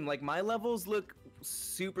 same. Like my levels look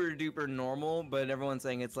super duper normal, but everyone's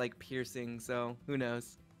saying it's like piercing, so who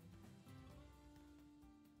knows?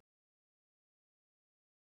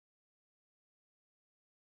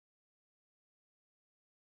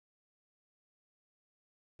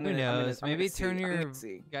 Who knows? I'm gonna Maybe see. turn I'm gonna your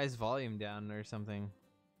see. guy's volume down or something.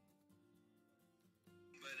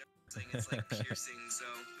 But everyone's saying it's like piercing, so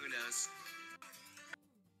who knows?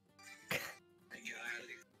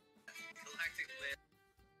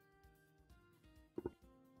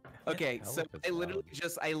 Okay, Hell so if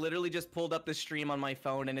it's I literally just pulled up the stream on my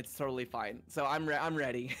phone and it's totally fine. So I'm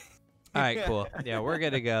ready. All right, cool. Yeah, we're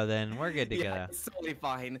good to go then. We're good to Yeah, go. it's totally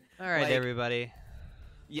fine. All right, like- everybody.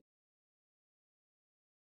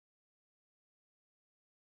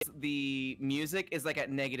 The music is like at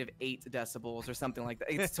 -8 decibels or something like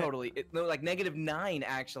that. It's totally no, like -9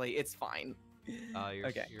 actually. It's fine. Oh, you're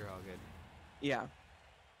Okay. you're all good. Yeah.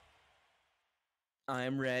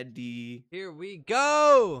 I'm ready. Here we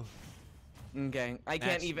go. Okay. I Match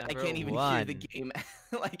can't even number hear the one. game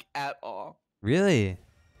like at all. Really?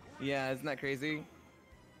 Yeah, isn't that crazy?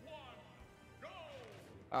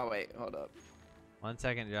 Oh wait, hold up. 1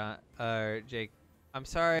 second, John. Jake. I'm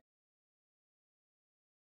sorry.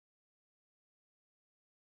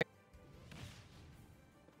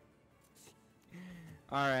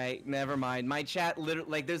 All right, never mind. My chat literally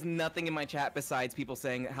like there's nothing in my chat besides people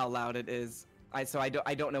saying how loud it is. I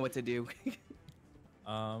don't know what to do.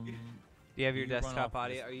 Um, Do you have your You run desktop off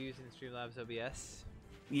audio? this- Are you using Streamlabs OBS?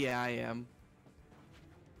 Yeah, I am.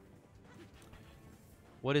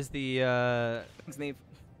 What is the Thanks, Nave.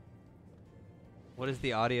 what is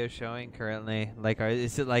the audio showing currently? Like,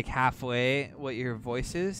 is it like halfway what your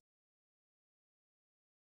voice is?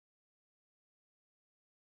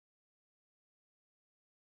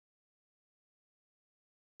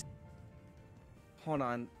 Hold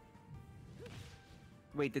on.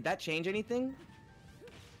 Wait, did that change anything?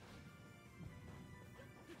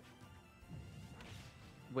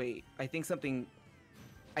 Wait, I think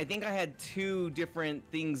I had two different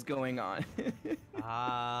things going on.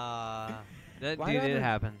 Ah, that Why dude, do I it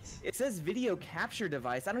have- happens. It says video capture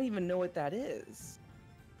device. I don't even know what that is.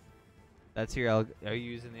 That's your are you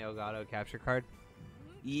using the Elgato capture card?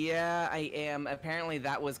 Yeah, I am. Apparently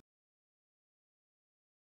that was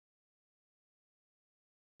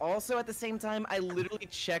also at the same time I literally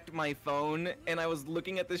checked my phone and I was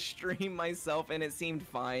looking at the stream myself and it seemed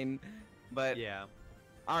fine. But Yeah.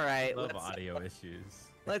 all right, love let's audio issues.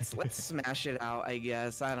 let's smash it out, I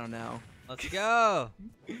guess. I don't know. Let's go.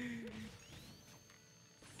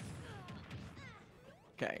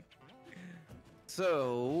 Okay.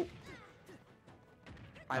 So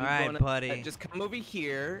I'm Alright, gonna buddy. just come over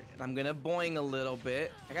here and I'm gonna boing a little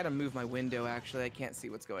bit. I gotta move my window actually. I can't see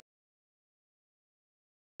what's going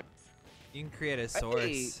You can create a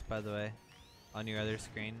source, by the way, on your other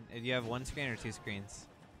screen. Do you have one screen or two screens?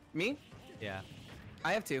 Me? Yeah.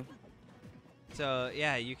 I have two. So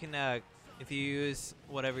yeah, you can if you use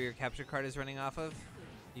whatever your capture card is running off of,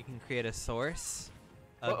 you can create a source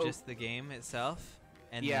of Uh-oh. just the game itself,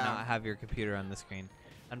 and Yeah. not have your computer on the screen.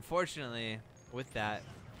 Unfortunately, with that,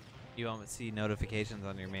 you won't see notifications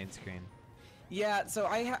on your main screen. Yeah, so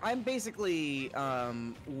I'm basically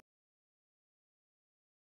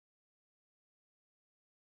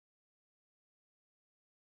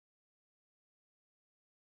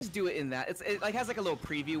just do it in that. It like has like a little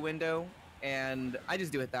preview window, and I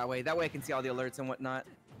just do it that way. That way I can see all the alerts and whatnot.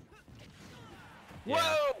 Yeah.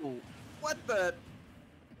 Whoa! What the?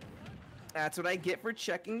 That's what I get for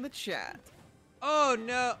checking the chat. Oh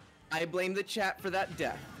no! I blame the chat for that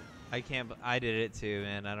death. I can't. I did it too,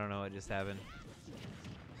 man. I don't know what just happened.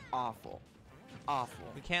 Awful. Awful.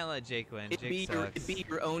 We can't let Jake win. It'd Jake sucks. be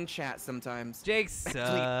your own chat sometimes. Jake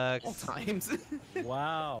Actually, all sucks. times.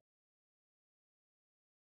 Wow.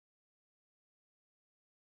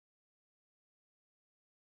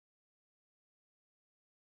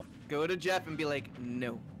 Go to Jeff and be like,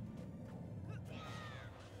 no.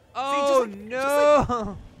 Oh just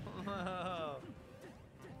no!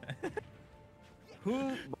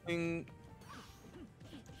 Who? Boing.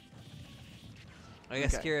 I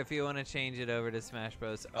guess, Okay. Kira, if you want to change it over to Smash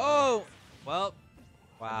Bros. Oh! Well,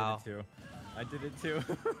 wow. I did it too.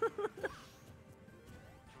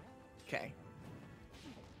 Okay.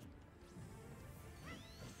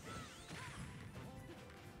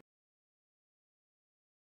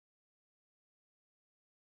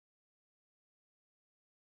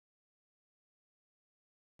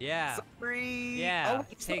 Yeah. Sorry. Yeah, Oh,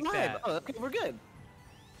 it's still take live. that. Oh, okay, we're good.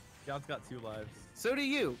 John's got 2 lives. So do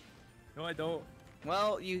you. No, I don't.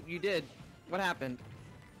 Well, you did. What happened?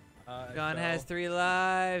 John has 3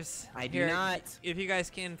 lives. I do Here, not. If you guys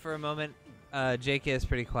can for a moment, JK is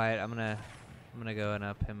pretty quiet. I'm gonna go and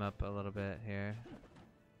up him up a little bit here.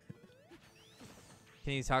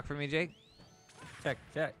 Can you talk for me, Jake? Check.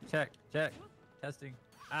 Testing.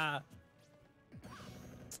 Ah.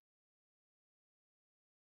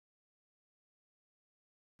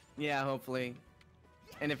 Yeah, hopefully.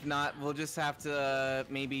 And if not, we'll just have to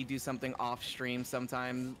maybe do something off stream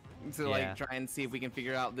sometime to Yeah. like try and see if we can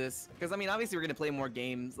figure out this. Because I mean, obviously we're gonna play more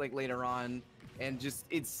games like later on, and just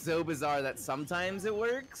it's so bizarre that sometimes it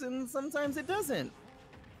works and sometimes it doesn't.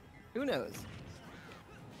 Who knows?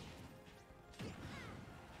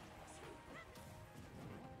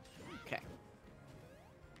 Okay.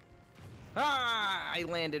 Ah! I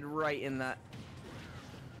landed right in that.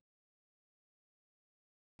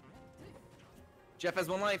 Jeff has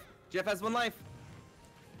 1 life. Jeff has 1 life.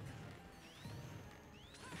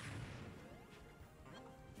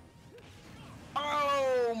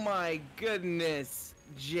 Oh my goodness,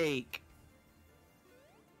 Jake.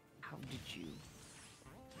 How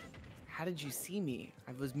did you see me?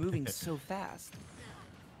 I was moving so fast.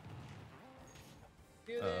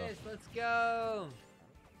 Do this. Let's go.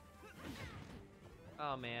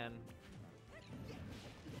 Oh man.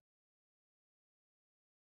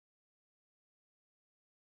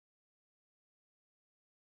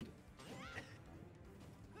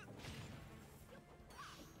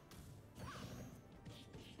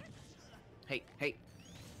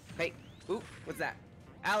 Hey. Ooh, what's that?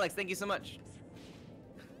 Alex, thank you so much.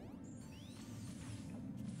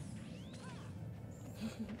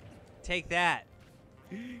 Take that.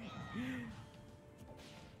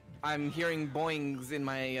 I'm hearing boings in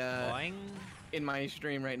my Boing. in my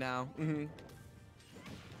stream right now.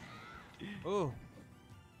 Ooh.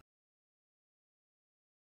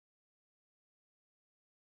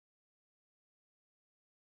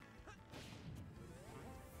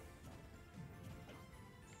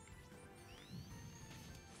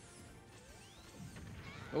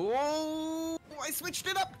 Oh, I switched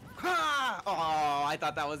it up. Ha! Oh, I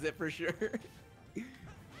thought that was it for sure.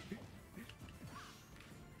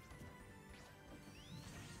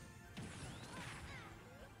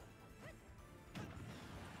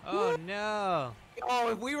 Oh no.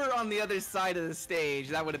 Oh, if we were on the other side of the stage,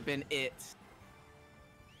 that would have been it.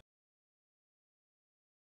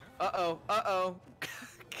 Uh-oh. Oh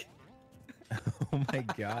my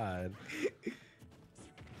god.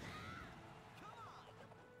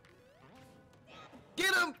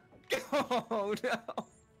 Get him! Oh, no.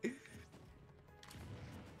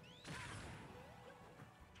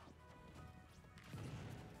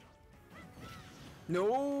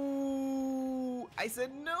 No! I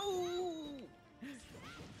said no!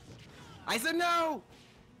 I said no!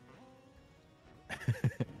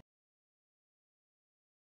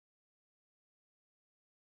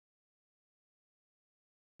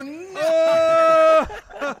 Oh!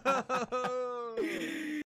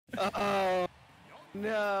 Oh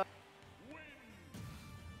no!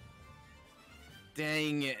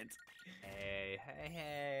 Dang it! Hey,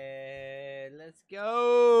 let's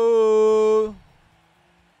go!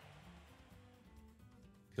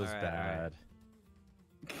 Feels All right, bad.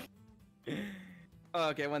 Oh,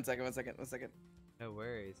 okay, one second. No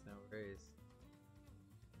worries.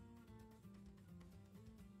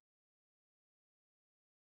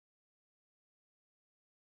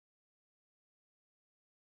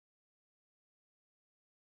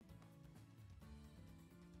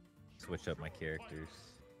 Switch up my characters.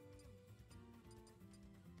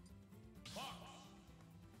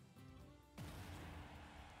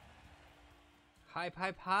 Hype.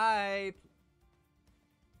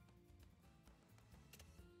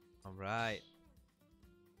 All right.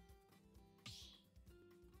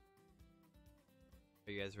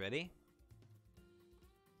 Are you guys ready?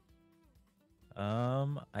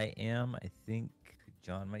 I am. I think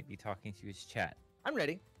John might be talking to his chat. I'm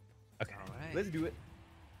ready. Okay. All right. Let's do it.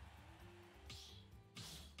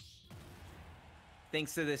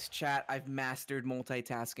 Thanks to this chat, I've mastered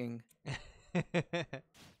multitasking.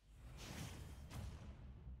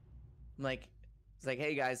 Like, it's like,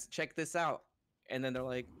 hey guys, check this out. And then they're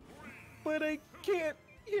like, but I can't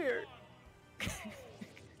hear.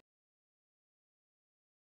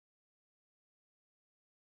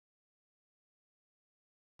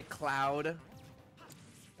 Cloud.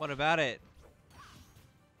 What about it?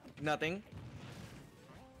 Nothing.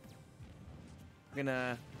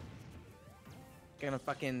 Gonna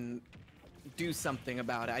fucking do something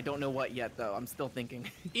about it. I don't know what yet though. I'm still thinking.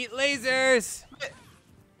 Eat lasers!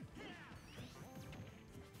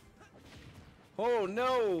 Oh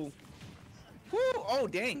no! Woo! Oh,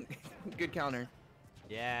 dang. Good counter.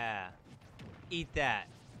 Yeah. Eat that.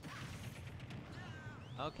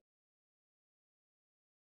 Okay.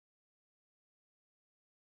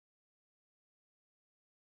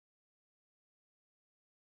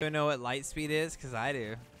 You know what light speed is? Because I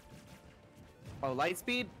do. Oh, light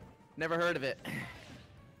speed? Never heard of it.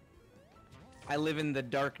 I live in the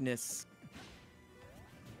darkness.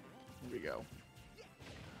 Here we go.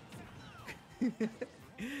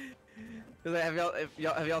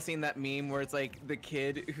 Have y'all seen that meme where it's like the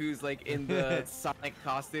kid who's like in the Sonic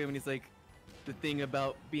costume and he's like, the thing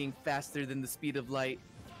about being faster than the speed of light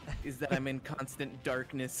is that I'm in constant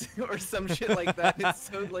darkness or some shit like that. It's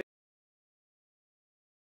so like.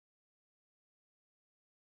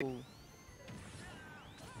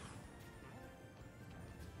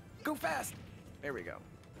 Go fast! There we go.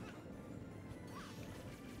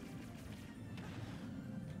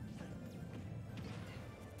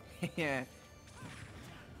 Yeah.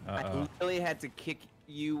 I literally had to kick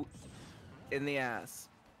you in the ass.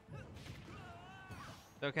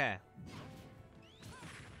 Okay.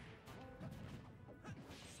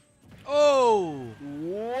 Oh!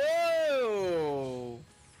 Whoa!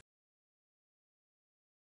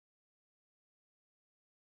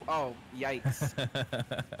 Oh, yikes.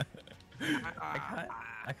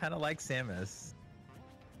 I kind of like Samus.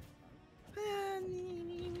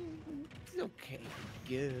 It's okay, I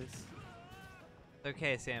guess.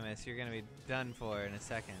 Okay, Samus, you're gonna be done for in a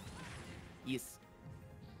second. Yes.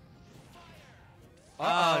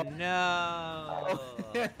 Oh no!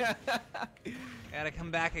 Gotta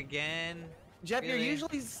come back again. Jeff, Really?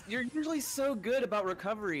 you're usually so good about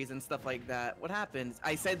recoveries and stuff like that. What happened?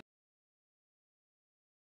 I said.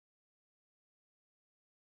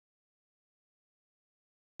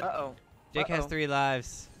 Uh-oh. Jake has 3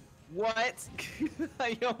 lives. What?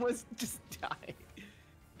 I almost just died.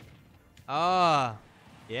 Oh,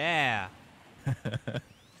 yeah.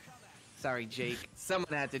 Sorry, Jake.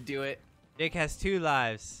 Someone had to do it. Jake has 2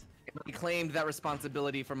 lives. I claimed that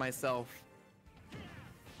responsibility for myself.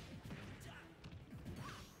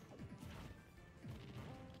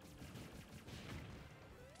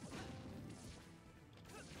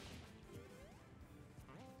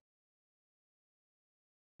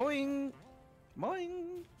 Boing!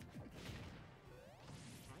 Boing!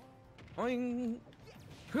 Boing!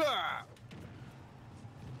 Hah!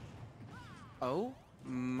 Oh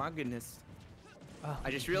my goodness. Oh,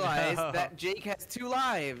 I just realized no. that Jake has 2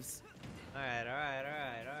 lives. Alright, alright,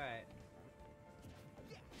 alright, alright.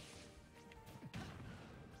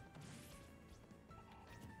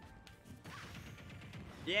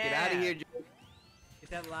 Yeah! Get out of here, Jake. Get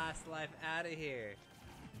that last life out of here.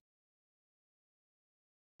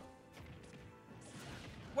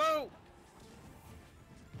 Whoa!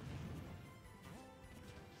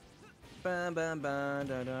 Bum, bum, bum,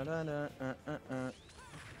 da, da, da, da,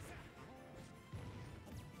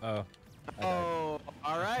 Oh. I died. Oh,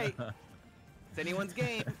 all right. It's anyone's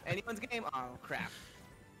game. Anyone's game. Oh crap.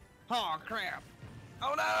 Oh crap.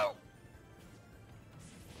 Oh no.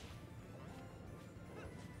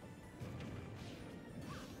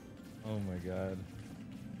 Oh my god.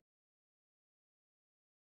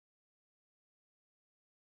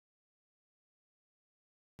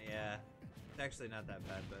 Yeah. It's actually not that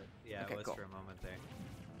bad, but yeah, Okay, it was cool. for a moment there.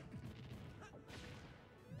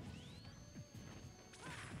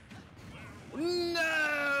 No.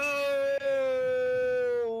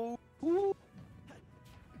 Ooh.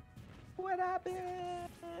 What happened?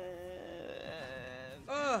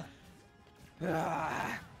 Oh!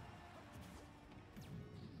 Ah.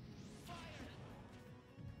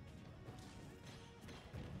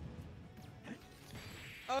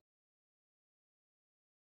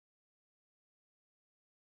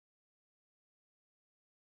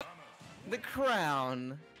 The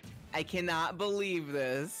crown. I cannot believe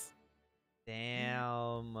this.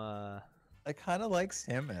 Damn. I kind of like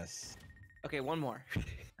Samus. Okay, one more.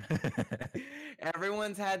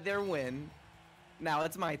 Everyone's had their win. Now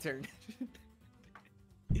it's my turn.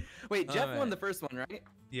 Wait, Jeff won Alright. the first one, right?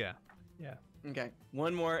 Yeah. Okay,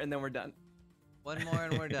 one more and then we're done. One more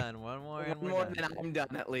and we're done. One more and One we're more done. and then I'm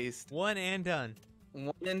done at least. One and done.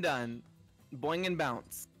 One and done. Boing and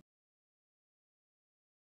bounce.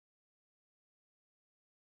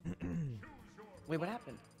 Wait, what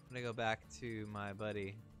happened? I'm gonna go back to my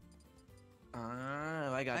buddy.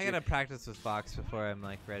 Ah, I got I you. gotta practice with Fox before I'm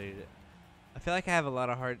like ready to. I feel like I have a lot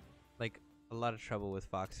of trouble with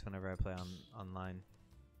Fox whenever I play online.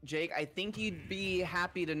 Jake, I think you'd be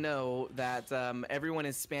happy to know that everyone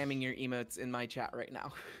is spamming your emotes in my chat right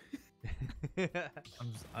now.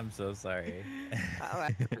 I'm so sorry. Oh,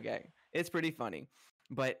 that's okay. It's pretty funny.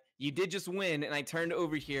 but you did just win, and I turned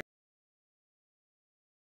over here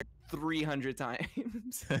 300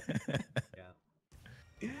 times.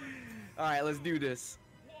 Yeah. All right, let's do this.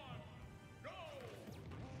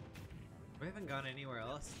 We haven't gone anywhere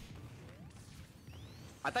else.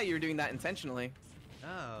 I thought you were doing that intentionally.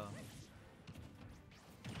 Oh.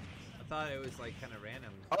 I thought it was like kind of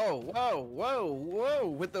random. Oh, whoa, whoa, whoa,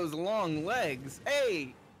 with those long legs.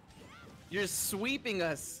 Hey, you're sweeping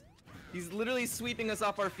us. He's literally sweeping us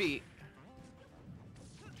off our feet.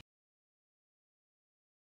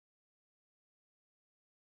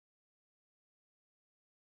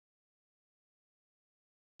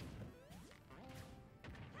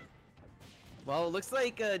 Well, it looks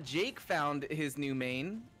like Jake found his new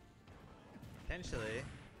main. Potentially.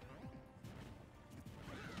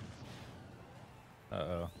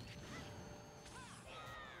 Uh-oh.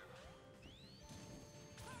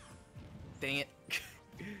 Dang it.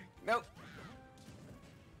 Nope.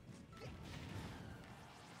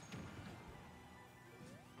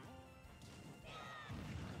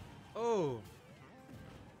 Oh.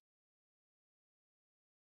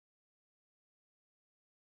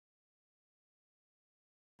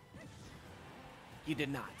 You did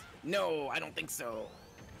not. No, I don't think so.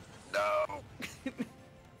 No.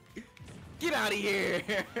 Get out of here.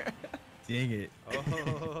 Dang it.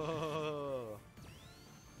 Oh.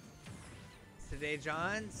 Today,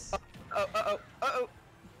 Johns. Oh, uh-oh, uh-oh.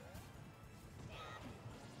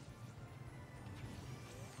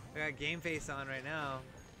 I got game face on right now.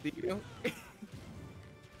 Do you?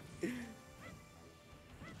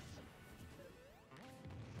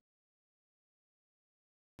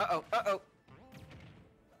 Uh-oh, uh-oh.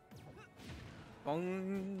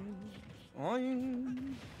 Boing,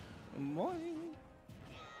 boing, boing.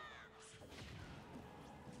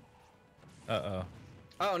 Uh-oh.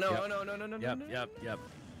 Oh, no, Yep. oh, no, no, no, no, Yep, no, no. yep.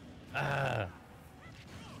 Ah.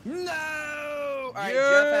 No! All right,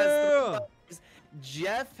 Yeah!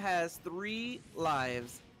 Jeff has 3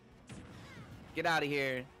 lives. Get out of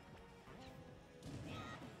here.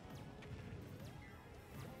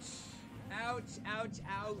 Ouch, ouch,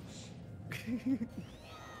 ouch.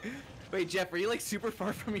 Wait, Jeff, are you like super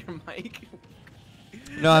far from your mic?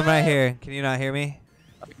 No, I'm right here. Can you not hear me?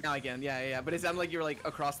 Okay, now I can. Yeah, yeah, yeah. But it sounded like you were like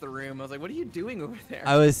across the room. I was like, what are you doing over there?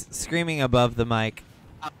 I was screaming above the mic,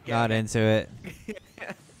 Okay, not okay. into it.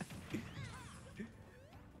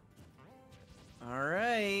 All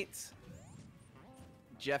right.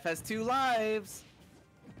 Jeff has 2 lives.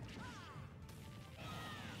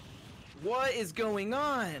 What is going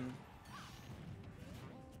on?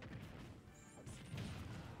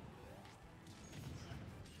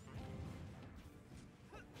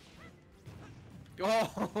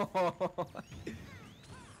 Oh.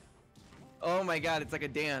 Oh my god, it's like a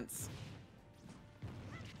dance.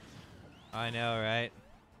 I know, right?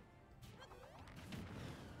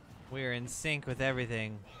 We're in sync with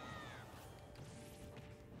everything.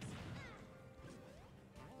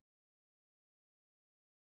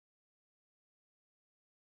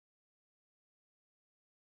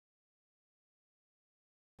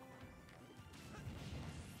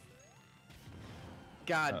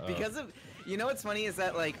 God, Uh-oh. because of, you know what's funny is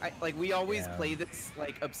that like we always Yeah. play this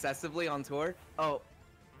like obsessively on tour. Oh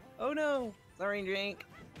no, sorry, Drink.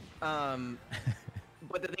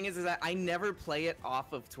 But the thing is that I never play it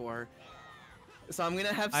off of tour, so I'm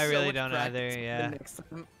gonna have I so really much don't practice either, by yeah. the next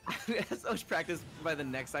time. I'm gonna have so much practice by the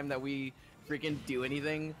next time that we freaking do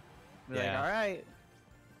anything. Be like, Yeah. all right,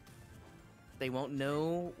 they won't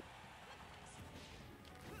know.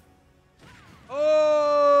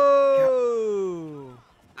 Oh!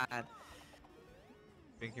 God.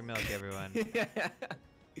 Drink your milk, everyone. All All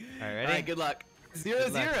right, ready? right, good luck. 0-0.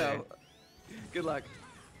 Good luck, sir. Good luck.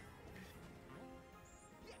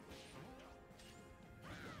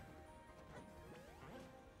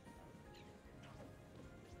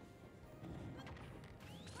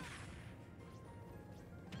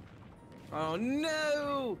 Oh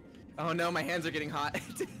no! Oh no, my hands are getting hot.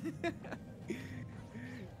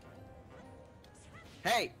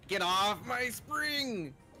 Hey, get off my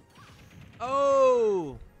spring!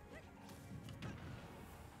 Oh!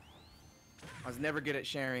 I was never good at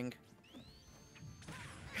sharing.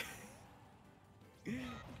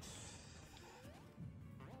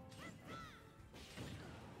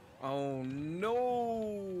 Oh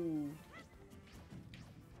no!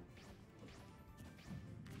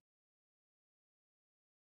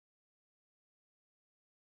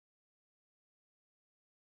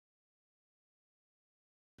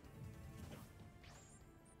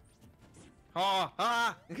 Oh,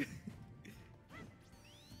 ah!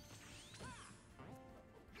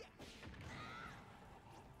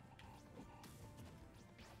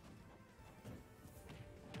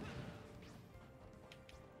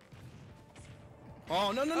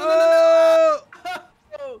 Oh no no no no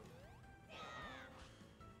Oh!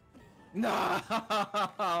 no no!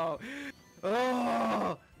 No!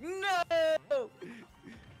 Oh no!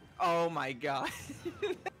 Oh my god!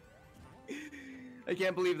 I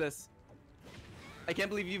can't believe this. I can't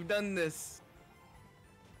believe you've done this.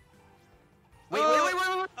 Wait, wait.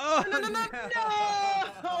 Oh, No, no, no,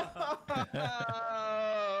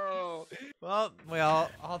 no! Well,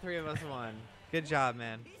 all three of us won. Good job,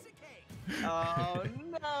 man. Oh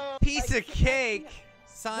no! Piece I of can't- cake.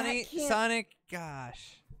 can't- Sonic,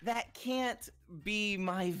 gosh. That can't be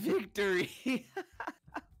my victory.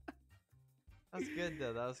 That was good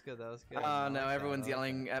though. That was good. That was good. Oh I no! like that, Everyone's I like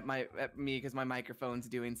yelling that. at me because my microphone's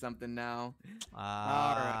doing something now. All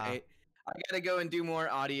Ah. right, I gotta go and do more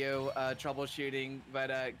audio troubleshooting.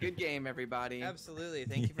 But good game, everybody. Absolutely.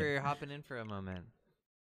 Thank you for hopping in for a moment.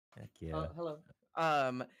 Heck yeah. Hello.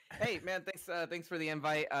 Hey man, thanks for the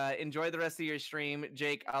invite. Enjoy the rest of your stream,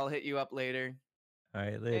 Jake. I'll hit you up later. All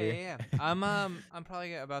right, Yeah, later. yeah, yeah. I'm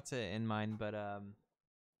probably about to end mine, but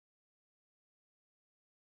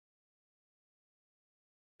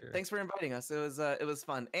Sure. Thanks for inviting us. It was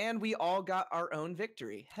fun, and we all got our own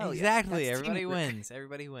victory. Hell yeah, exactly. that's Everybody teamwork. wins.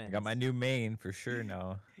 Everybody wins. I got my new main for sure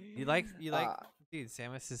now. You like, Uh, dude.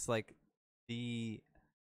 Samus is like the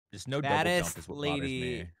Just no double jump baddest is what bothers lady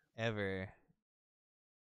me. ever.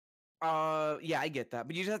 Yeah, I get that,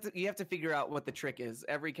 but you just have to figure out what the trick is.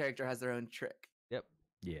 Every character has their own trick. Yep.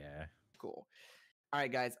 Yeah. Cool. All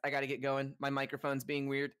right, guys, I gotta get going. My microphone's being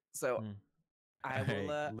weird, so Mm. I will.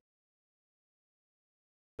 Alright,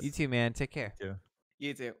 You too, man. Take care. too.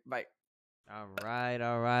 You too. Bye. All right.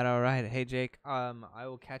 All right. All right. Hey, Jake. I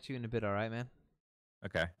will catch you in a bit. All right, man.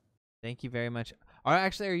 Okay. Thank you very much. All right,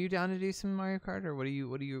 actually, are you down to do some Mario Kart, or what do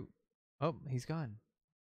you? Oh, he's gone.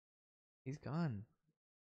 He's gone.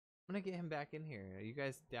 I'm gonna get him back in here. Are you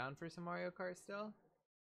guys down for some Mario Kart still?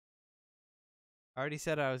 I already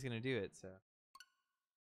said I was gonna do it, so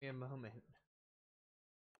give me a moment.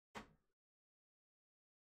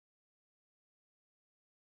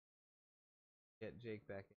 Get Jake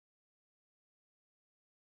back in.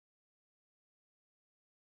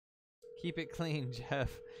 Keep it clean, Jeff.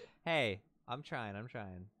 Hey, I'm trying. I'm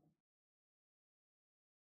trying.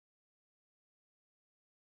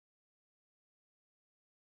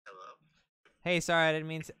 Hello. Hey, sorry, I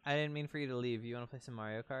didn't mean for you to leave. You want to play some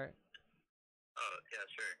Mario Kart? Oh yeah,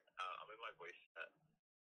 sure. I'm in my voice chat.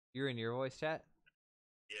 You're in your voice chat.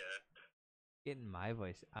 Yeah. Get in my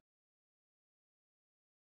voice. All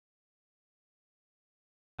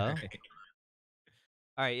Oh. right.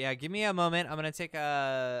 All right, yeah. Give me a moment. I'm gonna take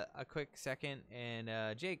a quick second,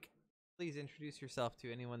 and Jake, please introduce yourself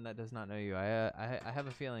to anyone that does not know you. I have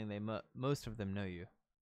a feeling most of them know you.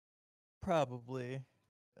 Probably.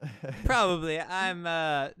 Probably. I'm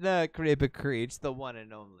the Creeper Creech, the one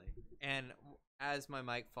and only. And as my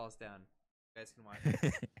mic falls down, you guys can watch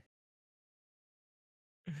it.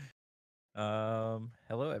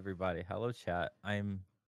 Hello everybody. Hello chat. I'm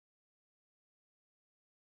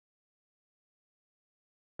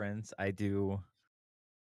friends. I do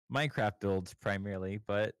Minecraft builds primarily,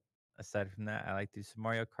 but aside from that, I like to do some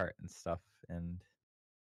Mario Kart and stuff. And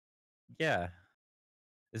yeah,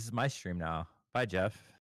 this is my stream now. Bye, Jeff.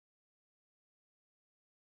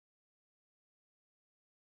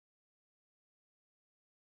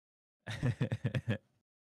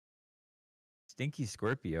 Stinky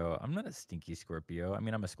Scorpio. I'm not a stinky Scorpio. I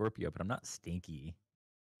mean, I'm a Scorpio, but I'm not stinky.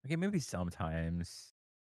 Okay, maybe sometimes.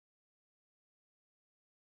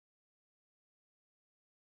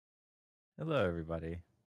 Hello, everybody.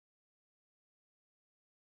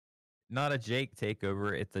 Not a Jake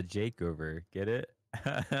takeover, it's a Jake over. Get it?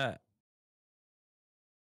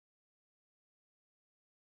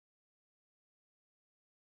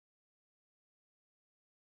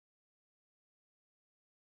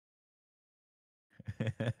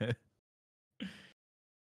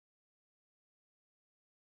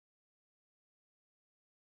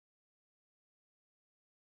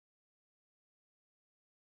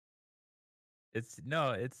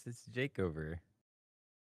 it's Jake over.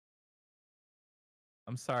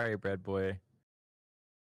 I'm sorry, bread boy.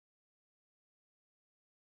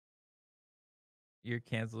 You're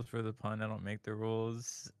canceled for the pun. I don't make the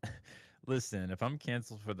rules. Listen, if I'm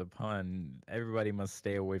canceled for the pun, everybody must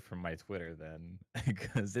stay away from my Twitter then,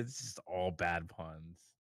 because it's just all bad puns.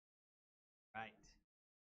 Right.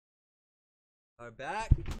 Are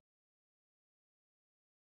back.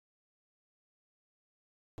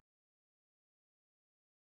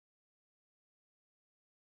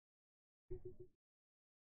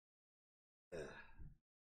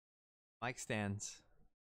 Mic stands.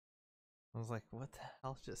 I was like, what the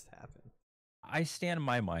hell just happened? I stand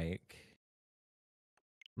my mic.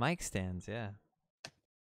 Mic stands, yeah.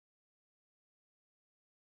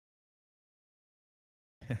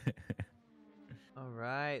 All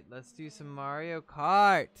right, let's do some Mario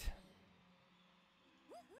Kart.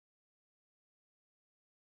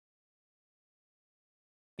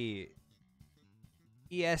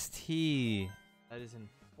 EST. That is in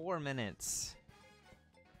 4 minutes.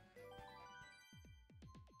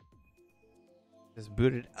 Just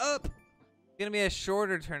boot it up. It's gonna be a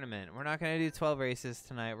shorter tournament. We're not gonna do 12 races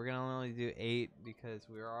tonight. We're gonna only do 8 because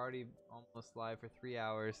we're already almost live for 3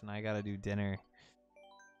 hours and I gotta do dinner.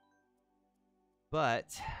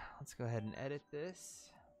 But let's go ahead and edit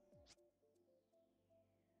this.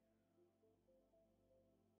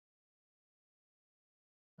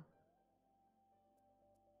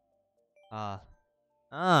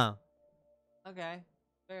 Okay.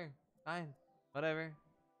 Sure. Fine. Whatever.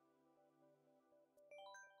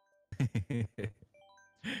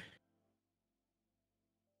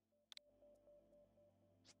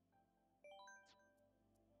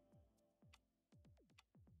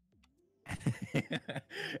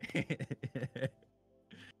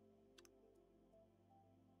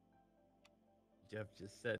 Jeff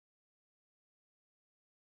just said.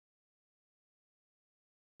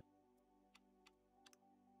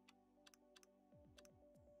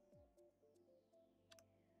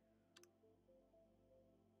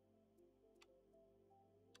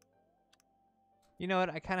 You know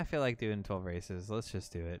what? I kind of feel like doing 12 races. Let's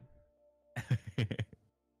just do it.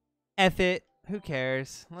 F it. Who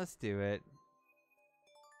cares? Let's do it.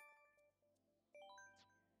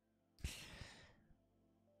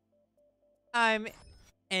 I'm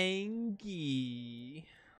angry.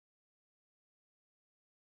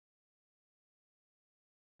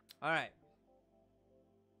 All right.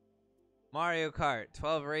 Mario Kart,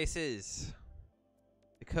 12 races.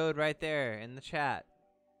 The code right there in the chat.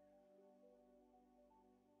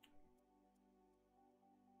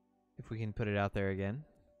 If we can put it out there again.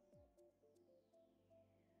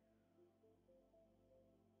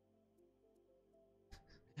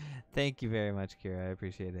 Thank you very much, Kira. I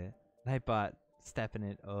appreciate it. Nightbot stepping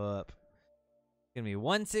it up. It's going to be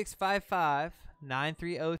 1655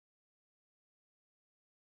 930.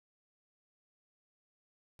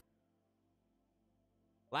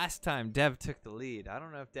 Last time, Dev took the lead. I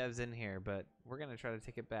don't know if Dev's in here, but we're going to try to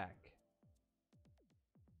take it back.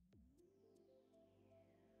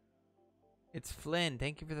 It's Flynn.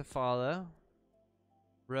 Thank you for the follow.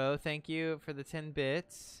 Ro, thank you for the 10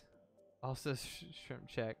 bits. Also, shrimp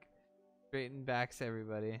check. Straighten backs,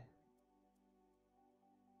 everybody.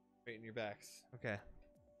 Straighten your backs. Okay.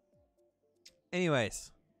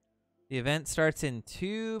 Anyways, the event starts in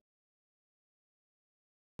 2.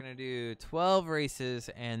 We're going to do 12 races,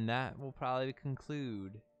 and that will probably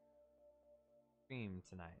conclude stream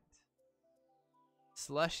tonight.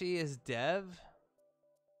 Slushy is Dev.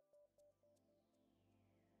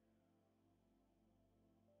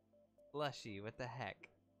 Slushy, what the heck?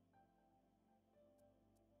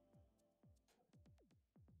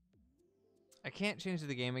 I can't change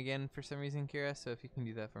the game again for some reason, Kira, so if you can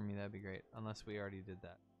do that for me, that'd be great. Unless we already did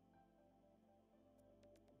that.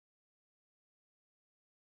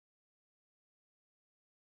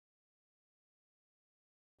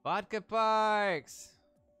 Vodka Parks!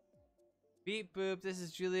 Beep boop, this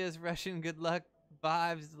is Julia's Russian good luck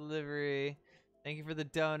vibes delivery. Thank you for the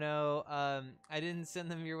dono. I didn't send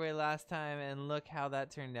them your way last time, and look how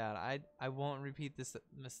that turned out. I won't repeat this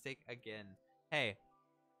mistake again. Hey,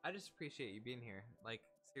 I just appreciate you being here. Like,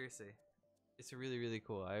 seriously. It's really, really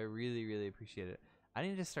cool. I really, really appreciate it. I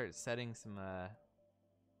need to start setting some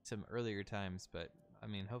earlier times, but I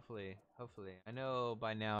mean, hopefully. I know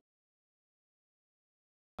by now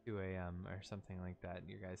 2 a.m. or something like that,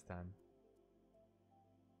 your guys' time.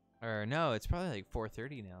 Or no, it's probably like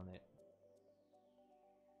 4:30 now, Nick.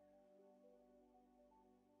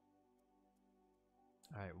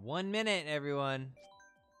 All right, 1 minute, everyone.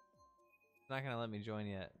 It's not gonna let me join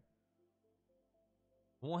yet.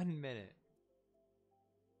 1 minute.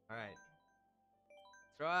 All right.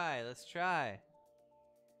 Let's try.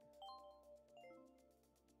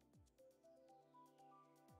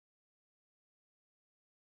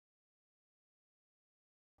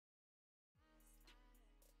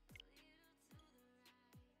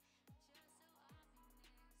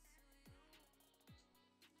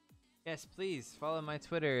 Yes, please follow my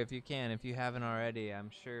Twitter if you can, if you haven't already. I'm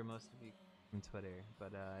sure most of you on Twitter,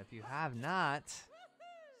 but if you have not,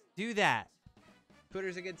 do that.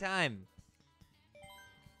 Twitter's a good time.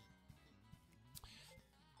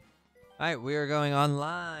 All right, we are going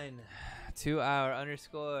online to our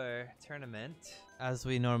underscore tournament as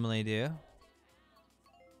we normally do.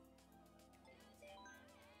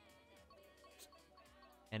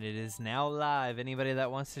 And it is now live. Anybody that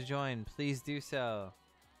wants to join, please do so.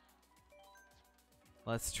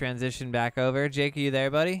 Let's transition back over. Jake, are you there,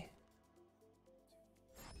 buddy?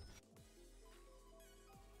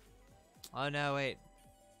 Oh, no, wait.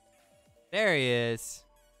 There he is.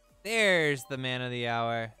 There's the man of the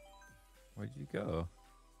hour. Where'd you go?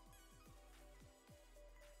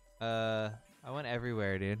 I went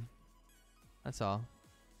everywhere, dude. That's all.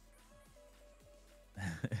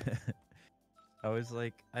 I was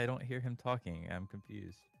like, I don't hear him talking. I'm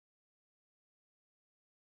confused.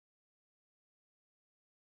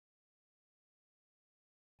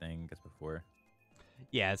 Thing as before.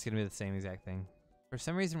 Yeah, it's gonna be the same exact thing. For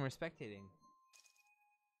some reason, we're spectating.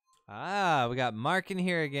 Ah, we got Mark in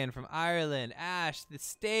here again from Ireland. Ash, the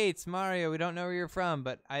States. Mario, we don't know where you're from,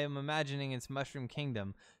 but I am imagining it's Mushroom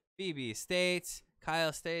Kingdom. Phoebe, States.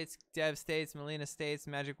 Kyle, States. Dev, States. Melina, States.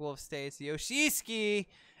 Magic Wolf, States. Yoshiski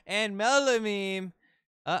and Melameme.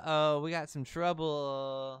 Uh-oh, we got some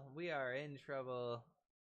trouble. We are in trouble.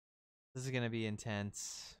 This is gonna be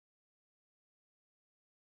intense.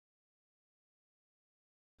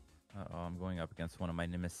 Uh-oh, I'm going up against one of my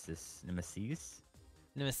nemesis. Nemesis?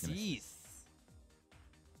 Nemesis.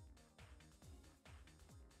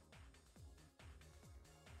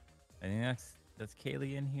 I think that's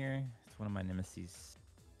Kaylee in here. It's one of my nemesis.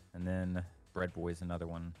 And then Bread Boy's another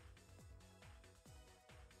one.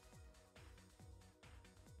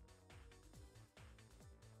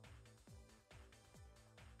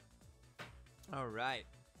 All right.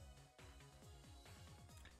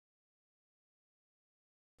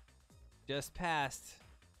 Just passed.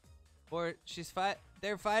 Or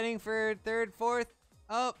they're fighting for third, fourth.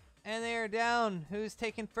 Oh, and they are down. Who's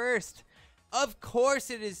taking first? Of course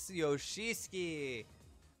it is Yoshiski.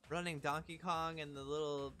 Running Donkey Kong and the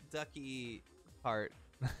little ducky part.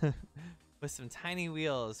 With some tiny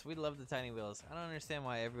wheels. We love the tiny wheels. I don't understand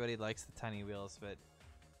why everybody likes the tiny wheels, but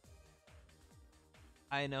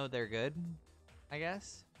I know they're good, I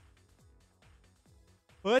guess.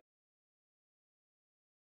 What?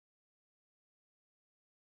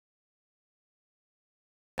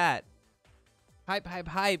 That. Hype, hype,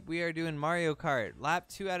 hype. We are doing Mario Kart. Lap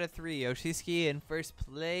 2 out of 3. Yoshiski in first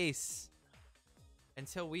place.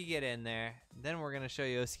 Until we get in there. Then we're going to show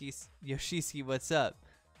Yoshiski what's up.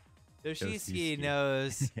 Yoshiski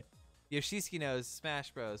knows. Yoshiski knows Smash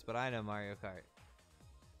Bros, but I know Mario Kart.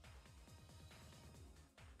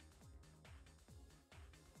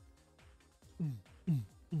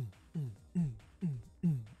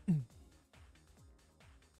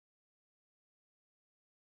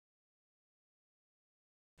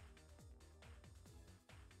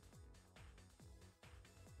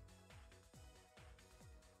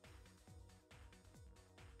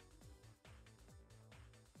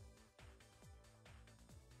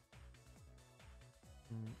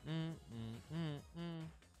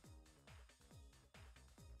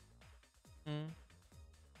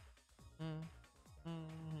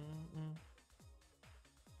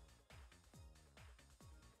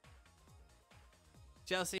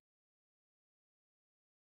 Chelsea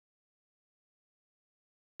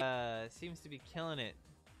seems to be killing it.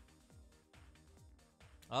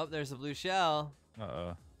 Oh, there's a blue shell.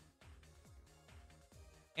 Uh-oh.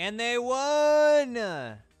 And they won!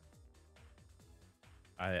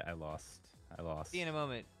 I lost. I lost. See you in a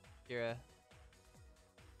moment, Kira.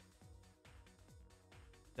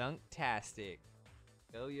 Dunktastic.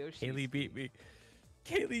 Go Yoshi. Kaylee beat me.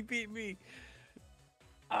 Kaylee beat me.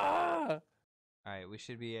 Ah! Alright, we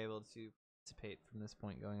should be able to participate from this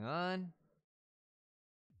point going on.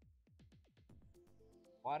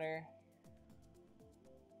 Water.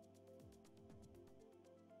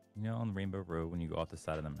 You know, on Rainbow Road, when you go off the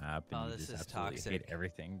side of the map and Oh, you this just is absolutely hate toxic.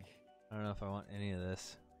 everything. I don't know if I want any of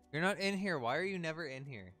this. You're not in here. Why are you never in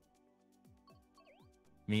here?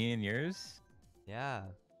 Me and yours? Yeah.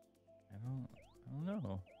 I don't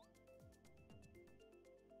know.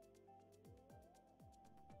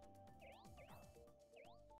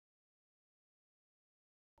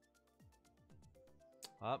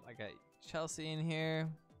 Oh, I got Chelsea in here.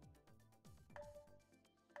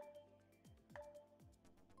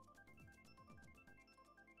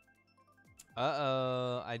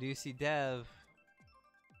 Uh-oh. I do see Dev.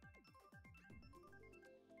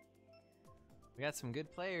 We got some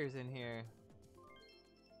good players in here.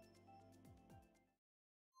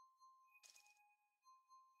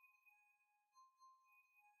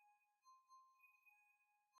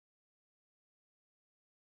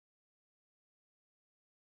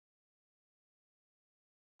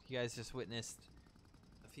 You guys just witnessed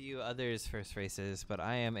a few others' first races, but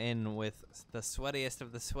I am in with the sweatiest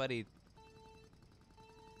of the sweaty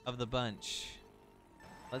of the bunch.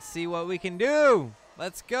 Let's see what we can do.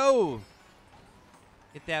 Let's go.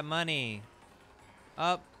 Get that money.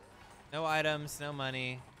 Up. No items, no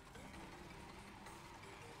money.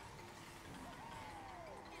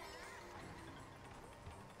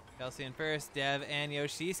 Kelsey in first, Dev and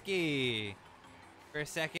Yoshiski. For a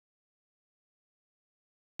second.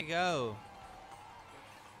 Go.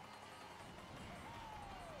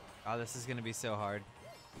 Oh, this is gonna be so hard.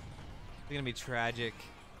 It's gonna be tragic.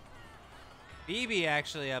 BB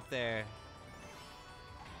actually up there.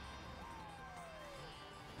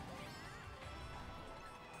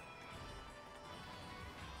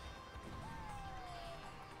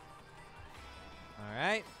 All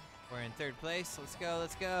right, we're in third place. Let's go,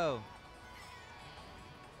 let's go.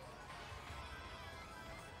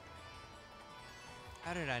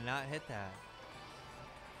 How did I not hit that?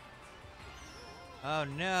 Oh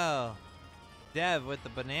no. Dev with the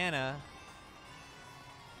banana.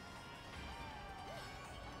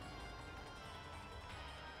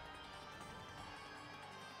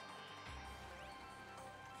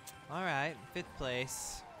 All right, 5th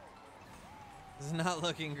place. This is not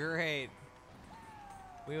looking great.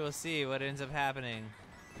 We will see what ends up happening.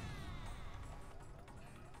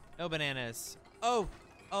 No bananas. Oh!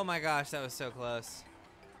 Oh my gosh, that was so close.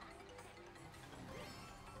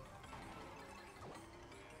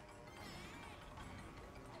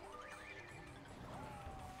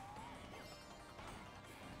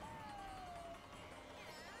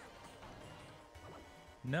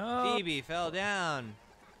 No. Phoebe fell down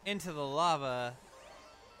into the lava.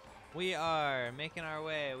 We are making our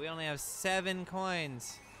way. We only have 7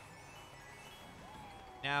 coins.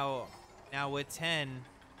 Now with 10.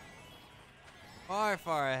 Far,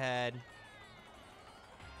 far ahead.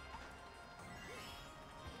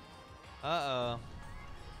 Uh-oh.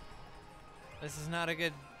 This is not a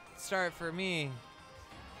good start for me.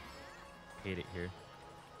 Hate it here.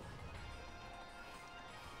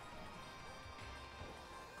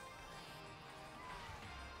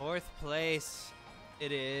 Fourth place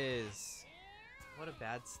it is. What a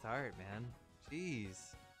bad start, man.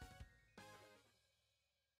 Jeez.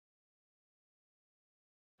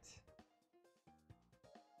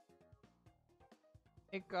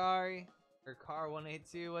 Hey, Kari, or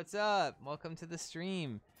Car182, what's up? Welcome to the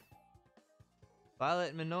stream.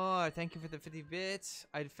 Violet Minor, thank you for the 50 bits.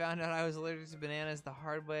 I found out I was allergic to bananas the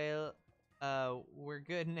hard way. We're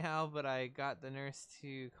good now, but I got the nurse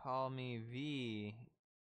to call me Vi.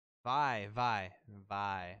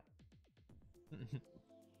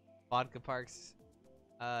 Vodka Parks,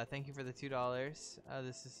 thank you for the $2.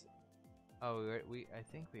 This is, oh, I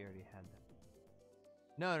think we already had that.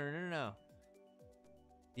 No.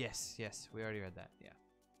 Yes, we already read that, yeah.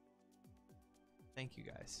 Thank you,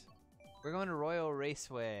 guys. We're going to Royal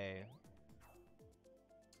Raceway.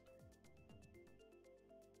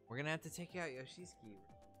 We're gonna have to take out Yoshiski.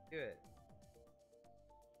 Do it.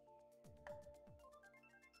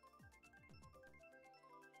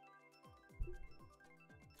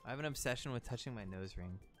 I have an obsession with touching my nose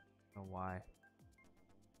ring. I don't know why.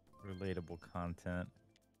 Relatable content.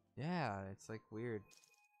 Yeah, it's like weird.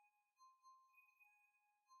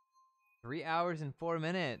 3 hours and 4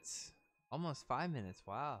 minutes. Almost 5 minutes.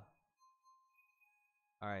 Wow.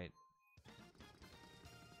 All right.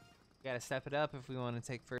 Gotta step it up if we want to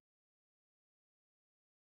take first.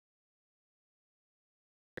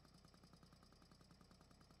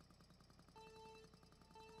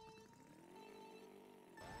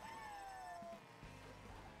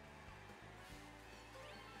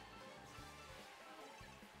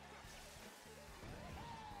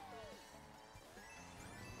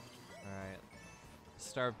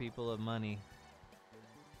 Starve people of money.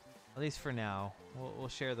 At least for now. We'll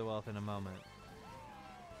share the wealth in a moment.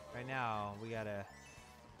 Right now, we gotta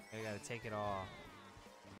take it all.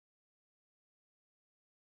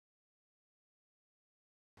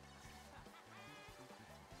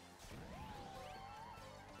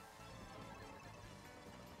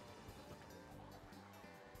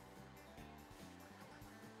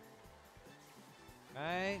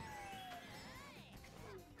 Right?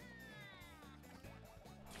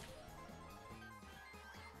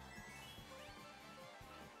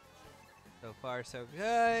 So far, so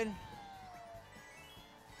good.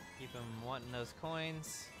 Keep them wanting those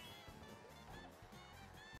coins.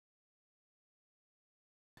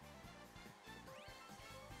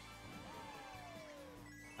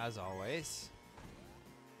 As always.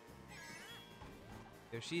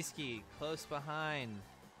 Yoshiski, close behind.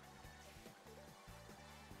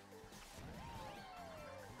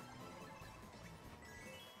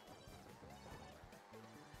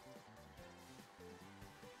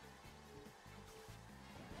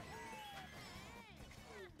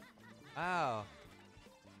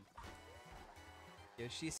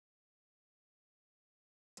 Yoshi's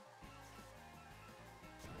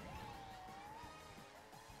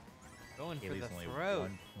going for Haley's the only throat.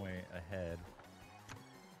 1 point ahead.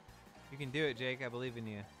 You can do it, Jake. I believe in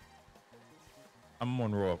you. I'm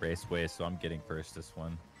on Royal Raceway, so I'm getting first this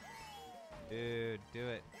one. Dude, do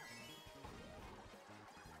it.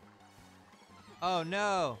 Oh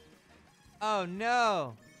no! Oh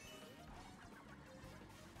no!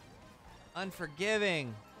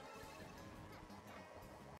 Unforgiving.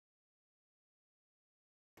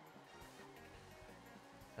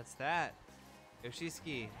 That's that.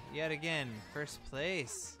 Yoshiski, yet again, first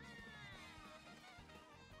place.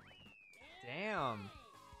 Damn.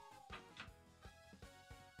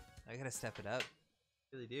 I gotta step it up.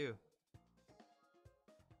 Really do.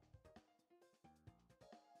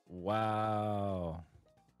 Wow.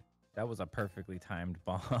 That was a perfectly timed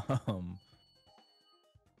bomb.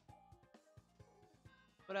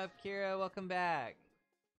 What up, Kira? Welcome back.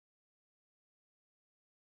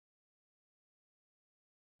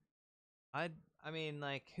 I mean,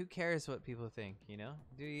 like, who cares what people think, you know?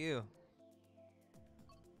 Do you?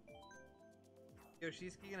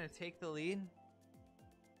 Yoshiski gonna take the lead?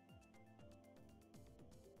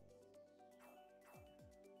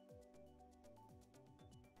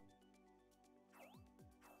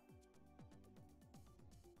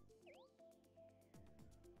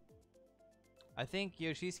 I think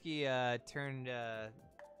Yoshiski turned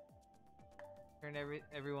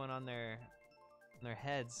everyone on their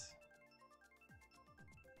heads.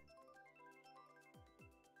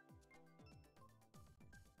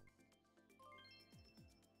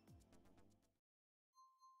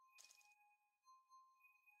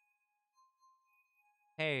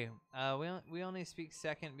 Hey, we only speak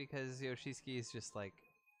second because Yoshiski is just like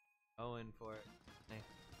Owen for it. Hey.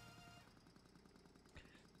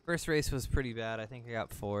 First race was pretty bad. I think I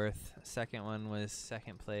got 4th. Second one was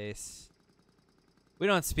 2nd place. We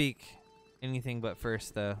don't speak anything but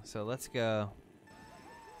first though, so let's go.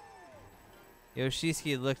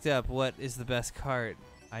 Yoshiski looked up what is the best cart.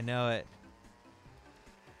 I know it.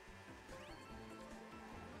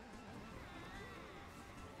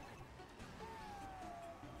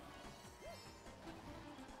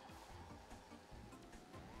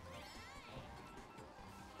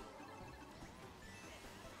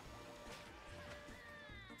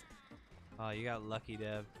 Oh, you got lucky,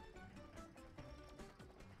 Dev.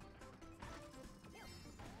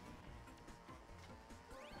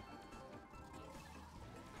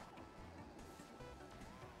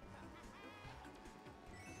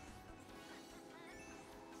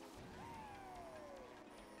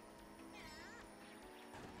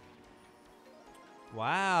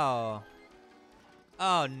 Wow.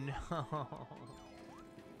 Oh no.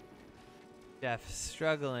 Jeff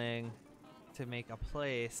struggling to make a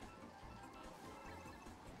place.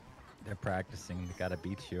 They're practicing. They gotta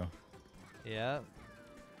beat you. Yep.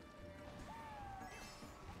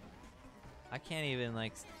 I can't even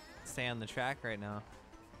like stay on the track right now.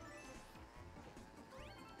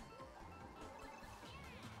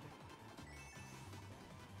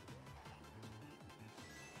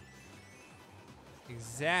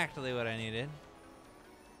 Exactly what I needed.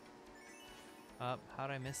 How'd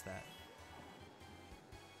I miss that?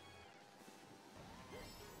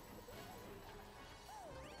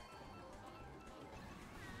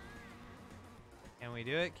 Can we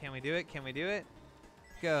do it? Can we do it? Can we do it?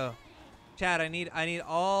 Go. Chad, I need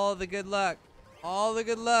all the good luck. All the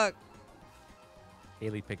good luck.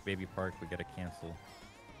 Haley picked Baby Park. We gotta cancel.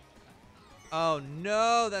 Oh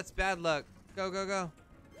no, that's bad luck. Go, go, go.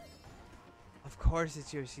 Of course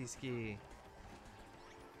it's Yoshiski.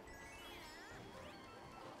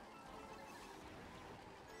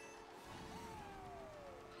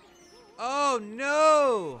 Oh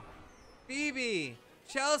no! Phoebe!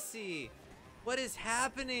 Chelsea! What is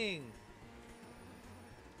happening?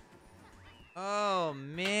 Oh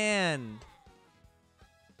man.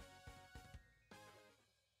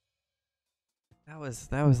 That was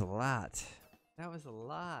a lot. That was a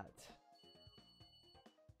lot.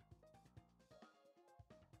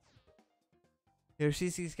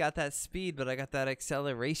 Yoshiski's got that speed, but I got that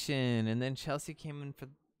acceleration, and then Chelsea came in for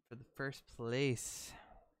the first place.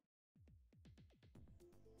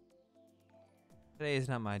 Today is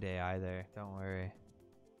not my day either. Don't worry.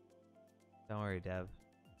 Don't worry, Dev.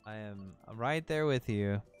 I'm right there with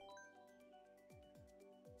you.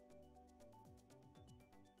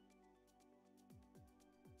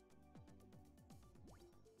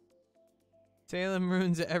 Salem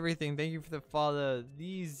ruins everything. Thank you for the follow.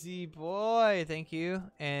 The Z boy. Thank you.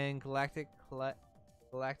 And Galactic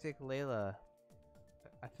Layla.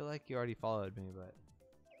 I feel like you already followed me, but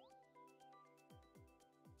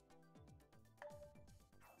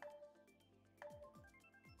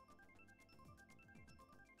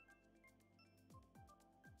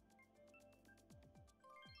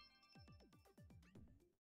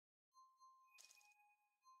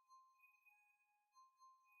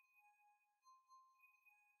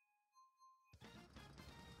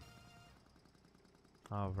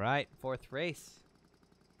All right, 4th race.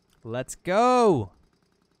 Let's go.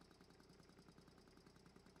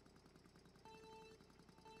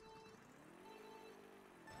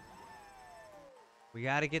 We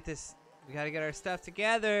gotta get this. We gotta get our stuff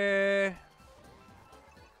together.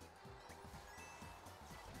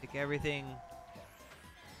 Take everything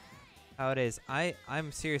how it is.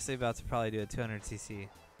 I'm seriously about to probably do a 200cc.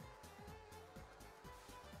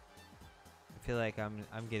 I feel like I'm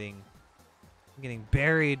getting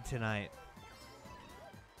buried tonight.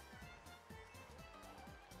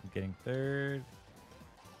 I'm getting third.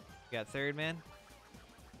 You got 3rd, man?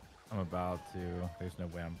 I'm about to. There's no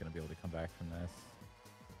way I'm gonna be able to come back from this.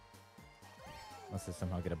 Unless I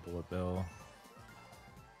somehow get a bullet bill.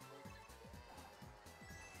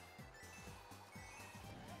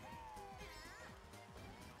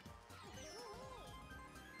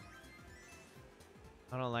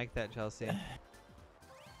 I don't like that, Chelsea.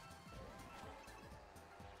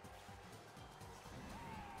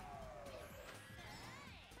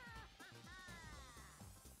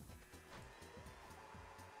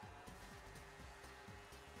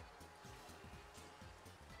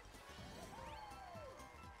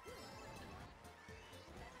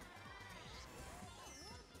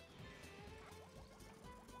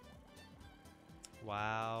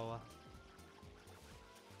 Wow.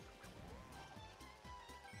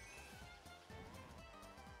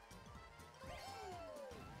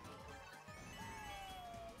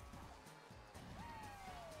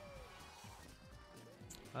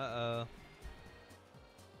 Uh-oh.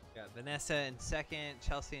 Got Vanessa in 2nd,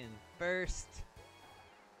 Chelsea in 1st.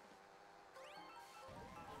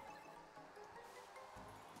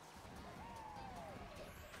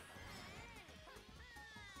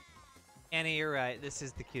 Annie, you're right. This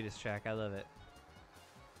is the cutest track. I love it.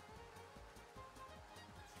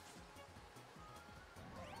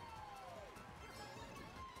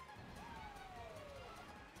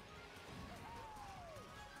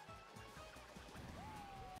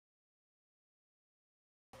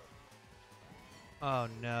 Oh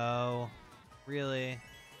no. Really?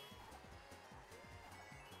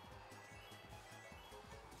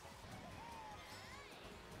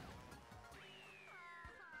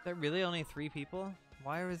 Is there really only 3 people?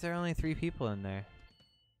 Why was there only 3 people in there?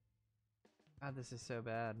 God, this is so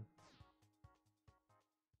bad.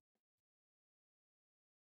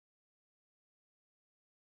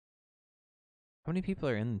 How many people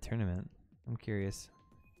are in the tournament? I'm curious.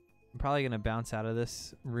 I'm probably going to bounce out of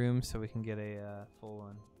this room so we can get a full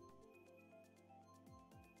one.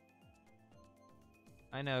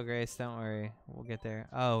 I know, Grace. Don't worry. We'll get there.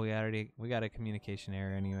 Oh, we got a communication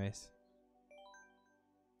error anyways.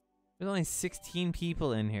 There's only 16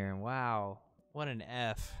 people in here. Wow. What an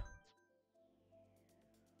F.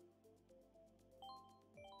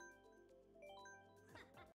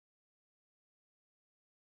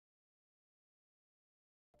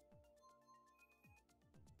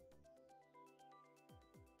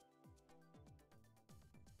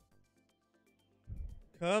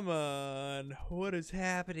 Come on. What is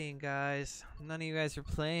happening, guys? None of you guys are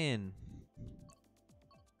playing.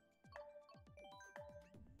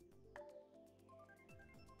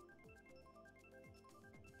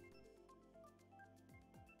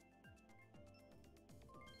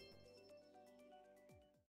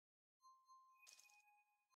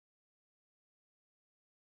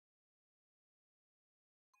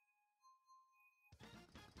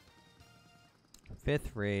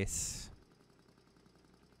 Fifth race.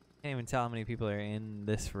 Can't even tell how many people are in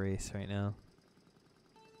this race right now.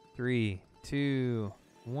 3, 2,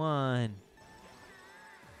 1.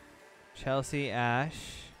 Chelsea, Ash.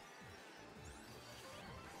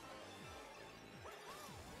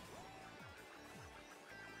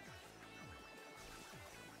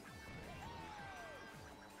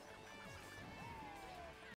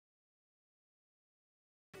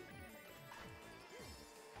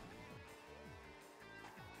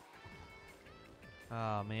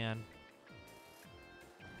 Oh, man.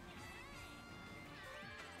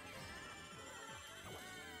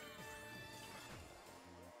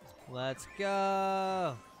 Let's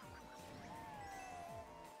go.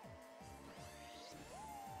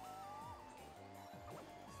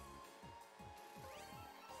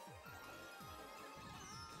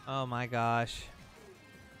 Oh, my gosh.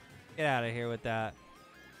 Get out of here with that.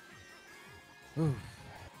 Oof.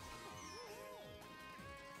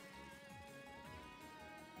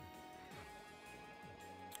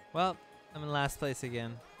 Well, I'm in last place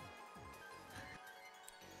again.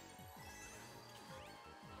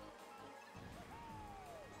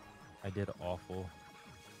 I did awful.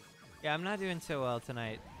 Yeah, I'm not doing so well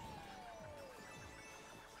tonight.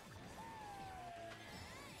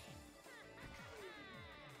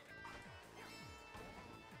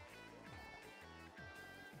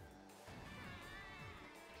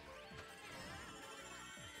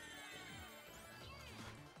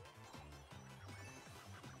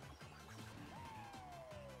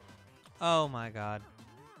 Oh my god.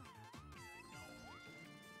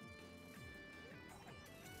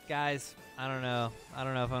 Guys, I don't know. I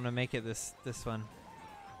don't know if I'm gonna make it this one.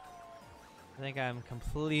 I think I'm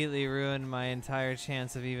completely ruined my entire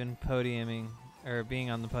chance of even podiuming or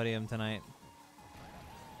being on the podium tonight.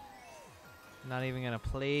 Not even gonna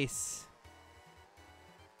place.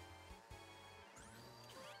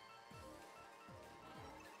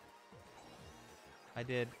 I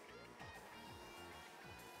did.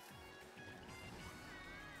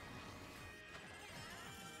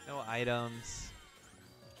 No items.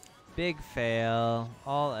 Big fail.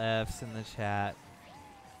 All F's in the chat.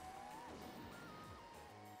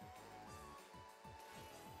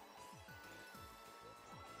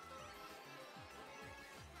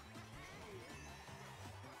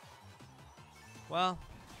 Well.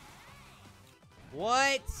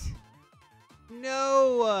 What?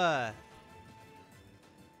 No.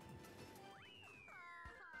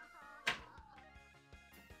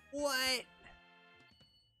 What?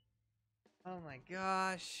 Oh my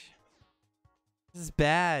gosh. This is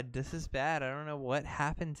bad. This is bad. I don't know what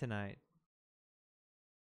happened tonight.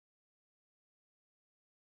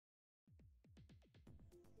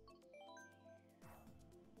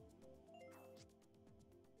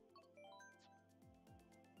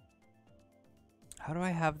 How do I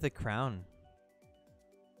have the crown?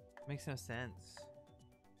 Makes no sense.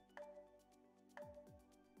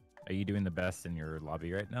 Are you doing the best in your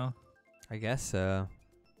lobby right now? I guess so.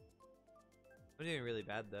 I'm doing really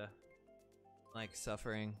bad though. Like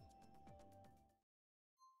suffering.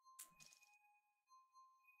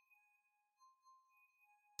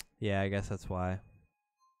 Yeah, I guess that's why.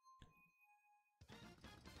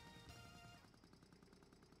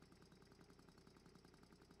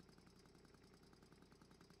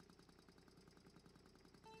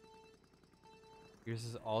 Yours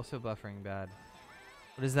is also buffering bad.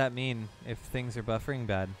 What does that mean if things are buffering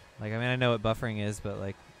bad? Like, I mean, I know what buffering is, but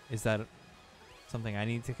like, is that something I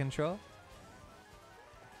need to control?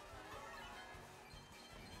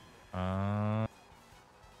 All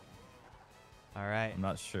right. I'm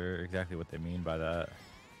not sure exactly what they mean by that.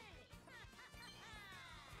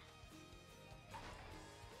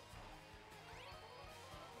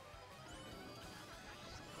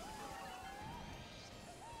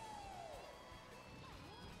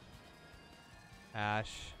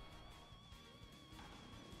 Ash.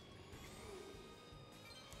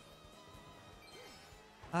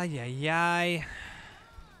 Ay, ay, ay.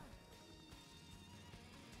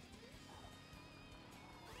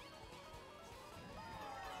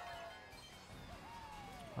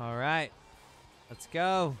 All right. Let's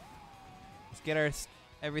go. Let's get our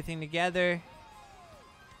everything together.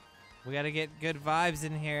 We got to get good vibes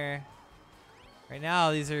in here. Right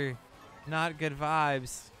now, these are not good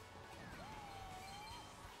vibes.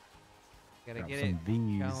 Gotta get it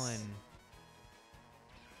going.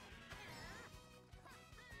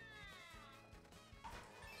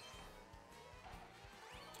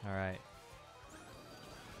 All right.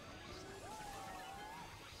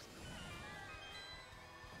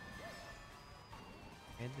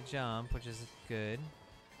 Made the jump, which is good.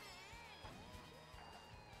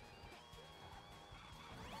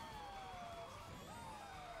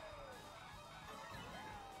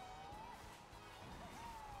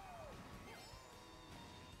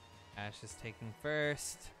 Ash is taking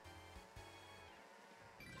first.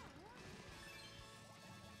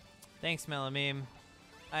 Thanks, Melameme.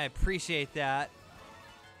 I appreciate that.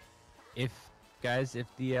 If guys, if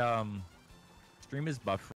the stream is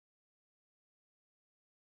buffering,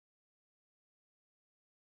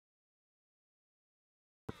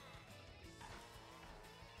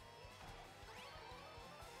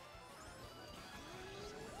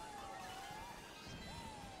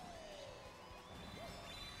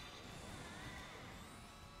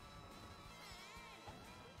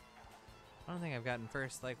 I don't think I've gotten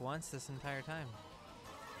first like once this entire time.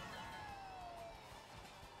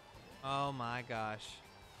 Oh my gosh.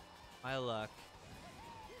 My luck.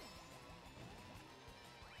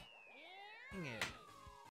 Dang it.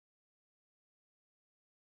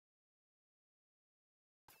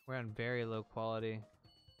 We're on very low quality.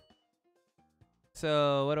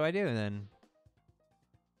 So what do I do then?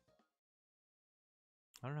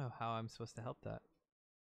 I don't know how I'm supposed to help that.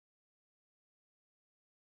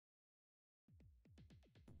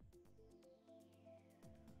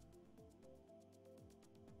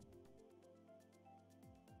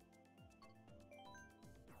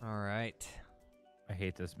 All right. I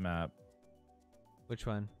hate this map. Which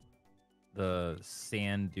one? The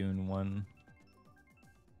sand dune one.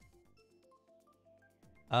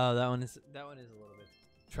 Oh, that one is a little bit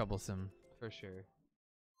troublesome for sure.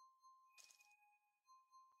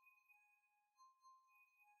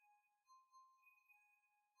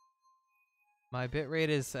 My bitrate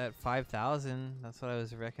is at 5,000. That's what I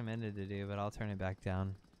was recommended to do, but I'll turn it back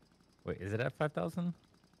down. Wait, is it at 5,000?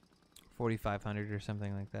 4,500 or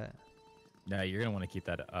something like that. No, you're gonna want to keep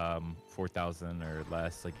that 4,000 or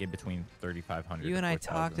less, like in between 3,500. You to and I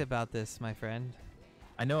 4,000. talked about this, my friend.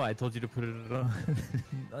 I know. I told you to put it on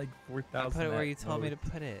like 4,000. Put it where at you told me to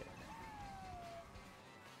most. put it.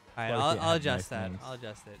 All right, Well, you can't I'll have adjust nice that. things. I'll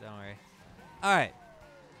adjust it. Don't worry. All right.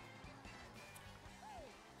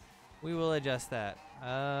 We will adjust that.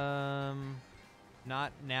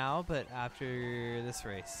 Not now, but after this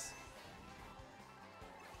race.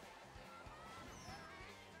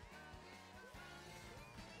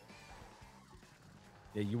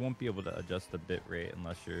 Yeah, you won't be able to adjust the bit rate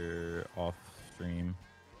unless you're off stream.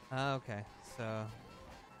 Okay, so.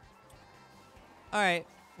 All right.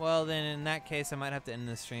 Well, then in that case, I might have to end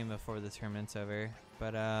the stream before the tournament's over.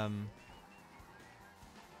 But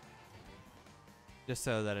just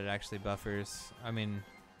so that it actually buffers. I mean,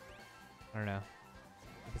 I don't know.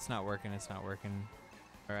 If it's not working, it's not working.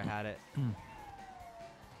 Or I had it.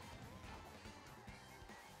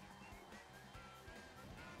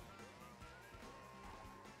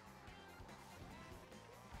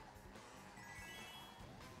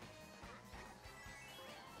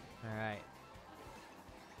 All right.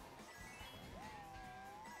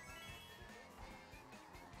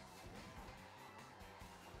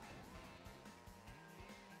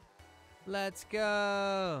 Let's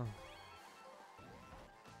go.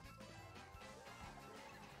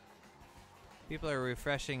 People are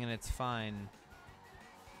refreshing and it's fine.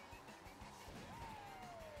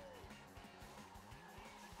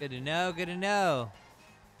 Good to know, good to know.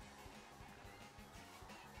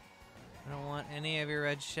 I don't want any of your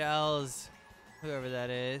red shells, whoever that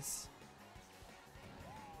is.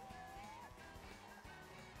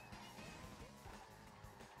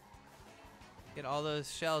 Get all those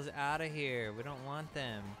shells out of here. We don't want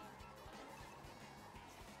them.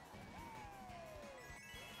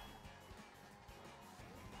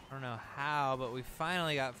 I don't know how, but we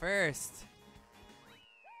finally got first.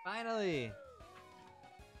 Finally.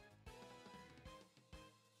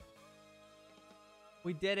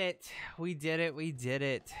 We did it. We did it. We did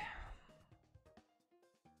it.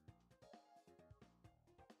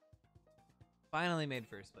 Finally made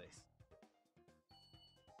first place.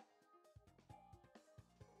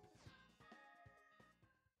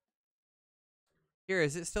 Here,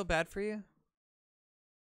 is it still bad for you?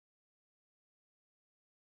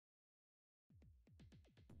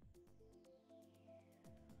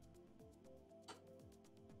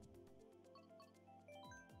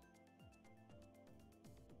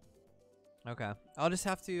 Okay. I'll just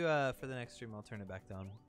have to, for the next stream, I'll turn it back down.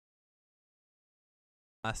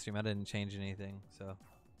 Last stream, I didn't change anything, so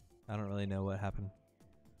I don't really know what happened.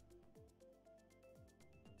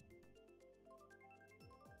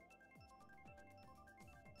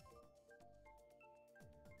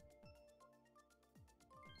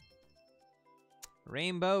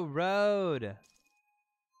 Rainbow Road.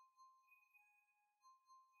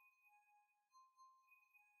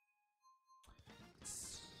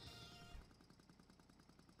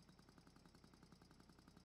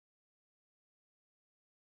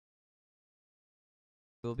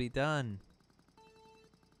 We'll be done.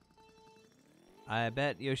 I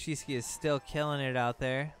bet Yoshiski is still killing it out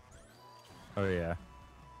there. Oh yeah.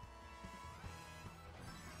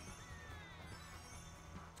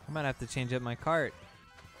 I might have to change up my cart.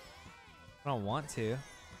 I don't want to,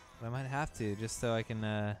 but I might have to just so I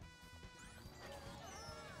can,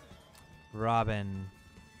 Robin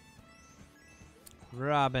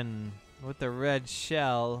with the red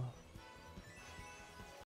shell.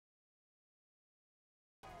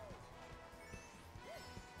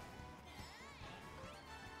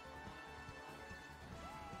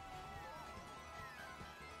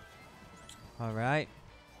 All right.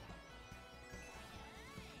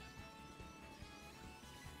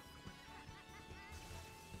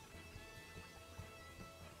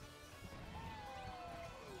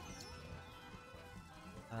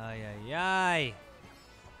 Ay, ay, ay.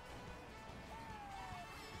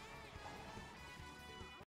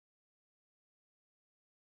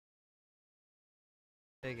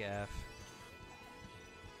 Big F.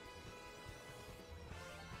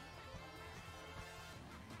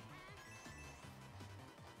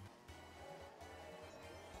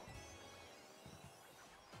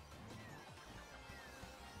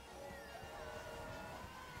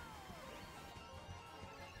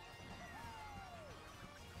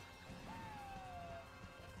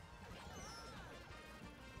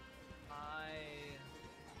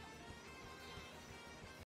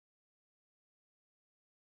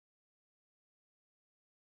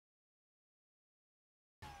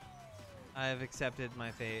 I have accepted my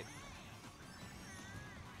fate.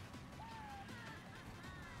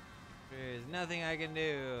 There's nothing I can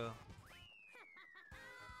do.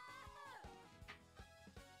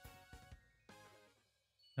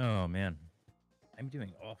 Oh man, I'm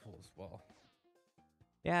doing awful as well.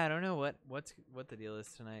 Yeah, I don't know what the deal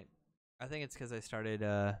is tonight. I think it's because I started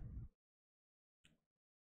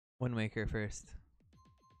Wind Waker first.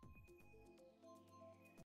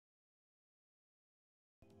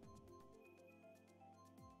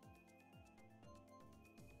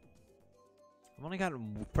 I've only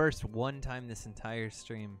gotten first one time this entire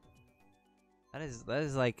stream. That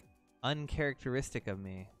is like uncharacteristic of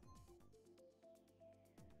me.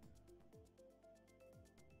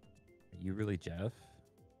 Are you really Jeff?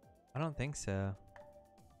 I don't think so.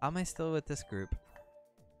 How am I still with this group?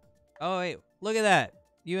 Oh wait, look at that.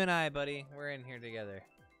 You and I, buddy, we're in here together.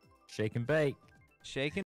 Shake and bake.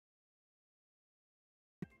 Shaking.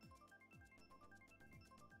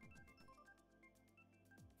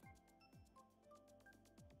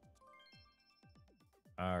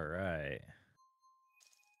 All right.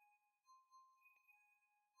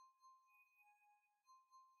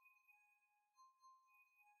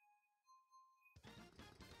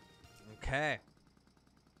 Okay.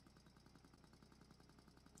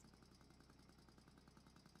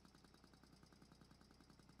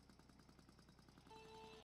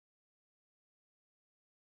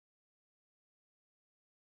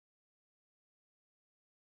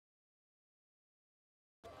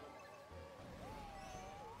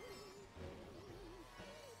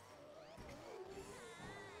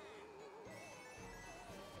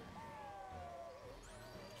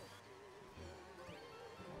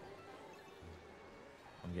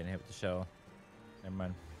 I'm getting hit with the shell. Never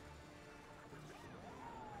mind.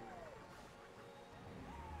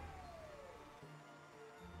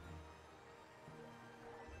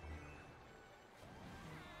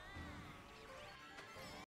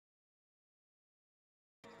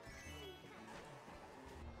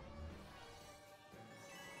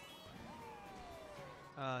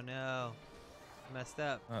 Oh no. Messed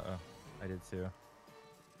up. Uh-oh. I did too.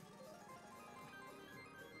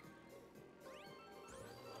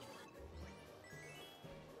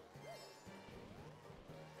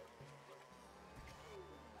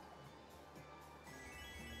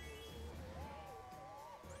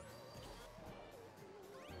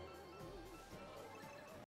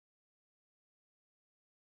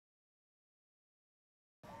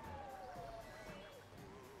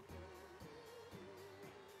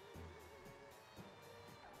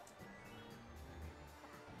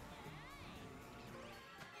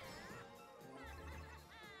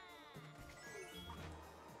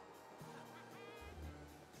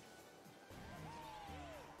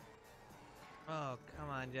 Oh, come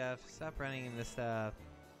on, Jeff. Stop running into stuff.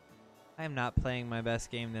 I am not playing my best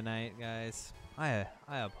game tonight, guys. I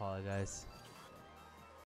apologize.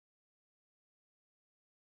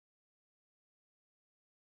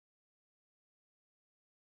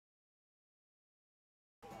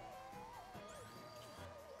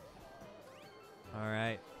 All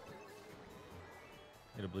right.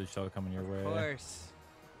 Get a blue shell coming your way. Of course.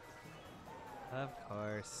 Of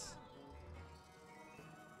course.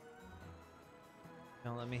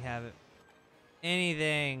 Don't let me have it.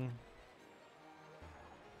 Anything.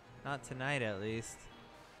 Not tonight, at least.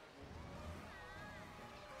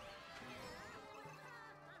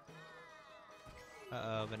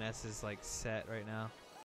 Uh-oh, Vanessa's like set right now.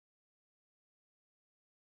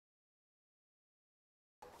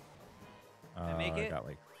 I make it? got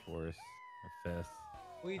like fourth or fifth.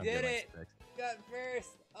 We I'm did getting, like, it! sixth. Got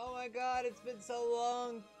first! Oh my god, it's been so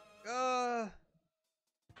long! Ugh.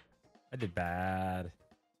 I did bad.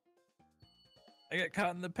 I got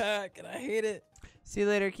caught in the pack and I hate it. See you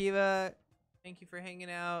later, Kiva. Thank you for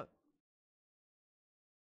hanging out.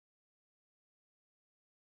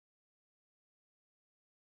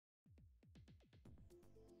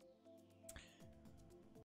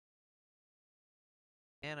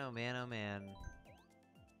 Man, oh man, oh man.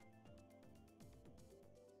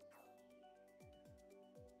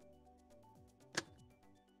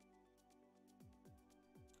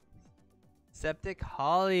 Septic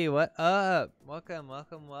Holly, what up? Welcome,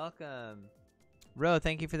 welcome, welcome. Ro,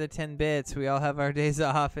 thank you for the 10 bits. We all have our days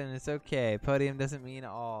off and it's okay. Podium doesn't mean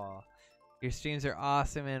all. Your streams are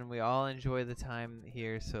awesome and we all enjoy the time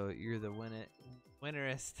here, so you're the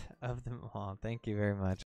winnerest of them all. Thank you very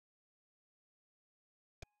much.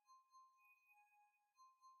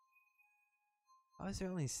 Why is there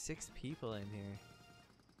only 6 people in here?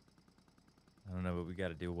 I don't know, but we got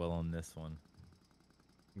to do well on this one.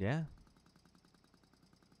 Yeah.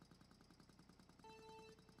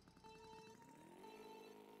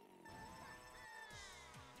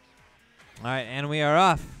 All right, and we are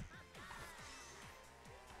off.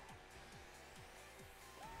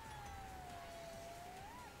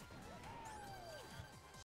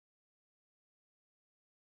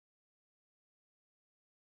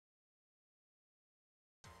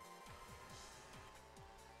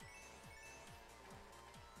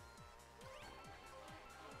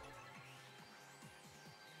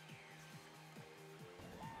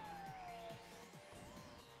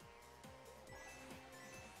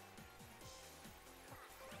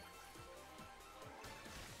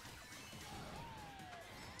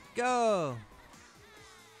 Go.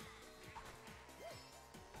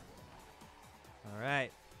 All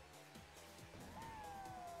right.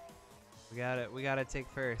 We got it. We got to take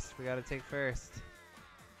first. We got to take first.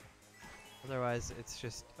 Otherwise, it's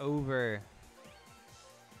just over.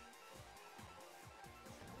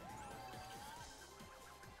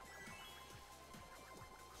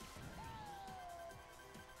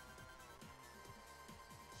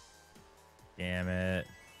 Damn it.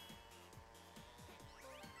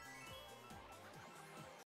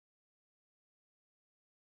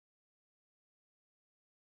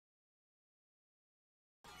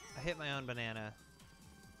 I hit my own banana.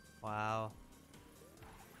 Wow.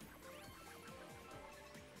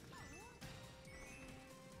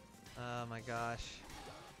 Oh my gosh.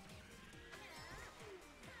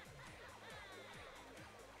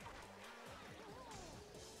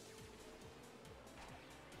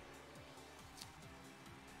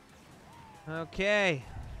 Okay.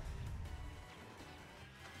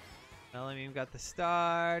 Bellamy got the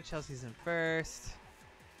star. Chelsea's in first.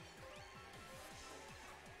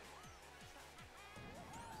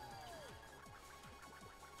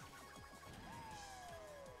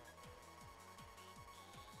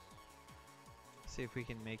 See if we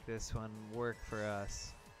can make this one work for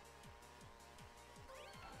us.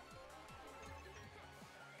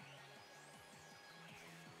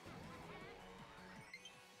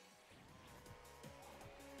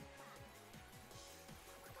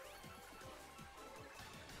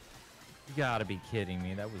 You gotta be kidding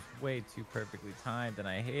me. That was way too perfectly timed, and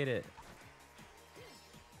I hate it.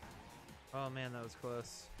 Oh man, that was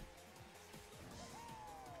close.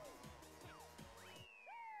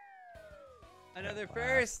 Another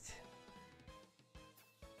first.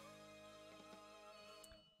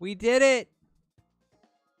 We did it.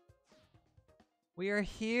 We are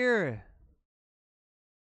here.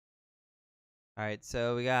 All right,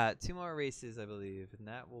 so we got 2 more races, I believe, and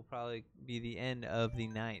that will probably be the end of the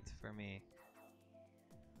night for me.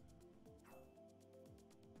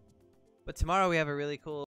 But tomorrow we have a really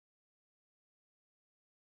cool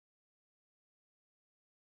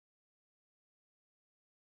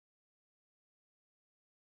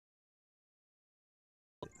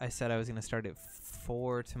I said I was gonna start at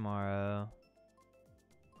 4 tomorrow.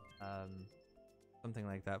 Something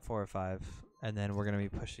like that, 4 or 5. And then we're gonna be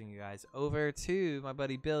pushing you guys over to my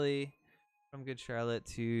buddy Billy from Good Charlotte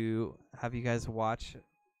to have you guys watch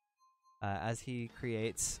as he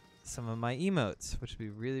creates some of my emotes, which would be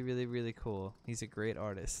really, really, really cool. He's a great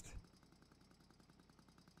artist.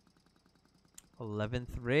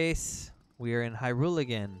 11th race. We are in Hyrule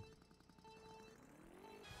again.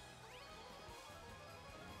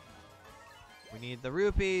 We need the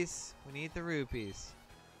rupees. We need the rupees.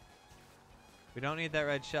 We don't need that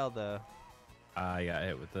red shell, though. I got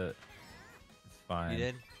hit with it. It's fine. You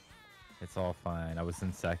did? It's all fine. I was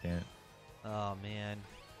in second. Oh, man.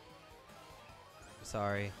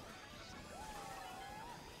 Sorry.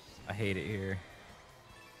 I hate it here.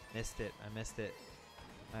 Missed it. I missed it.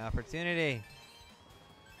 My opportunity.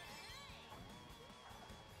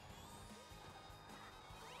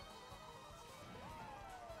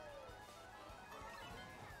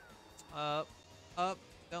 Up. Up.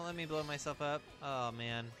 Don't let me blow myself up. Oh,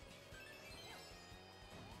 man.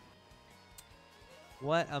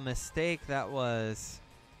 What a mistake that was.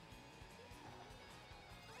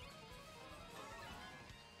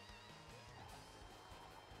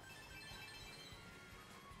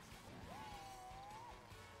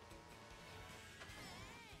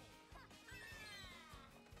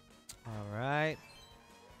 All right.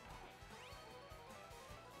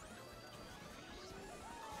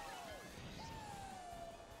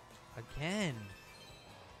 Again.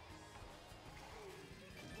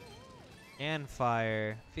 And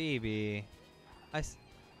fire. Phoebe.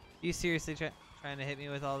 You seriously trying to hit me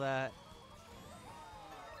with all that?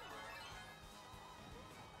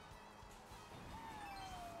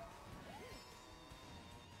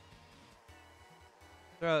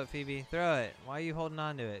 Throw it, Phoebe. Throw it. Why are you holding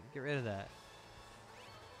on to it? Get rid of that.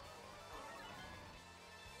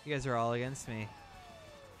 You guys are all against me.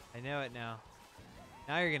 I know it now.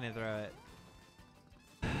 Now you're gonna throw it.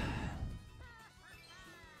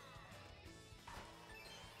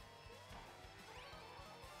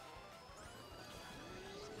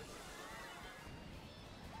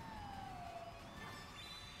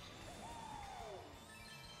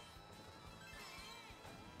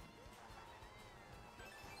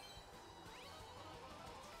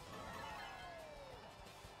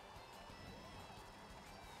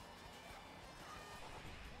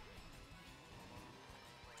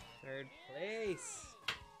 Third place.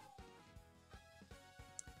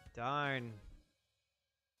 Darn.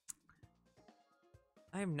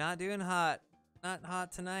 I'm not doing hot. Not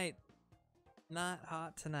hot tonight. Not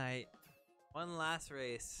hot tonight. One last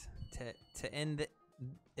race to end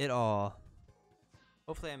it all.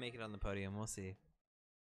 Hopefully I make it on the podium. We'll see.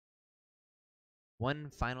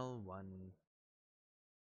 One final one.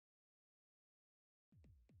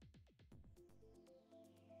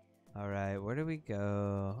 All right, where do we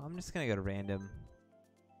go? I'm just gonna go to random.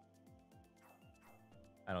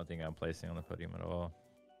 I don't think I'm placing on the podium at all.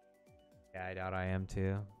 Yeah, I doubt I am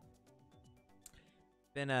too.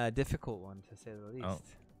 Been a difficult one to say the least. Oh,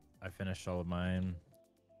 I finished all of mine.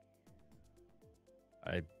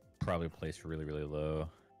 I probably placed really, really low.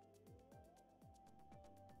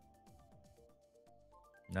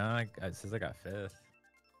 No, it says I got 5th.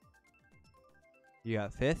 You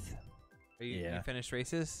got 5th? You Yeah. finished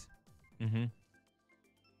races? Mm-hmm.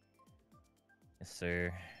 Yes,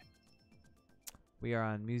 sir. We are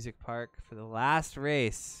on Music Park for the last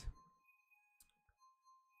race.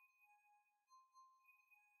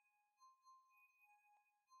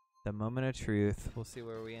 The moment of truth. We'll see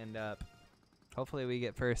where we end up. Hopefully we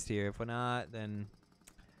get first here. If we're not, then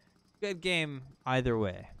good game either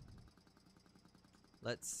way.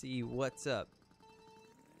 Let's see what's up.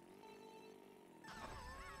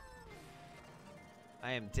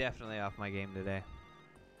 I am definitely off my game today.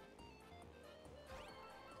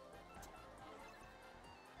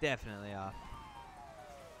 Definitely off.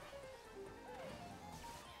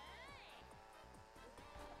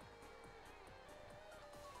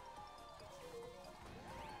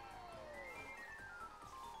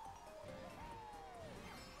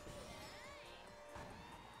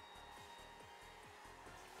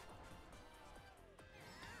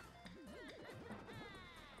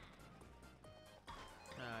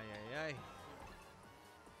 Ay, ay, ay.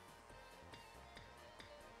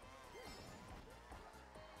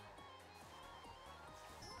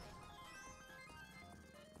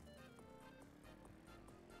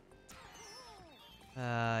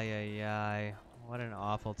 Ay, ay, ay. What an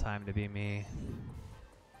awful time to be me.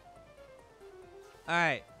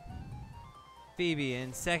 Alright. Phoebe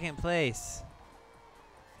in second place.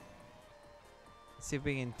 Let's see if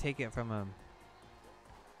we can take it from him.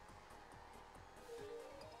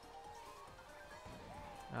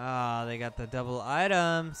 Ah, they got the double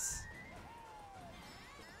items.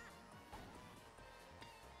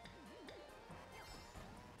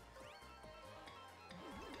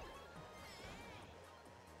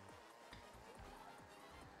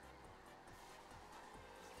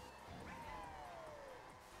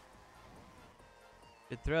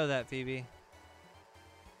 Good throw that, Phoebe.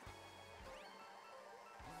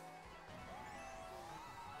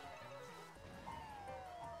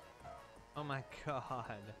 Oh my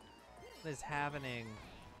god. What is happening?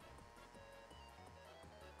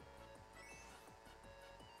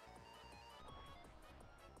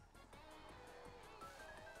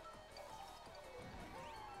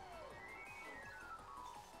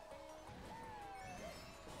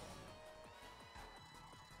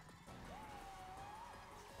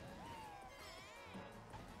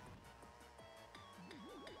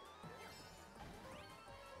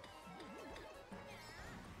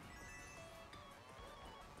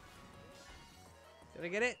 Did I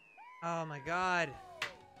get it? Oh my god.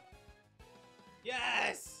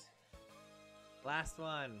 Yes! Last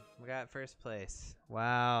one. We got first place.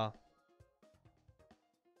 Wow.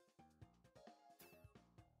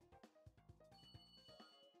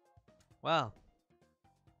 Well.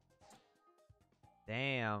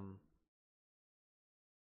 Damn.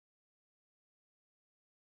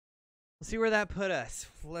 Let's see where that put us.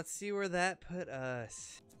 Let's see where that put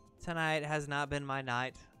us. Tonight has not been my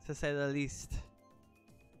night, to say the least.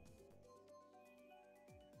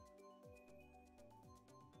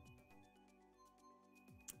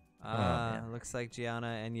 Looks like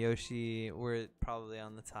Gianna and Yoshi were probably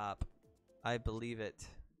on the top. I believe it.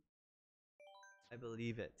 I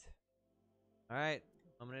believe it. Alright,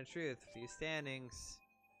 moment of truth. Few standings.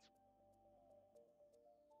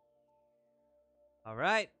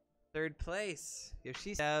 Alright, third place.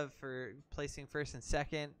 Yoshi for placing first and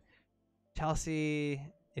second. Chelsea,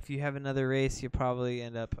 if you have another race, you'll probably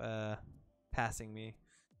end up passing me.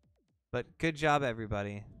 But good job,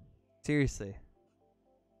 everybody. Seriously.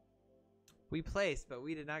 We placed, but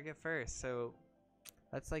we did not get first. So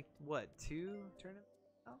that's like, what, 2 tournaments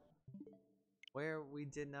now? Where we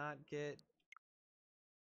did not get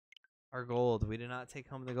our gold. We did not take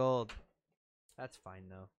home the gold. That's fine,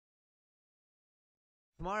 though.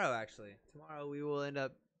 Tomorrow, actually. Tomorrow we will end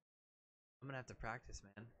up... I'm going to have to practice,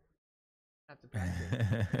 man. I have to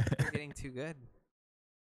practice. playing too good.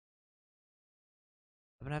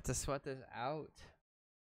 I'm gonna have to sweat this out.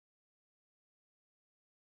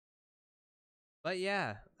 But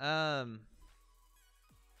yeah, on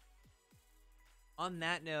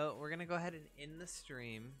that note, we're gonna go ahead and end the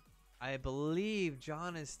stream. I believe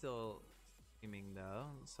John is still streaming though,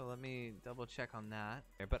 so let me double check on that.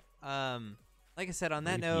 But like I said, on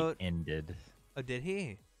that note, he ended. oh, did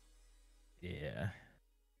he? Yeah.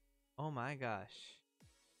 Oh my gosh.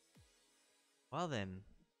 Well then,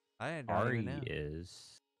 I don't even know. Ari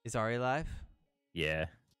is. Is Ari live? Yeah.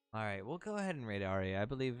 All right, we'll go ahead and raid Ari. I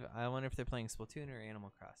believe. I wonder if they're playing Splatoon or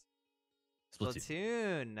Animal Crossing.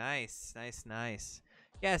 Splatoon. Nice, nice, nice.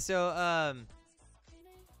 Yeah. So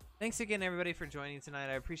thanks again everybody for joining tonight.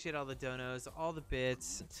 I appreciate all the donos, all the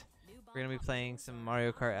bits. We're gonna be playing some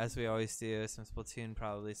Mario Kart as we always do, some Splatoon,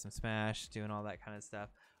 probably some Smash, doing all that kind of stuff.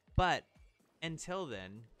 But until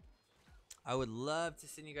then, I would love to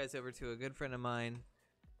send you guys over to a good friend of mine,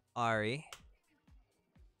 Ari.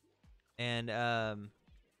 And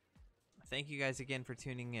thank you guys again for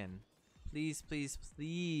tuning in. Please, please,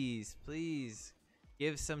 please, please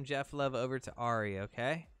give some Geoff love over to Ari,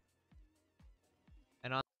 okay?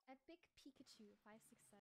 And on